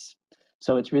TIPS.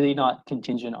 So it's really not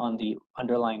contingent on the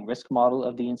underlying risk model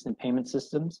of the instant payment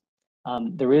systems.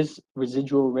 There is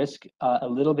residual risk a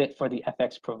little bit for the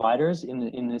FX providers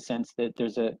in the sense that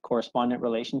there's a correspondent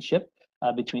relationship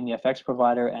between the FX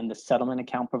provider and the settlement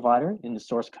account provider in the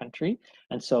source country.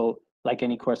 And so, like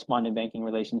any correspondent banking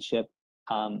relationship,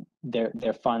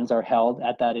 their funds are held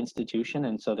at that institution,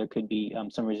 and so there could be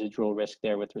some residual risk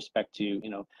there with respect to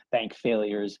bank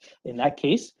failures in that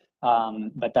case.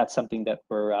 But that's something that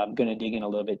we're going to dig in a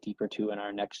little bit deeper to in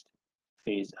our next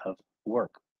phase of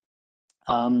work.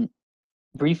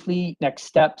 Briefly, next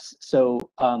steps. So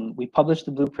we published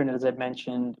the blueprint, as I've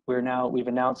mentioned. We've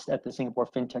announced at the Singapore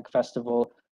FinTech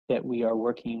Festival that we are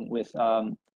working with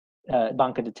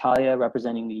Banca d'Italia,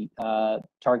 representing the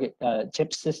target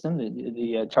TIPS system,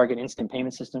 the target instant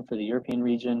payment system for the European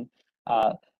region,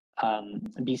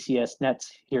 BCS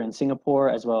Nets here in Singapore,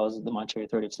 as well as the Monetary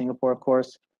Authority of Singapore, of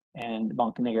course, and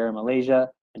Bank Negara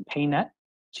Malaysia and PayNet,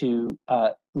 to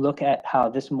look at how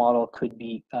this model could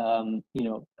be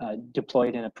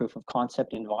deployed in a proof of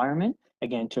concept environment.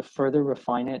 Again, to further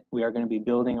refine it, we are going to be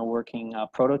building a working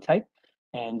prototype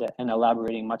and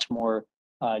elaborating much more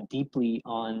deeply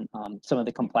on some of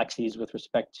the complexities with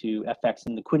respect to FX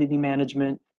and liquidity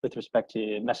management, with respect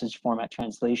to message format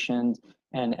translations,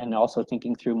 and also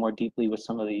thinking through more deeply with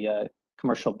some of the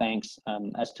commercial banks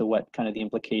as to what kind of the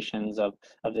implications of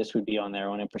this would be on their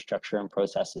own infrastructure and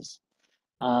processes.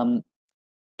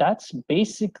 That's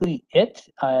basically it.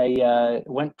 I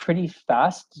went pretty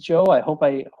fast, Joe. I hope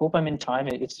I'm in time.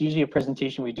 It's usually a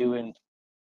presentation we do in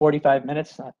 45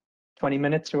 minutes, not 20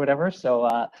 minutes or whatever. So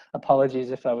apologies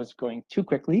if I was going too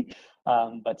quickly,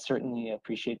 but certainly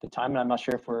appreciate the time. And I'm not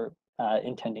sure if we're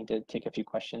intending to take a few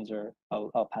questions, or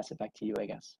I'll pass it back to you, I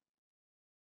guess.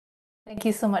 Thank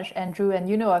you so much, Andrew. And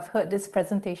you know, I've heard this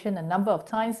presentation a number of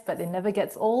times, but it never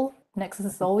gets old.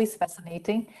 Nexus is always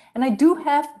fascinating. And I do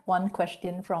have one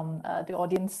question from the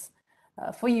audience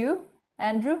for you,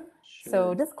 Andrew. Sure.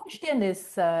 So this question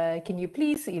is, can you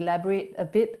please elaborate a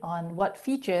bit on what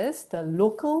features the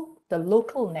local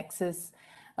Nexus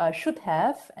should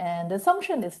have? And the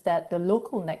assumption is that the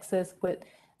local Nexus would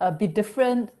be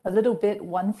different a little bit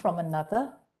one from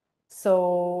another.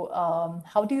 So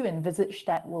how do you envisage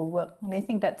that will work? And I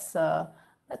think that's a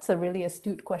really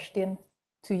astute question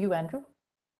to you, Andrew.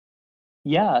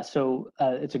 Yeah, so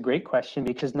it's a great question,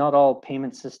 because not all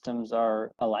payment systems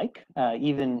are alike.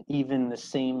 Even the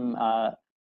same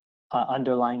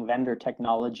underlying vendor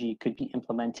technology could be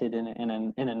implemented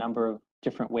in a number of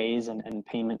different ways, and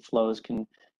payment flows can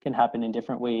happen in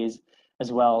different ways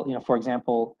as well. You know, for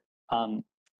example,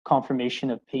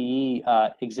 confirmation of payee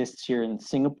exists here in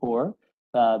Singapore,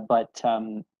 but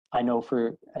I know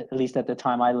for at least at the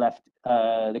time I left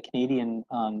the Canadian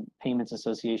Payments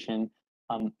Association,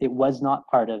 it was not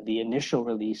part of the initial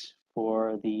release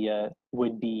for the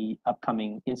would-be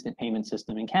upcoming instant payment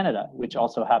system in Canada, which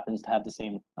also happens to have the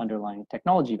same underlying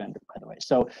technology vendor, by the way.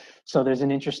 So there's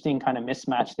an interesting kind of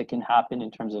mismatch that can happen in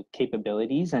terms of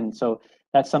capabilities. And so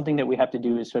that's something that we have to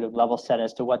do, is sort of level set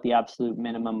as to what the absolute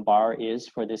minimum bar is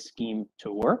for this scheme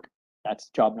to work. That's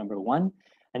job number one.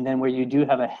 And then where you do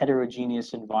have a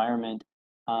heterogeneous environment,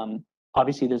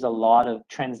 obviously there's a lot of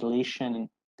translation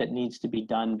that needs to be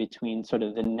done between sort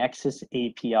of the Nexus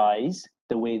APIs,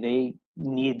 the way they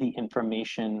need the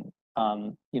information,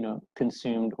 you know,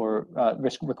 consumed or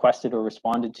requested or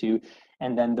responded to,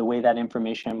 and then the way that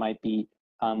information might be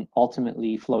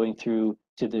ultimately flowing through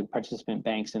to the participant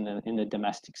banks in the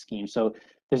domestic scheme. So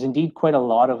there's indeed quite a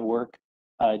lot of work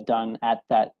done at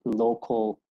that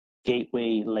local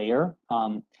gateway layer,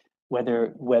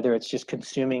 whether it's just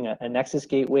consuming a Nexus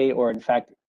gateway, or in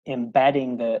fact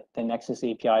embedding the Nexus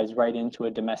APIs right into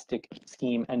a domestic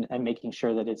scheme and making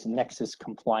sure that it's Nexus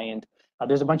compliant.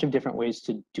 There's a bunch of different ways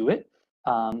to do it,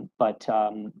 but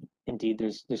indeed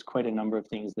there's quite a number of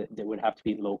things that would have to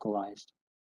be localized.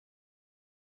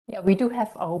 Yeah, we do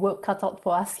have our work cut out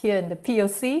for us here in the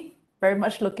POC. Very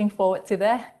much looking forward to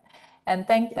that. And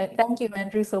thank you,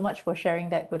 Andrew, so much for sharing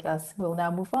that with us. We'll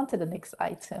now move on to the next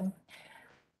item.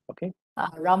 Okay.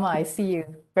 Rama, I see you.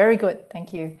 Very good,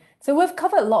 thank you. So we've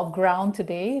covered a lot of ground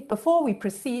today. Before we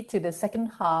proceed to the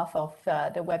second half of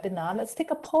the webinar, let's take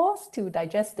a pause to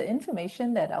digest the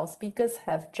information that our speakers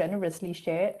have generously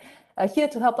shared. Here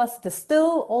to help us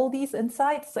distill all these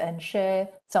insights and share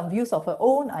some views of her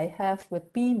own, I have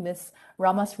with me Ms.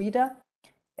 Rama Sridhar,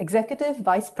 Executive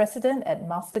Vice President at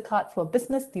MasterCard for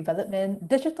Business Development,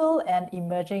 Digital and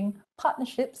Emerging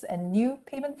Partnerships and New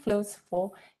Payment Flows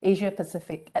for Asia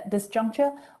Pacific. At this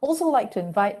juncture, also like to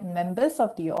invite members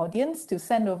of the audience to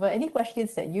send over any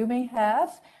questions that you may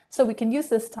have, so we can use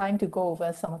this time to go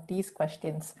over some of these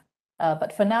questions.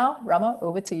 But for now, Rama,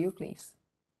 over to you, please.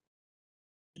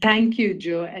 Thank you,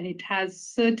 Joe. And it has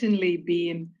certainly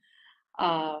been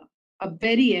a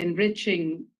very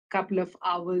enriching couple of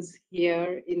hours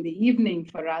here in the evening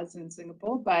for us in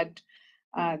Singapore, but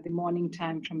the morning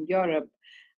time from Europe.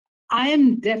 I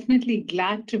am definitely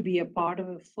glad to be a part of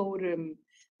a forum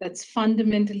that's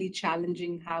fundamentally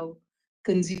challenging how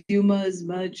consumers,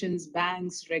 merchants,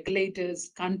 banks,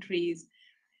 regulators, countries,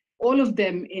 all of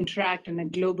them interact in a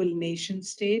global nation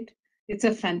state. It's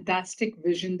a fantastic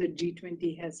vision that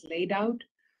G20 has laid out,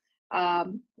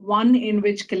 one in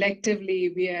which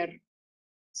collectively we are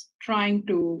trying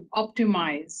to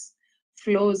optimize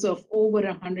flows of over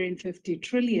 150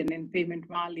 trillion in payment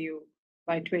value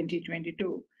by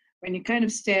 2022. When you kind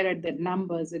of stare at the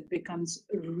numbers, it becomes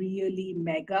really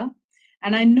mega.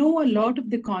 And I know a lot of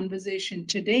the conversation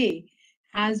today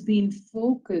has been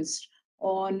focused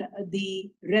on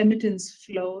the remittance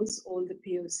flows. All the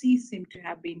POCs seem to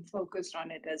have been focused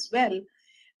on it as well.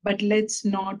 But let's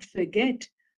not forget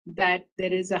that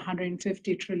there is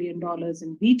 $150 trillion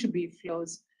in B2B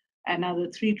flows, another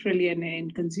 3 trillion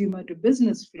in consumer to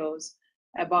business flows,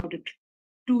 about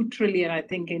 2 trillion, I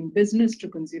think, in business to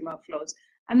consumer flows,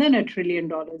 and then $1 trillion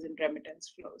in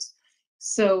remittance flows.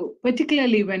 So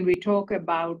particularly when we talk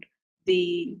about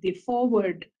the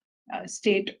forward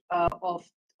state of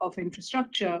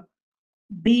infrastructure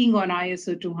being on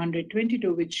ISO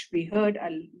 20022, which we heard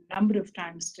a number of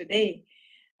times today,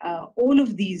 all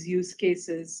of these use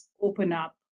cases open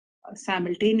up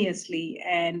simultaneously,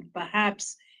 and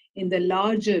perhaps in the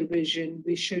larger vision,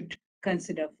 we should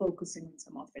consider focusing on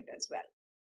some of it as well.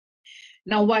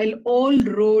 Now, while all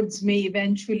roads may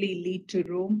eventually lead to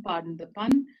Rome, pardon the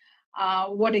pun,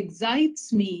 What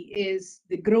excites me is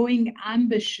the growing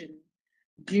ambition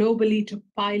globally to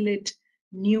pilot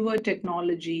newer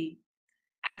technology,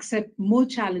 accept more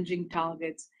challenging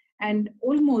targets, and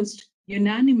almost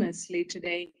unanimously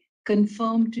today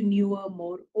confirm to newer,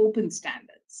 more open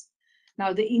standards.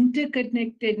 Now, the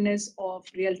interconnectedness of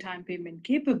real-time payment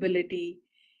capability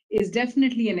is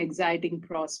definitely an exciting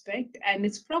prospect, and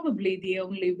it's probably the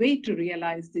only way to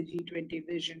realize the G20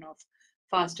 vision of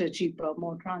faster, cheaper,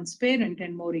 more transparent,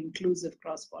 and more inclusive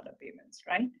cross-border payments,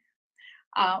 right?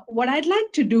 What I'd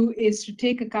like to do is to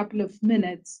take a couple of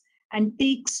minutes and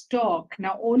take stock.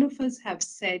 Now, all of us have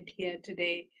said here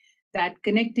today that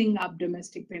connecting up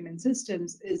domestic payment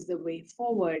systems is the way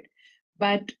forward.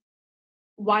 But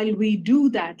while we do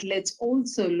that, let's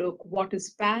also look what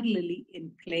is parallelly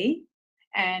in play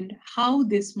and how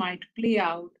this might play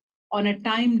out on a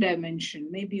time dimension,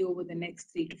 maybe over the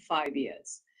next 3 to 5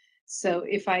 years. So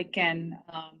if I can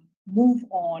move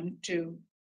on to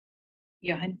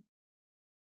Johan.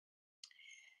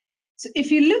 So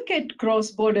if you look at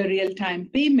cross-border real-time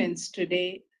payments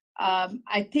today,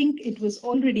 I think it was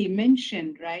already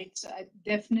mentioned, right? So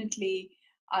definitely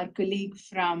our colleague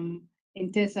from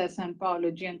Intesa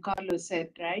Sanpaolo, Giancarlo, said,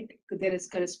 right? There is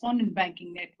correspondent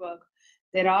banking network.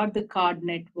 There are the card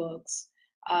networks.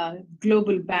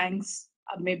 Global banks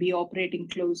may be operating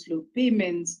closed-loop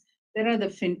payments. There are the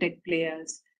fintech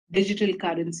players. Digital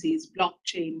currencies,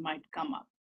 blockchain might come up.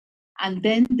 And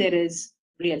then there is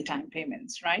real-time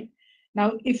payments, right?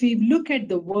 Now, if we look at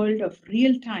the world of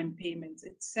real-time payments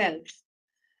itself,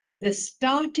 the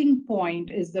starting point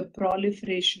is the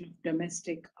proliferation of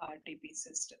domestic RTP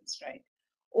systems, right?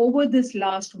 Over this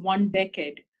last 1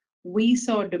 decade, we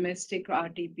saw domestic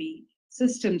RTP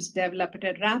systems develop at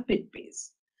a rapid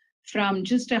pace. From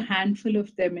just a handful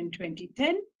of them in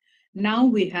 2010, now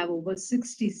we have over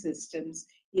 60 systems,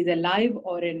 either live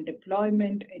or in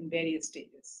deployment in various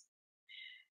stages.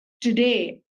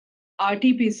 Today,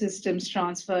 RTP systems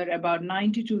transfer about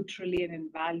 92 trillion in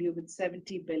value with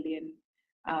 70 billion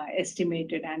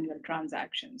estimated annual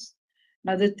transactions.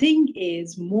 Now, the thing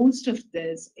is, most of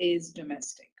this is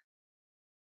domestic.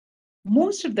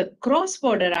 Most of the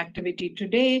cross-border activity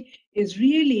today is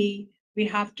really, we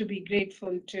have to be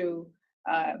grateful to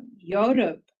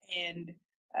Europe and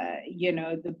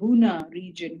the BUNA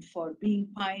region for being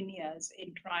pioneers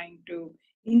in trying to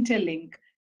interlink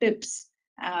TIPS.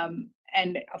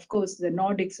 And of course, the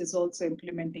Nordics is also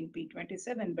implementing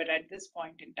P27, but at this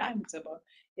point in time,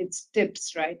 it's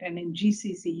TIPS, right? And in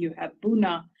GCC, you have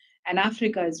BUNA, and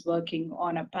Africa is working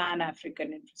on a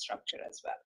Pan-African infrastructure as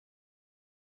well.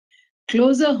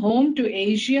 Closer home to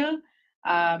Asia,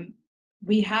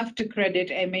 we have to credit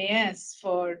MAS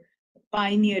for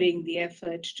pioneering the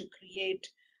effort to create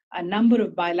a number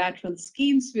of bilateral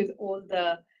schemes with all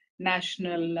the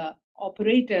national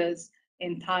operators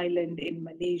in Thailand, in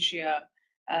Malaysia,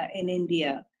 in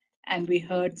India. And we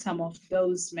heard some of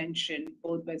those mentioned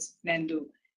both by Nendu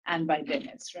and by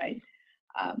Dennis, right?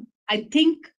 I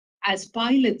think as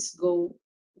pilots go,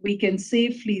 we can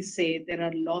safely say there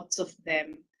are lots of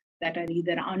them that are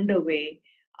either underway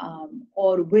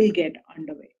or will get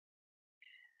underway.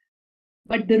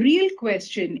 But the real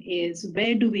question is,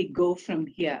 where do we go from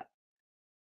here?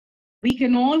 We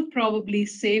can all probably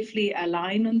safely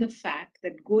align on the fact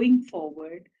that going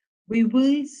forward, we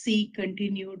will see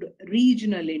continued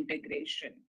regional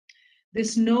integration.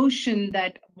 This notion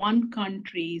that one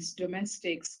country's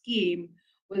domestic scheme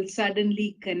will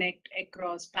suddenly connect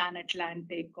across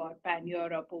Pan-Atlantic or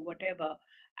Pan-Europe or whatever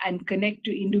and connect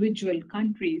to individual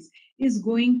countries is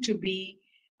going to be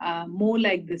more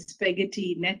like the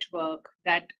spaghetti network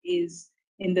that is,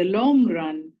 in the long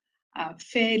run,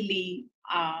 fairly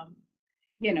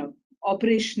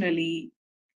operationally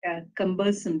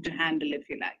cumbersome to handle, if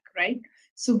you like, right?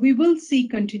 So we will see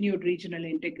continued regional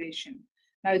integration.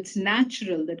 Now, it's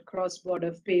natural that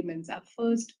cross-border payments are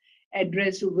first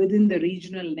addressed within the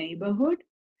regional neighborhood,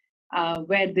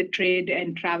 where the trade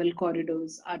and travel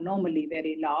corridors are normally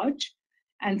very large.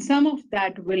 And some of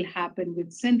that will happen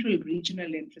with central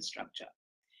regional infrastructure.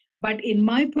 But in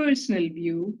my personal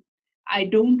view, I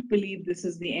don't believe this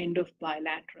is the end of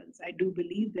bilaterals. I do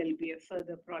believe there'll be a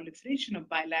further proliferation of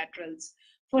bilaterals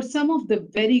for some of the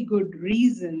very good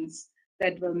reasons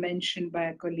that were mentioned by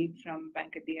a colleague from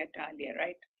Banca d'Italia,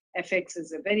 right? FX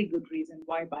is a very good reason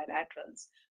why bilaterals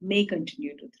may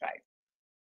continue to thrive.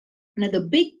 Now, the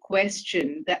big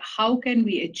question that how can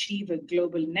we achieve a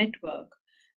global network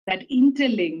that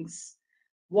interlinks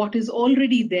what is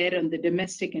already there on the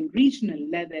domestic and regional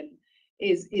level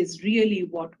is really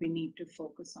what we need to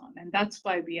focus on. And that's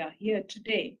why we are here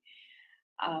today.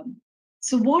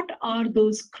 So what are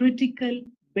those critical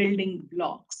building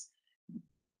blocks.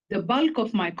 The bulk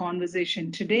of my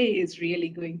conversation today is really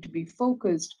going to be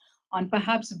focused on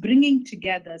perhaps bringing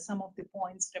together some of the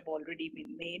points that have already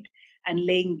been made and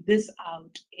laying this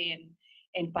out in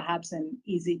perhaps an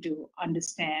easy to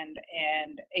understand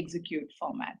and execute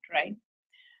format, right?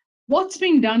 What's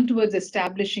being done towards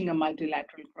establishing a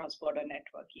multilateral cross-border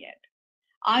network yet?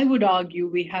 I would argue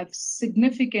we have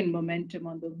significant momentum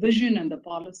on the vision and the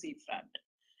policy front.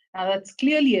 Now, that's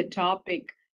clearly a topic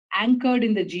anchored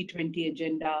in the G20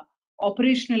 agenda,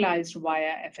 operationalized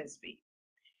via FSB.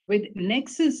 With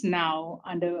Nexus now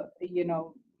under,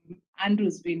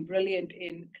 Andrew's been brilliant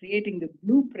in creating the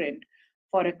blueprint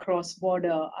for a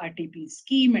cross-border RTP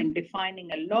scheme and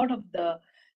defining a lot of the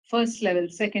first level,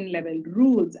 second level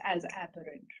rules as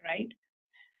apparent, right?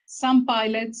 Some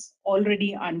pilots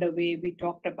already underway, we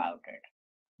talked about it.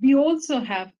 We also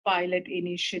have pilot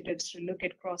initiatives to look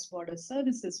at cross-border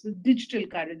services with digital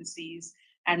currencies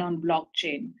and on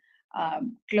blockchain.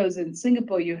 Close in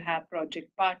Singapore, you have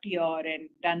Project Partior and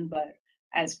Dunbar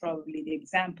as probably the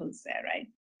examples there, right?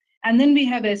 And then we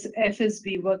have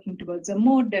FSB working towards a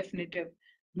more definitive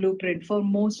blueprint for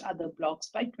most other blocks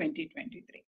by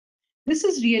 2023. This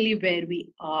is really where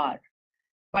we are.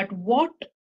 But what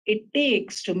it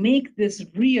takes to make this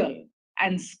real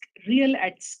and real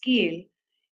at scale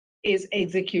is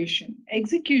execution.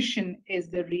 Execution is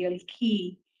the real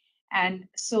key. And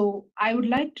so I would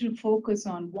like to focus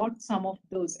on what some of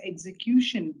those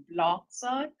execution blocks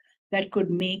are that could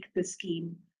make the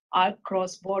scheme our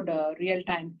cross-border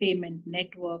real-time payment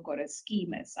network or a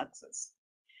scheme a success.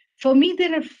 For me,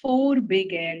 there are 4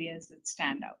 big areas that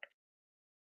stand out.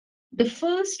 The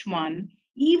first one,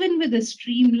 even with a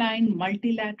streamlined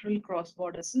multilateral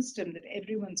cross-border system that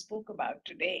everyone spoke about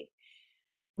today,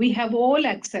 we have all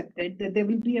accepted that there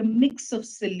will be a mix of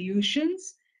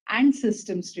solutions and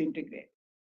systems to integrate.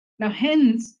 Now,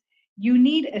 hence, you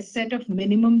need a set of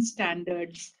minimum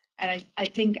standards, and I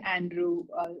think Andrew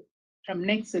from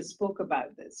Nexus spoke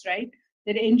about this, right?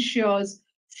 That ensures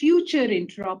future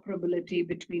interoperability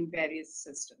between various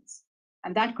systems.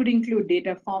 And that could include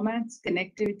data formats,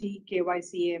 connectivity,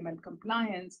 KYC, AML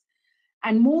compliance,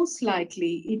 and most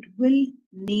likely it will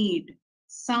need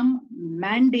some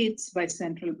mandates by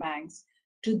central banks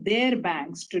to their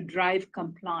banks to drive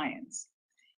compliance.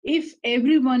 If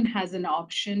everyone has an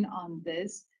option on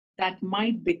this, that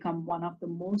might become one of the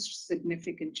most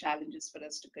significant challenges for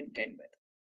us to contend with.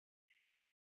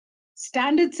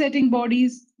 Standard setting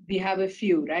bodies, we have a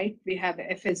few, right? We have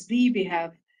FSB, we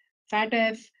have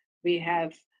FATF, we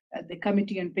have the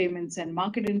Committee on Payments and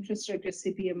Market Infrastructure,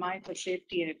 CPMI for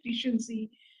safety and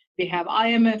efficiency. We have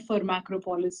IMF for macro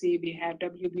policy. We have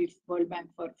WB, World Bank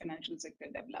for financial sector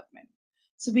development.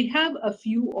 So we have a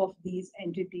few of these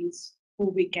entities who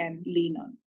we can lean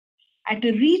on. At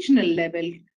a regional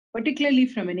level, particularly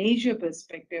from an Asia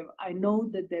perspective, I know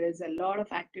that there is a lot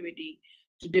of activity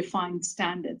to define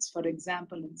standards, for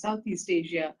example, in Southeast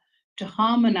Asia, to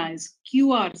harmonize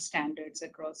QR standards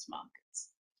across markets.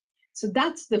 So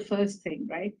that's the first thing,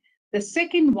 right? The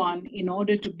second one, in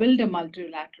order to build a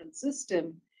multilateral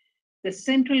system, the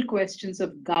central questions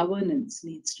of governance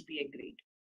needs to be agreed.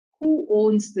 Who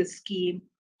owns the scheme?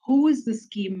 Who is the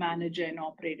scheme manager and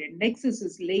operator? Nexus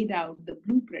has laid out the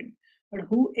blueprint, but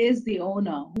who is the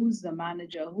owner? Who's the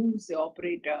manager? Who's the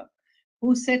operator?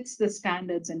 Who sets the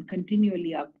standards and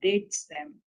continually updates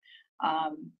them?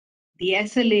 The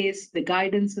SLAs, the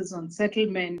guidances on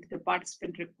settlement, the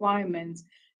participant requirements,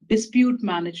 dispute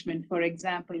management. For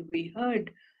example, we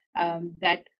heard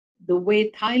that the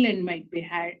way Thailand might be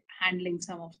handling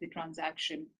some of the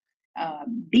transaction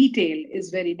detail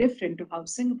is very different to how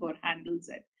Singapore handles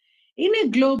it. In a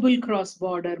global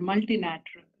cross-border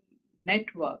multilateral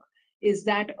network, is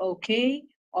that okay?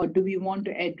 Or do we want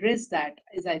to address that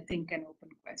is, I think, an open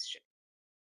question.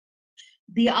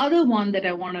 The other one that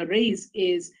I want to raise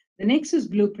is the Nexus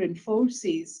Blueprint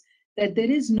foresees that there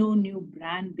is no new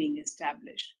brand being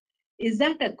established. Is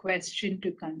that a question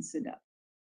to consider?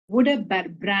 Would a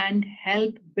brand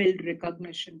help build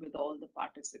recognition with all the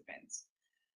participants?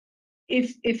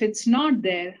 If it's not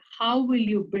there, how will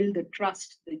you build the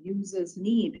trust the users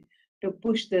need to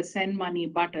push the send money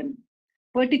button,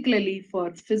 particularly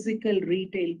for physical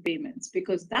retail payments?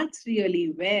 Because that's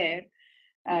really where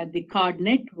the card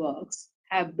networks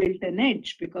have built an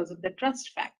edge because of the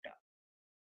trust factor.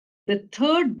 The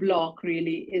third block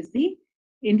really is the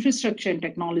infrastructure and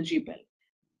technology bill.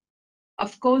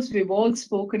 Of course, we've all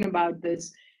spoken about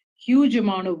this huge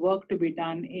amount of work to be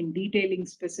done in detailing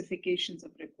specifications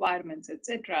of requirements,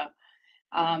 etc.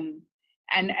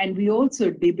 And we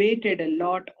also debated a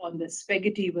lot on the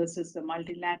spaghetti versus the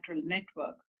multilateral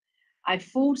network. I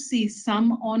foresee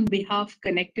some on-behalf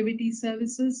connectivity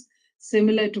services,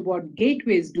 similar to what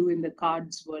gateways do in the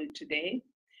cards world today,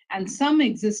 and some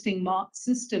existing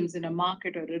systems in a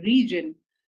market or a region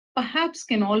perhaps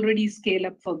can already scale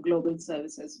up for global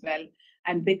service as well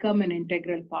and become an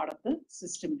integral part of the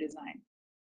system design.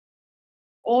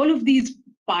 All of these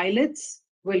pilots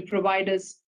will provide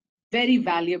us very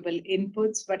valuable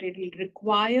inputs, but it will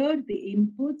require the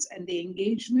inputs and the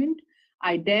engagement,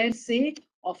 I dare say,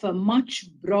 of a much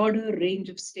broader range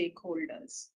of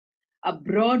stakeholders, a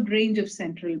broad range of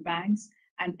central banks,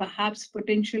 and perhaps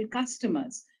potential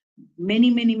customers,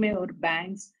 many more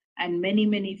banks and many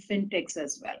fintechs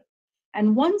as well.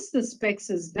 And once the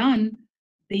specs is done,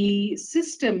 the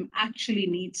system actually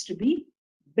needs to be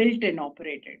built and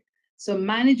operated. So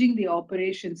managing the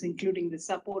operations, including the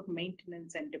support,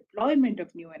 maintenance, and deployment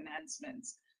of new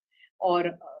enhancements, or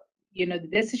the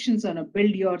decisions on a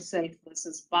build yourself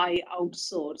versus buy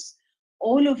outsource,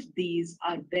 all of these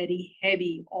are very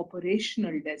heavy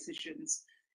operational decisions,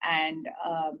 and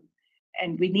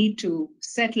we need to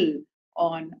settle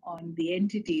on the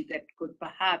entity that could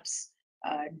perhaps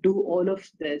do all of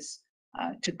this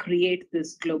to create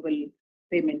this global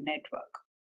payment network.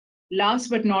 Last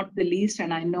but not the least,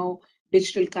 and I know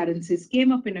digital currencies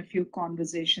came up in a few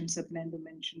conversations, Abnendu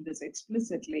mentioned this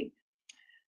explicitly,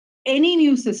 any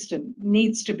new system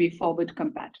needs to be forward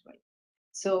compatible.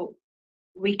 So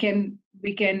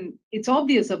it's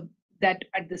obvious that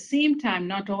at the same time,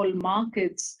 not all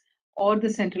markets or the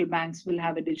central banks will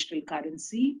have a digital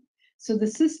currency. So the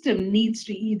system needs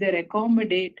to either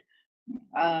accommodate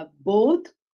both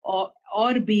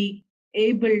or be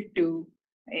able to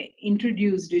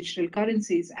introduce digital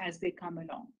currencies as they come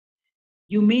along.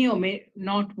 You may or may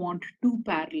not want two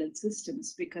parallel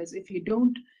systems, because if you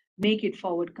don't make it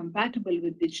forward compatible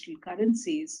with digital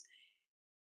currencies,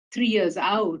 3 years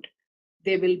out,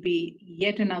 there will be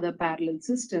yet another parallel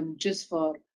system just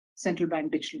for central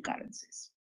bank digital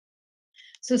currencies.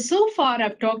 So far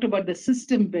I've talked about the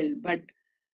system build, but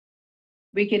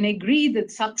we can agree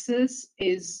that success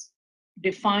is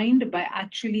defined by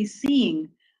actually seeing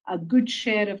a good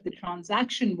share of the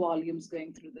transaction volumes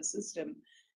going through the system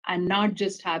and not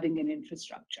just having an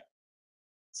infrastructure.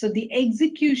 So the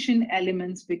execution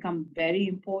elements become very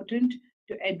important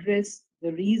to address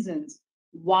the reasons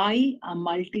why a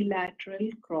multilateral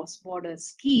cross-border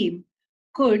scheme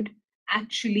could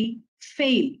actually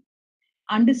fail.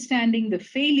 Understanding the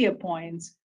failure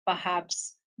points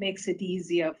perhaps makes it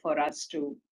easier for us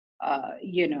to,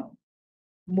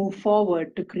 move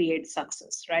forward to create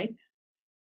success, right?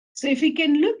 So if we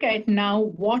can look at now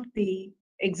what the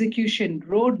execution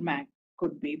roadmap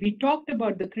could be, we talked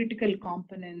about the critical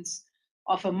components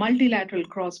of a multilateral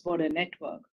cross-border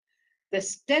network. The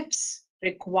steps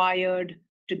required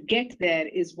to get there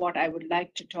is what I would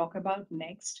like to talk about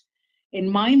next. In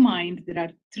my mind, there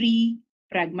are 3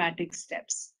 pragmatic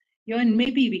steps. And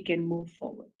maybe we can move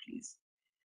forward, please.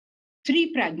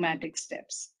 3 pragmatic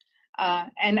steps.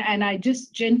 And I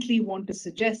just gently want to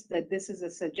suggest that this is a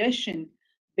suggestion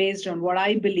based on what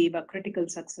I believe are critical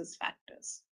success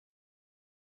factors.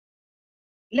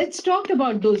 Let's talk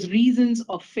about those reasons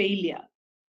of failure.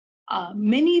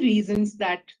 Many reasons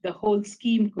that the whole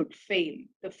scheme could fail.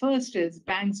 The first is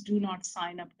banks do not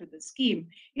sign up to the scheme,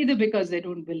 either because they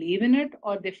don't believe in it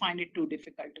or they find it too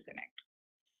difficult to connect.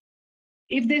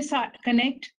 If they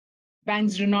connect,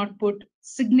 banks do not put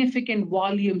significant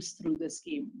volumes through the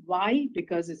scheme. Why?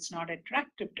 Because it's not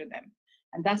attractive to them.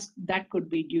 And that could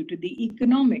be due to the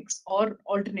economics or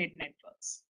alternate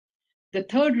networks. The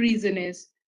third reason is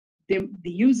the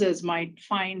users might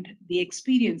find the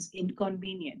experience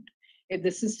inconvenient. If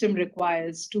the system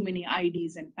requires too many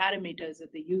IDs and parameters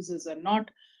that the users are not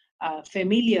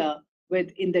familiar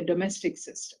with in the domestic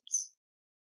systems.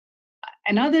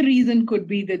 Another reason could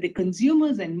be that the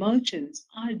consumers and merchants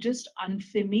are just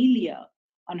unfamiliar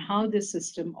on how the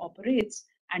system operates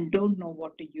and don't know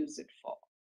what to use it for.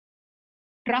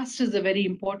 Trust is a very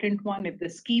important one. If the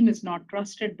scheme is not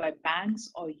trusted by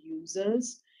banks or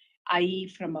users, i.e.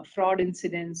 from a fraud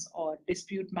incidents or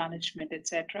dispute management,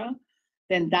 etc.,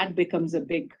 then that becomes a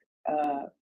big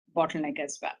bottleneck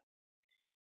as well.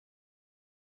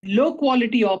 Low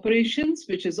quality operations,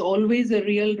 which is always a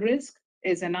real risk,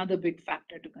 is another big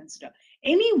factor to consider.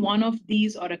 Any one of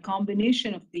these or a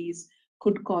combination of these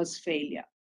could cause failure.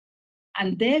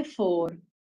 And therefore,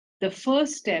 the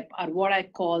first step are what I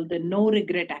call the no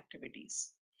regret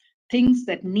activities. Things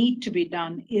that need to be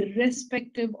done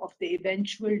irrespective of the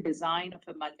eventual design of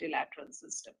a multilateral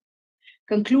system.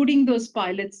 Concluding those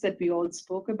pilots that we all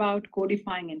spoke about,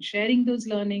 codifying and sharing those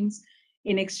learnings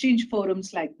in exchange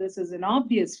forums like this is an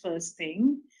obvious first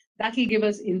thing That will give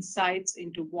us insights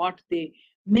into what the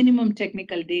minimum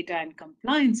technical data and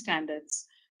compliance standards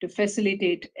to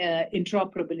facilitate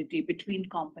interoperability between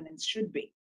components should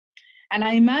be. And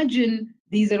I imagine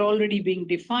these are already being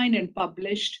defined and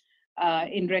published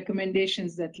in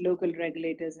recommendations that local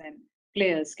regulators and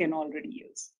players can already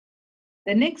use.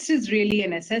 The next is really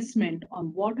an assessment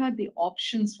on what are the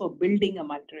options for building a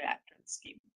multilateral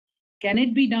scheme. Can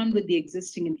it be done with the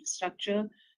existing infrastructure?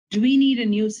 Do we need a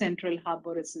new central hub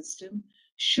or a system?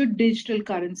 Should digital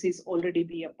currencies already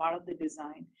be a part of the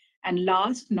design? And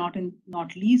last, not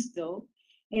least though,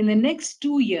 in the next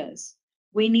 2 years,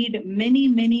 we need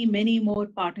many more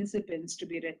participants to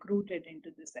be recruited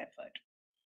into this effort.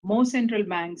 More central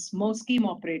banks, more scheme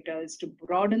operators to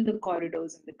broaden the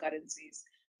corridors and the currencies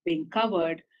being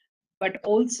covered, but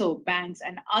also banks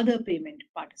and other payment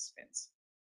participants.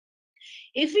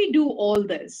 If we do all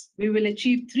this, we will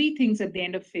achieve 3 things at the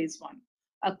end of phase 1.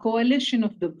 A coalition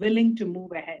of the willing to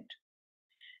move ahead,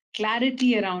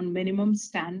 clarity around minimum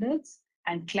standards,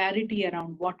 and clarity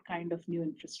around what kind of new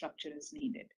infrastructure is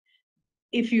needed.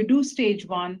 If you do stage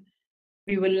 1,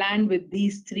 we will land with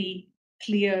these 3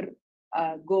 clear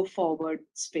go forward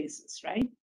spaces, right?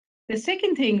 The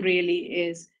second thing really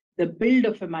is the build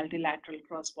of a multilateral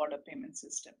cross-border payment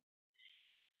system.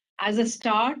 As a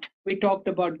start, we talked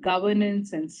about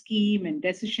governance and scheme and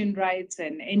decision rights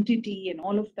and entity and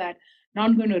all of that.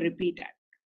 Not going to repeat that.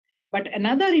 But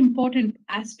another important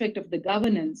aspect of the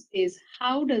governance is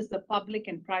how does the public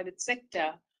and private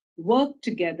sector work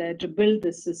together to build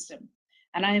this system?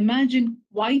 And I imagine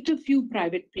quite a few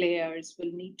private players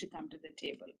will need to come to the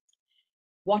table.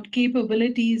 What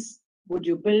capabilities would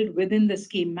you build within the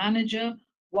scheme manager?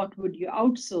 What would you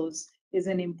outsource is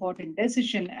an important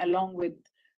decision, along with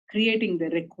creating the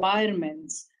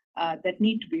requirements that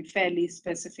need to be fairly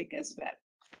specific as well.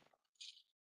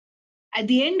 At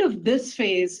the end of this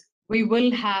phase, we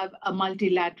will have a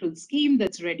multilateral scheme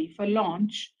that's ready for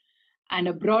launch and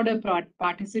a broader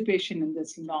participation in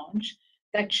this launch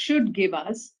that should give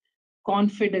us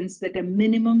confidence that a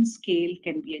minimum scale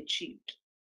can be achieved.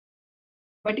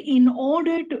 But in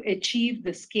order to achieve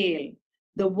the scale,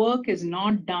 the work is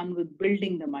not done with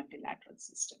building the multilateral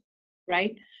system,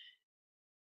 right?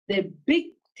 The big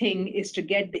thing is to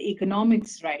get the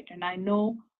economics right. And I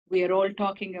know we are all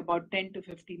talking about 10 to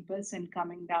 15%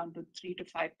 coming down to 3 to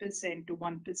 5% to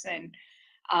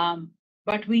 1%.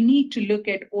 But we need to look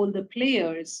at all the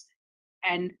players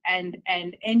and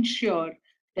ensure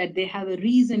that they have a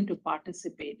reason to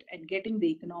participate, and getting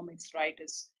the economics right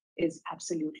is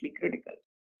absolutely critical.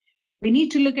 We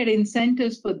need to look at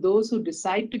incentives for those who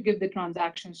decide to give the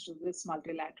transactions to this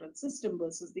multilateral system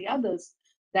versus the others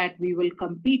that we will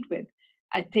compete with.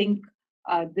 I think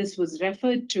this was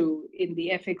referred to in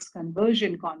the FX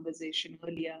conversion conversation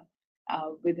earlier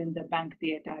within the Banca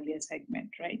d'Italia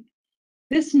segment, right?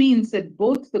 This means that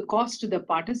both the cost to the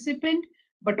participant,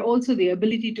 but also the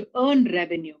ability to earn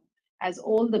revenue, as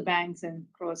all the banks and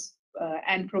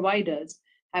providers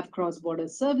have cross-border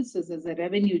services as a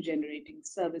revenue-generating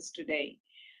service today.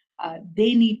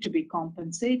 They need to be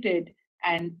compensated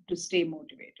and to stay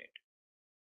motivated.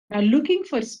 Now, looking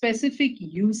for specific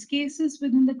use cases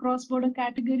within the cross-border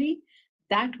category,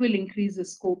 that will increase the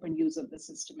scope and use of the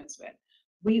system as well.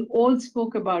 We all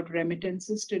spoke about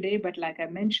remittances today, but like I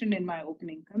mentioned in my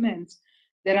opening comments,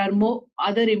 there are more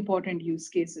other important use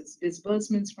cases: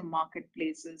 disbursements from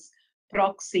marketplaces,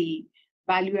 proxy,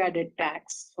 value-added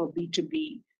tax for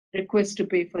B2B, request to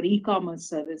pay for e-commerce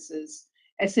services,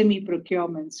 SME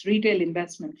procurements, retail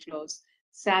investment flows,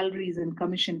 salaries and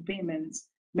commission payments,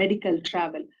 medical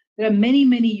travel. There are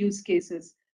many use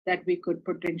cases that we could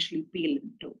potentially peel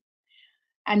into.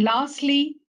 And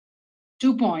lastly,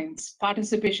 2 points.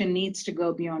 Participation needs to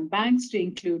go beyond banks to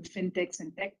include fintechs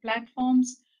and tech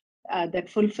platforms that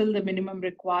fulfill the minimum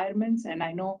requirements. And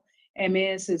I know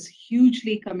MAS is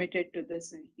hugely committed to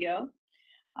this here.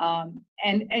 And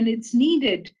it's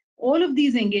needed. All of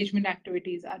these engagement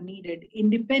activities are needed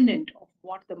independent of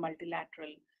what the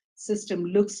multilateral system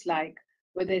looks like,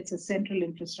 whether it's a central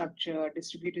infrastructure,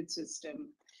 distributed system,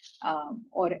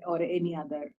 or any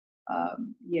other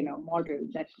model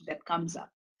that comes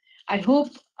up. I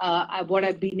hope what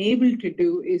I've been able to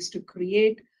do is to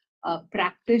create a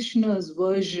practitioner's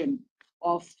version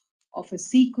of a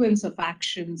sequence of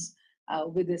actions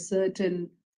with a certain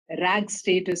RAG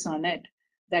status on it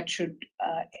that should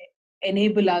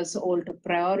enable us all to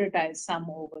prioritize some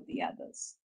over the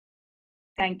others.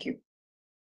 Thank you.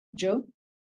 Joe?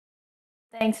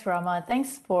 Thanks, Rama.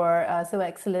 Thanks for so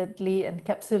excellently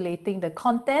encapsulating the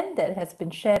content that has been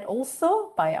shared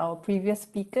also by our previous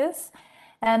speakers.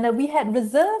 And we had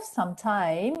reserved some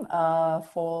time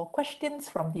for questions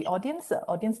from the audience. The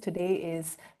audience today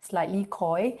is slightly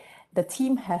coy. The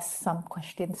team has some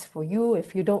questions for you.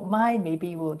 If you don't mind,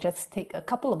 maybe we'll just take a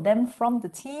couple of them from the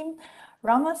team.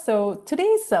 Rama, so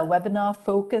today's webinar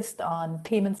focused on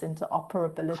payments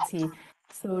interoperability.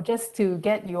 So just to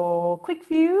get your quick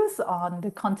views on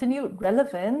the continued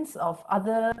relevance of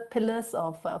other pillars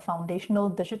of foundational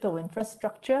digital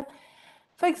infrastructure.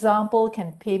 For example,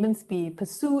 can payments be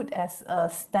pursued as a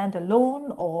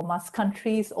standalone, or must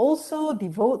countries also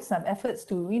devote some efforts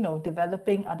to,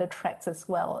 developing other tracks as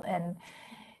well? And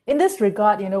in this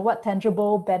regard, what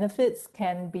tangible benefits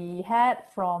can be had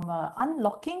from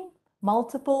unlocking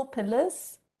multiple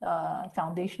pillars,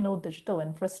 foundational digital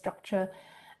infrastructure,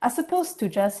 as opposed to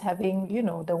just having,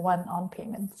 the one on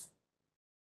payments?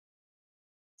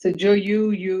 So Joe,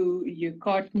 you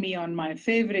caught me on my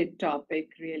favorite topic,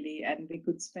 really, and we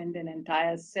could spend an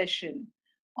entire session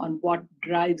on what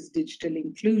drives digital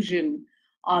inclusion,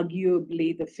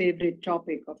 arguably the favorite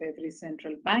topic of every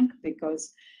central bank,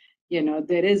 because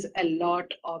there is a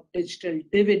lot of digital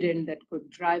dividend that could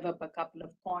drive up a couple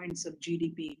of points of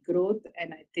GDP growth,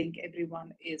 and I think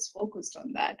everyone is focused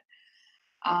on that.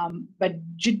 But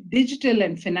digital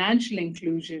and financial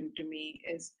inclusion, to me,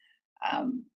 is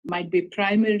might be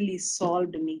primarily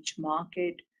solved in each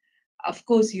market, of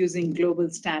course, using global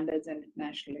standards and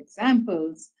international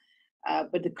examples.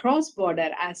 But the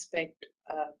cross-border aspect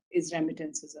is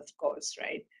remittances, of course,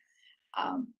 right?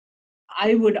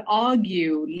 I would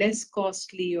argue less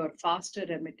costly or faster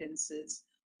remittances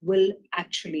will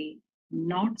actually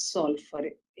not solve for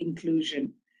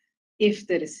inclusion if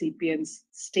the recipients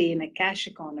stay in a cash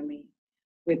economy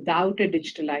without a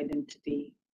digital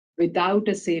identity, without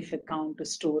a safe account to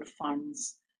store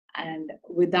funds, and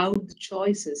without the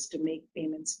choices to make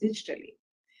payments digitally.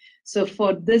 So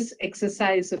for this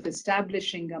exercise of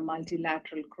establishing a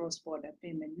multilateral cross-border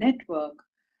payment network,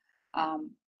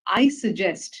 I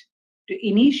suggest to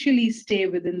initially stay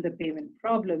within the payment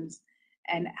problems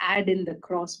and add in the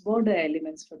cross-border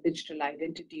elements for digital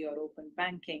identity or open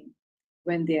banking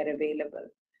when they are available.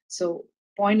 So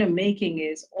point I'm making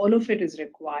is all of it is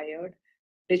required.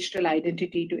 Digital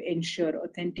identity to ensure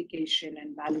authentication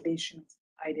and validation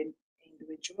of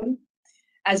individual,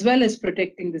 as well as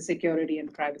protecting the security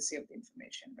and privacy of the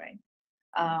information, right?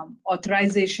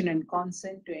 Authorization and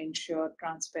consent to ensure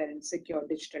transparent, secure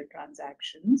digital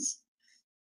transactions.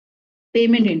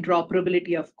 Payment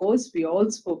interoperability, of course, we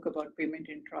all spoke about payment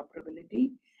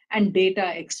interoperability, and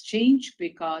data exchange,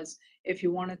 because if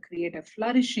you want to create a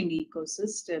flourishing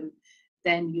ecosystem,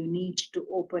 then you need to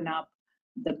open up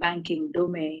the banking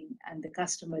domain and the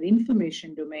customer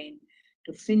information domain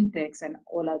to fintechs and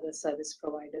all other service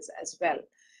providers as well.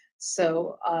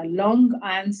 So a long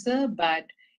answer, but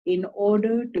in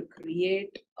order to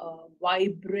create a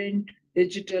vibrant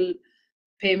digital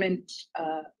payment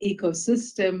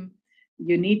ecosystem,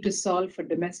 you need to solve for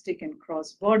domestic and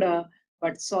cross-border,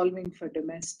 but solving for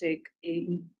domestic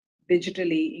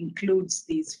digitally includes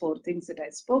these four things that I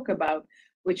spoke about,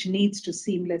 which needs to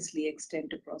seamlessly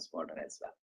extend to cross-border as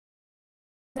well.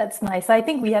 That's nice. I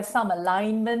think we have some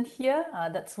alignment here.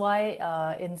 That's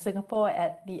why in Singapore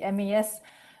at the MAS,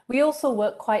 we also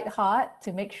work quite hard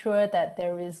to make sure that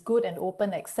there is good and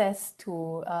open access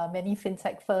to many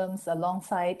fintech firms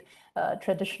alongside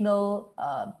traditional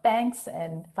banks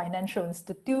and financial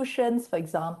institutions. For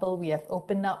example, we have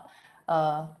opened up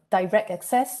direct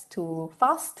access to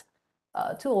FAST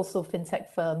to also fintech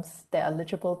firms that are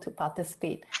eligible to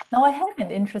participate. Now, I have an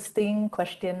interesting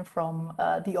question from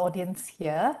the audience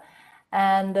here.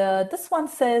 And this one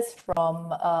says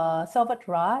from Salvat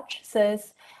Raj,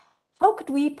 says, how could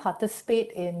we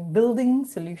participate in building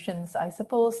solutions? I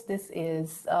suppose this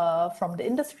is from the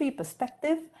industry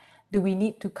perspective. Do we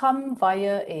need to come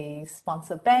via a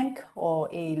sponsor bank or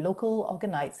a local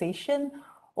organization?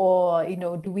 Or,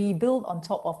 do we build on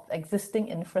top of existing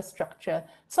infrastructure?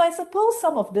 So I suppose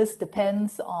some of this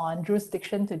depends on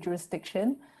jurisdiction to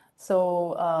jurisdiction.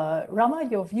 So Rama,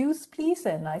 your views, please.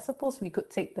 And I suppose we could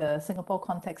take the Singapore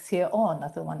context here or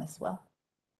another one as well.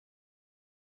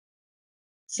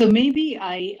 So maybe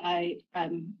I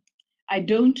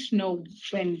don't know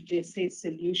when they say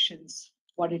solutions,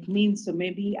 what it means. So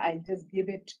maybe I just give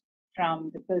it from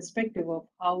the perspective of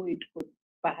how it could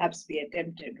perhaps be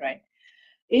attempted, right?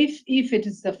 If it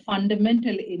is the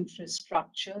fundamental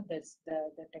infrastructure, that's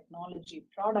the technology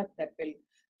product that will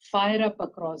fire up a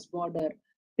cross-border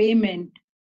payment,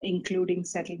 including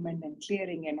settlement and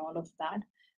clearing and all of that,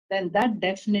 then that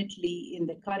definitely in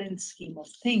the current scheme of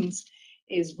things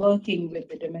is working with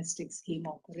the domestic scheme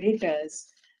operators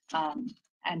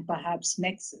and perhaps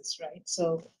Nexus, right?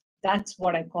 So That's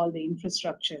what I call the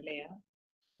infrastructure layer.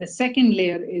 The second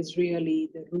layer is really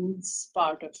the rules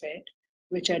part of it,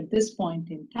 which at this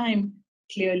point in time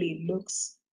clearly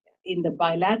looks in the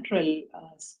bilateral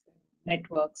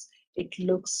networks, it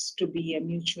looks to be a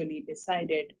mutually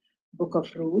decided book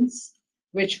of rules,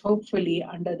 which hopefully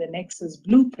under the Nexus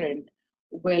blueprint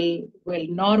will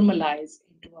normalize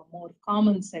into a more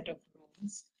common set of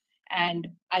rules. And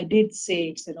I did say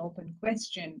it's an open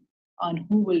question on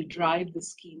who will drive the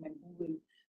scheme and who will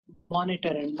monitor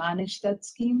and manage that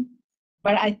scheme.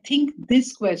 But I think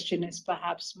this question is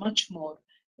perhaps much more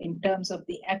in terms of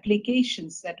the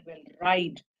applications that will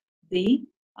ride the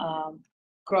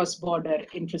cross-border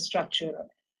infrastructure.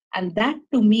 And that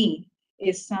to me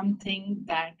is something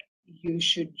that you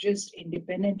should just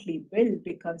independently build,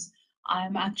 because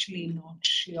I'm actually not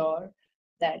sure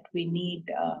that we need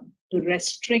to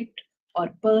restrict or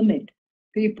permit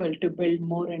people to build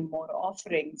more and more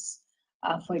offerings.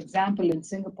 For example, in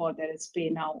Singapore, there is Pay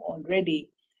Now already,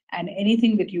 and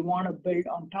anything that you want to build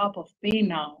on top of Pay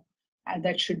Now and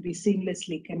that should be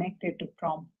seamlessly connected to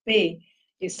Prompt Pay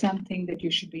is something that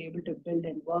you should be able to build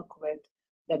and work with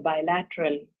the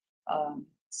bilateral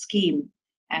scheme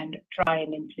and try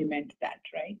and implement that,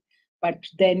 right? But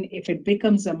then if it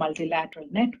becomes a multilateral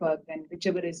network, then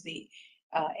whichever is the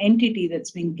entity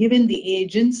that's been given the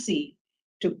agency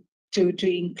to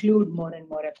include more and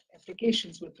more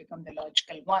applications will become the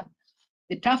logical one.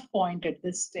 The tough point at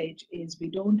this stage is we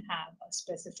don't have a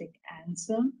specific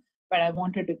answer, but I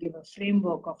wanted to give a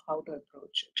framework of how to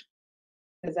approach it.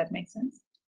 Does that make sense?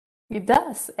 It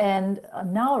does. And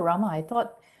now, Rama, I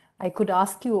thought I could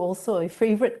ask you also a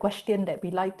favorite question that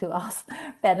we like to ask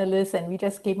panelists, and we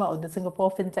just came out of the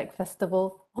Singapore FinTech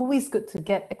Festival. Always good to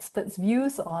get experts'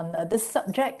 views on this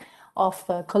subject of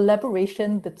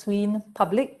collaboration between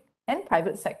public and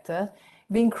private sector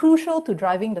being crucial to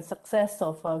driving the success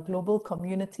of a global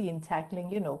community in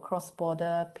tackling,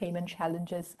 cross-border payment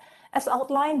challenges as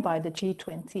outlined by the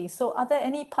G20. So are there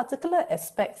any particular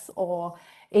aspects or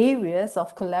areas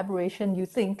of collaboration you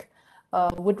think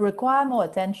would require more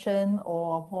attention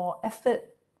or more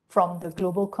effort from the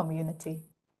global community?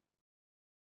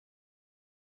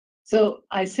 So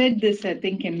I said this, I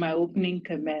think, in my opening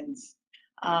comments.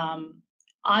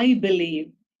 I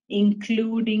believe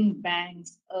including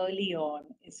banks early on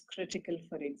is critical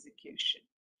for execution.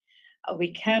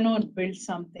 We cannot build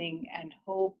something and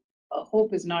hope.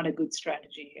 Hope is not a good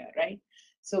strategy here, right?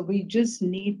 So we just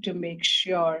need to make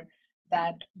sure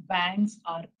that banks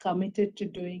are committed to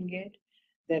doing it.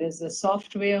 There is a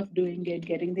soft way of doing it,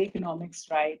 getting the economics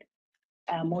right,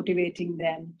 motivating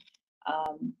them,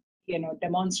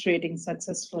 demonstrating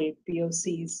successful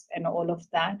POCs and all of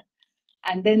that.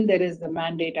 And then there is the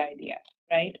mandate idea,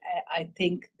 right? I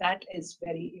think that is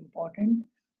very important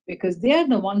because they are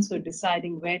the ones who are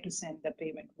deciding where to send the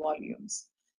payment volumes.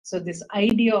 So this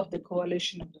idea of the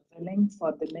coalition of the willing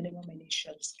for the minimum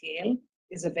initial scale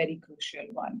is a very crucial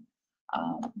one.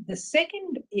 The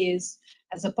second is,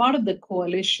 as a part of the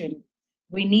coalition,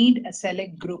 we need a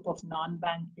select group of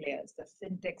non-bank players, the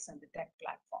fintechs and the tech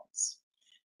platforms,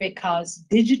 because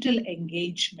digital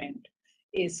engagement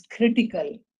is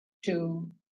critical to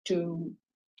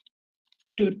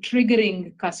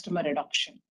triggering customer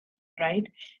adoption, right?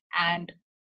 And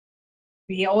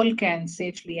we all can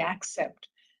safely accept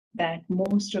that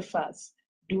most of us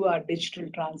do our digital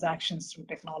transactions through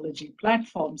technology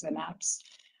platforms and apps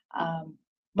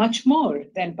much more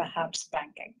than perhaps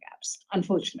banking apps,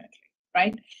 unfortunately,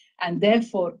 right? And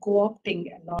therefore, co-opting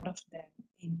a lot of them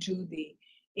into the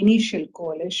initial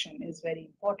coalition is very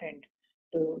important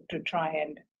to try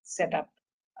and set up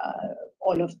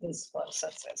all of this for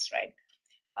success, right?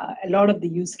 A lot of the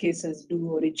use cases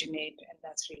do originate, and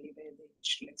that's really where the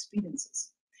digital experience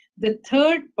is. The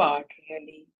third part,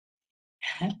 really,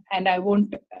 and I'm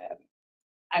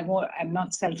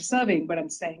not self-serving, but I'm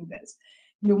saying this.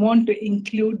 You want to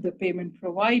include the payment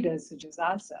providers, such as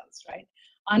ourselves, right?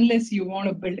 Unless you want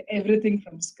to build everything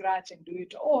from scratch and do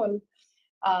it all,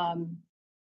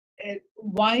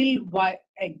 while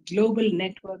a global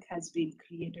network has been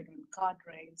created on card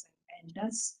rails and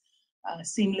does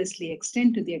seamlessly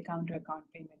extend to the account-to-account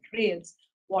payment rails,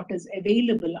 what is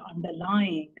available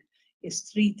underlying is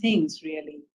three things,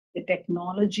 really. The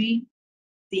technology,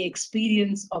 the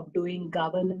experience of doing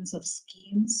governance of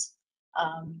schemes,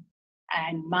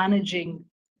 and managing,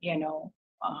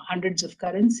 hundreds of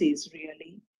currencies,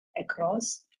 really,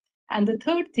 across. And the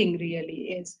third thing,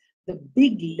 really, is the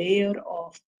big layer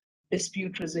of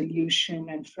dispute resolution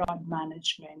and fraud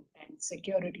management and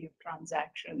security of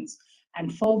transactions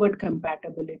and forward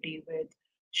compatibility with,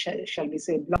 shall we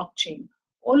say, blockchain.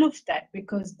 all of that,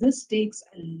 because this takes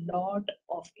a lot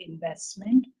of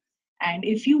investment. And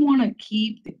if you want to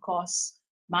keep the costs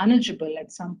manageable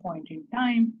at some point in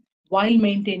time, while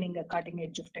maintaining a cutting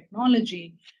edge of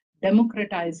technology,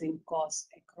 democratizing costs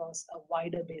across a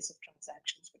wider base of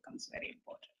transactions becomes very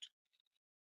important.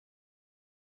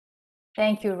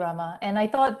 Thank you, Rama. And I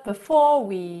thought before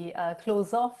we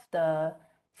close off the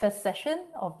first session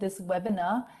of this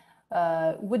webinar,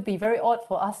 would be very odd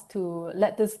for us to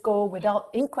let this go without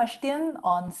a question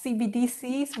on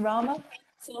CBDCs, Rama.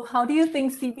 So how do you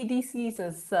think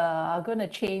CBDCs are going to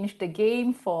change the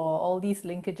game for all these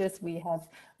linkages we have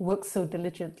worked so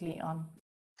diligently on?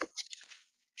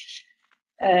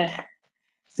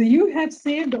 So you have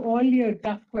saved all your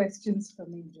tough questions for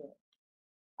me, Joe.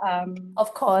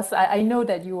 Of course, I know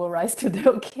that you will rise to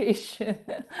the occasion.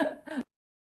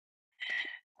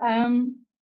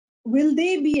 Will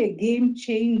they be a game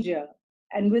changer?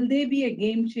 And will they be a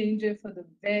game changer for the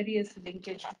various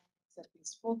linkages that we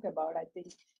spoke about, I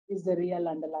think is the real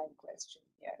underlying question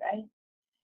here,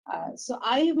 right? So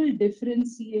I will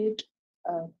differentiate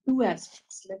two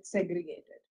aspects. Let's segregate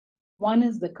it. One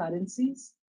is the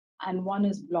currencies and one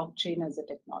is blockchain as a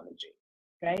technology,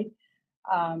 right?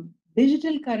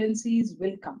 Digital currencies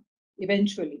will come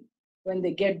eventually when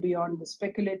they get beyond the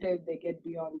speculative, they get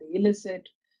beyond the illicit,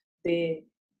 they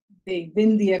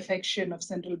win the affection of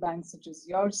central banks such as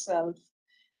yourself,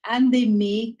 and they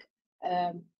make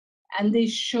and they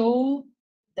show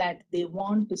that they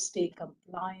want to stay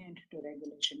compliant to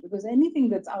regulation, because anything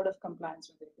that's out of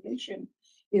compliance with regulation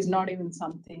is not even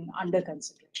something under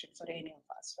consideration for any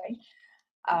of us, right?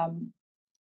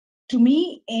 To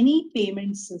me, any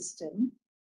payment system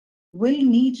will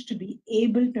need to be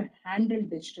able to handle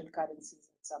digital currencies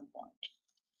at some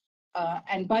point.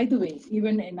 And by the way,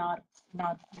 even in our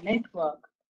network,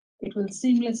 it will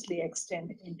seamlessly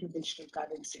extend into digital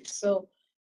currencies. So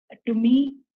to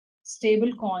me,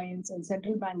 stable coins and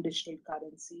central bank digital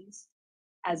currencies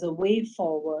as a way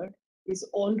forward is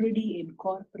already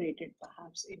incorporated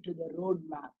perhaps into the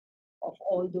roadmap of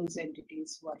all those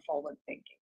entities who are forward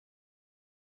thinking.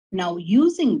 Now,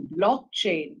 using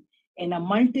blockchain in a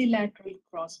multilateral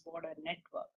cross-border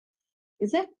network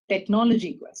is a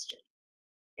technology question.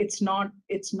 It's not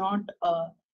a,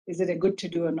 is it a good to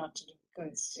do or not to do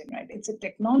question, right? It's a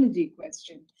technology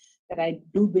question that I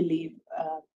do believe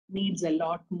needs a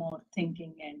lot more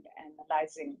thinking and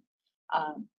analyzing.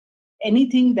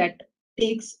 Anything that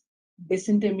takes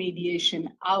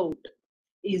disintermediation out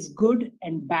is good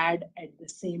and bad at the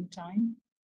same time.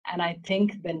 And I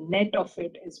think the net of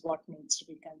it is what needs to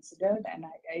be considered. And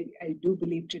I do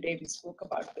believe today we spoke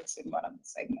about this in one of the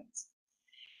segments.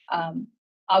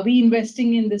 Are we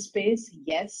investing in this space?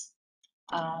 Yes.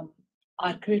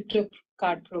 Our crypto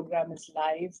card program is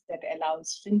live that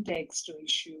allows fintechs to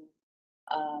issue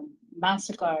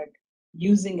MasterCard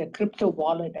using a crypto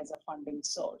wallet as a funding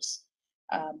source.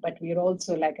 But we are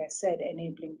also, like I said,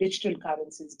 enabling digital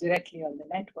currencies directly on the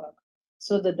network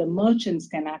so that the merchants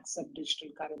can accept digital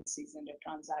currencies and a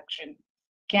transaction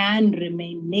can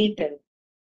remain native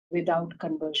without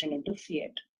conversion into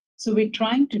fiat. So we're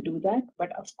trying to do that,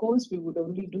 but of course we would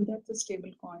only do that for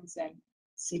stable coins and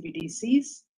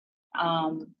CBDCs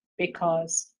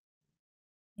because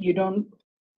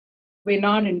we're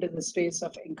not into the space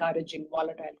of encouraging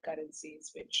volatile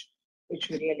currencies, which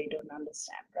we really don't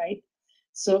understand, right?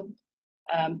 So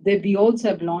we also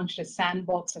have launched a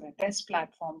sandbox and a test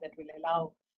platform that will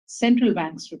allow central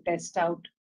banks to test out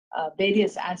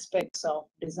various aspects of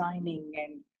designing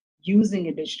and using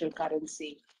a digital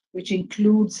currency, which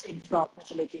includes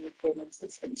interoperability with payment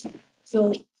systems.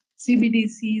 So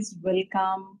CBDCs will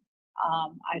come.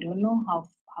 I don't know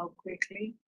how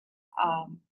quickly,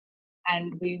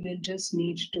 and we will just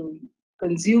need to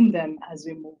consume them as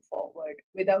we move forward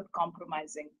without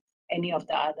compromising any of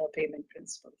the other payment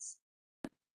principles.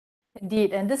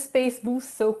 Indeed, and this space moves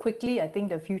so quickly. I think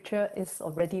the future is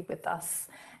already with us.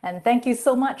 And thank you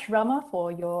so much, Rama,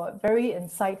 for your very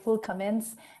insightful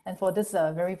comments and for this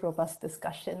very robust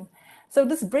discussion. So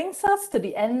this brings us to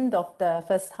the end of the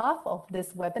first half of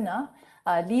this webinar.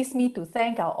 Leaves me to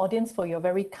thank our audience for your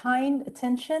very kind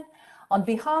attention. On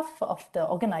behalf of the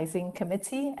organizing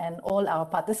committee and all our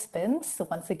participants,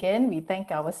 once again, we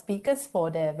thank our speakers for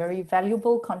their very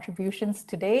valuable contributions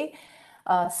today.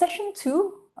 Session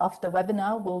 2 of the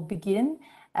webinar will begin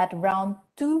at around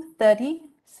 2:30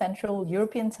 Central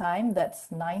European Time. That's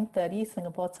 9:30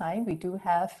 Singapore time. We do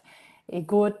have a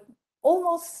good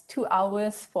almost 2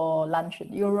 hours for lunch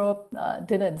in Europe,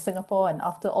 dinner in Singapore, and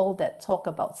after all that talk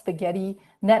about spaghetti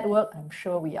network, I'm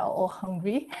sure we are all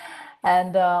hungry.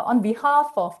 And on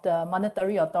behalf of the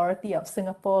Monetary Authority of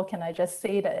Singapore, can I just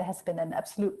say that it has been an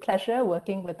absolute pleasure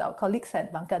working with our colleagues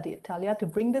at Banca d'Italia to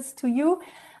bring this to you.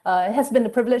 It has been a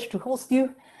privilege to host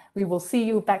you. We will see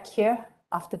you back here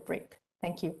after break.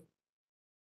 Thank you.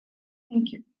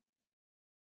 Thank you.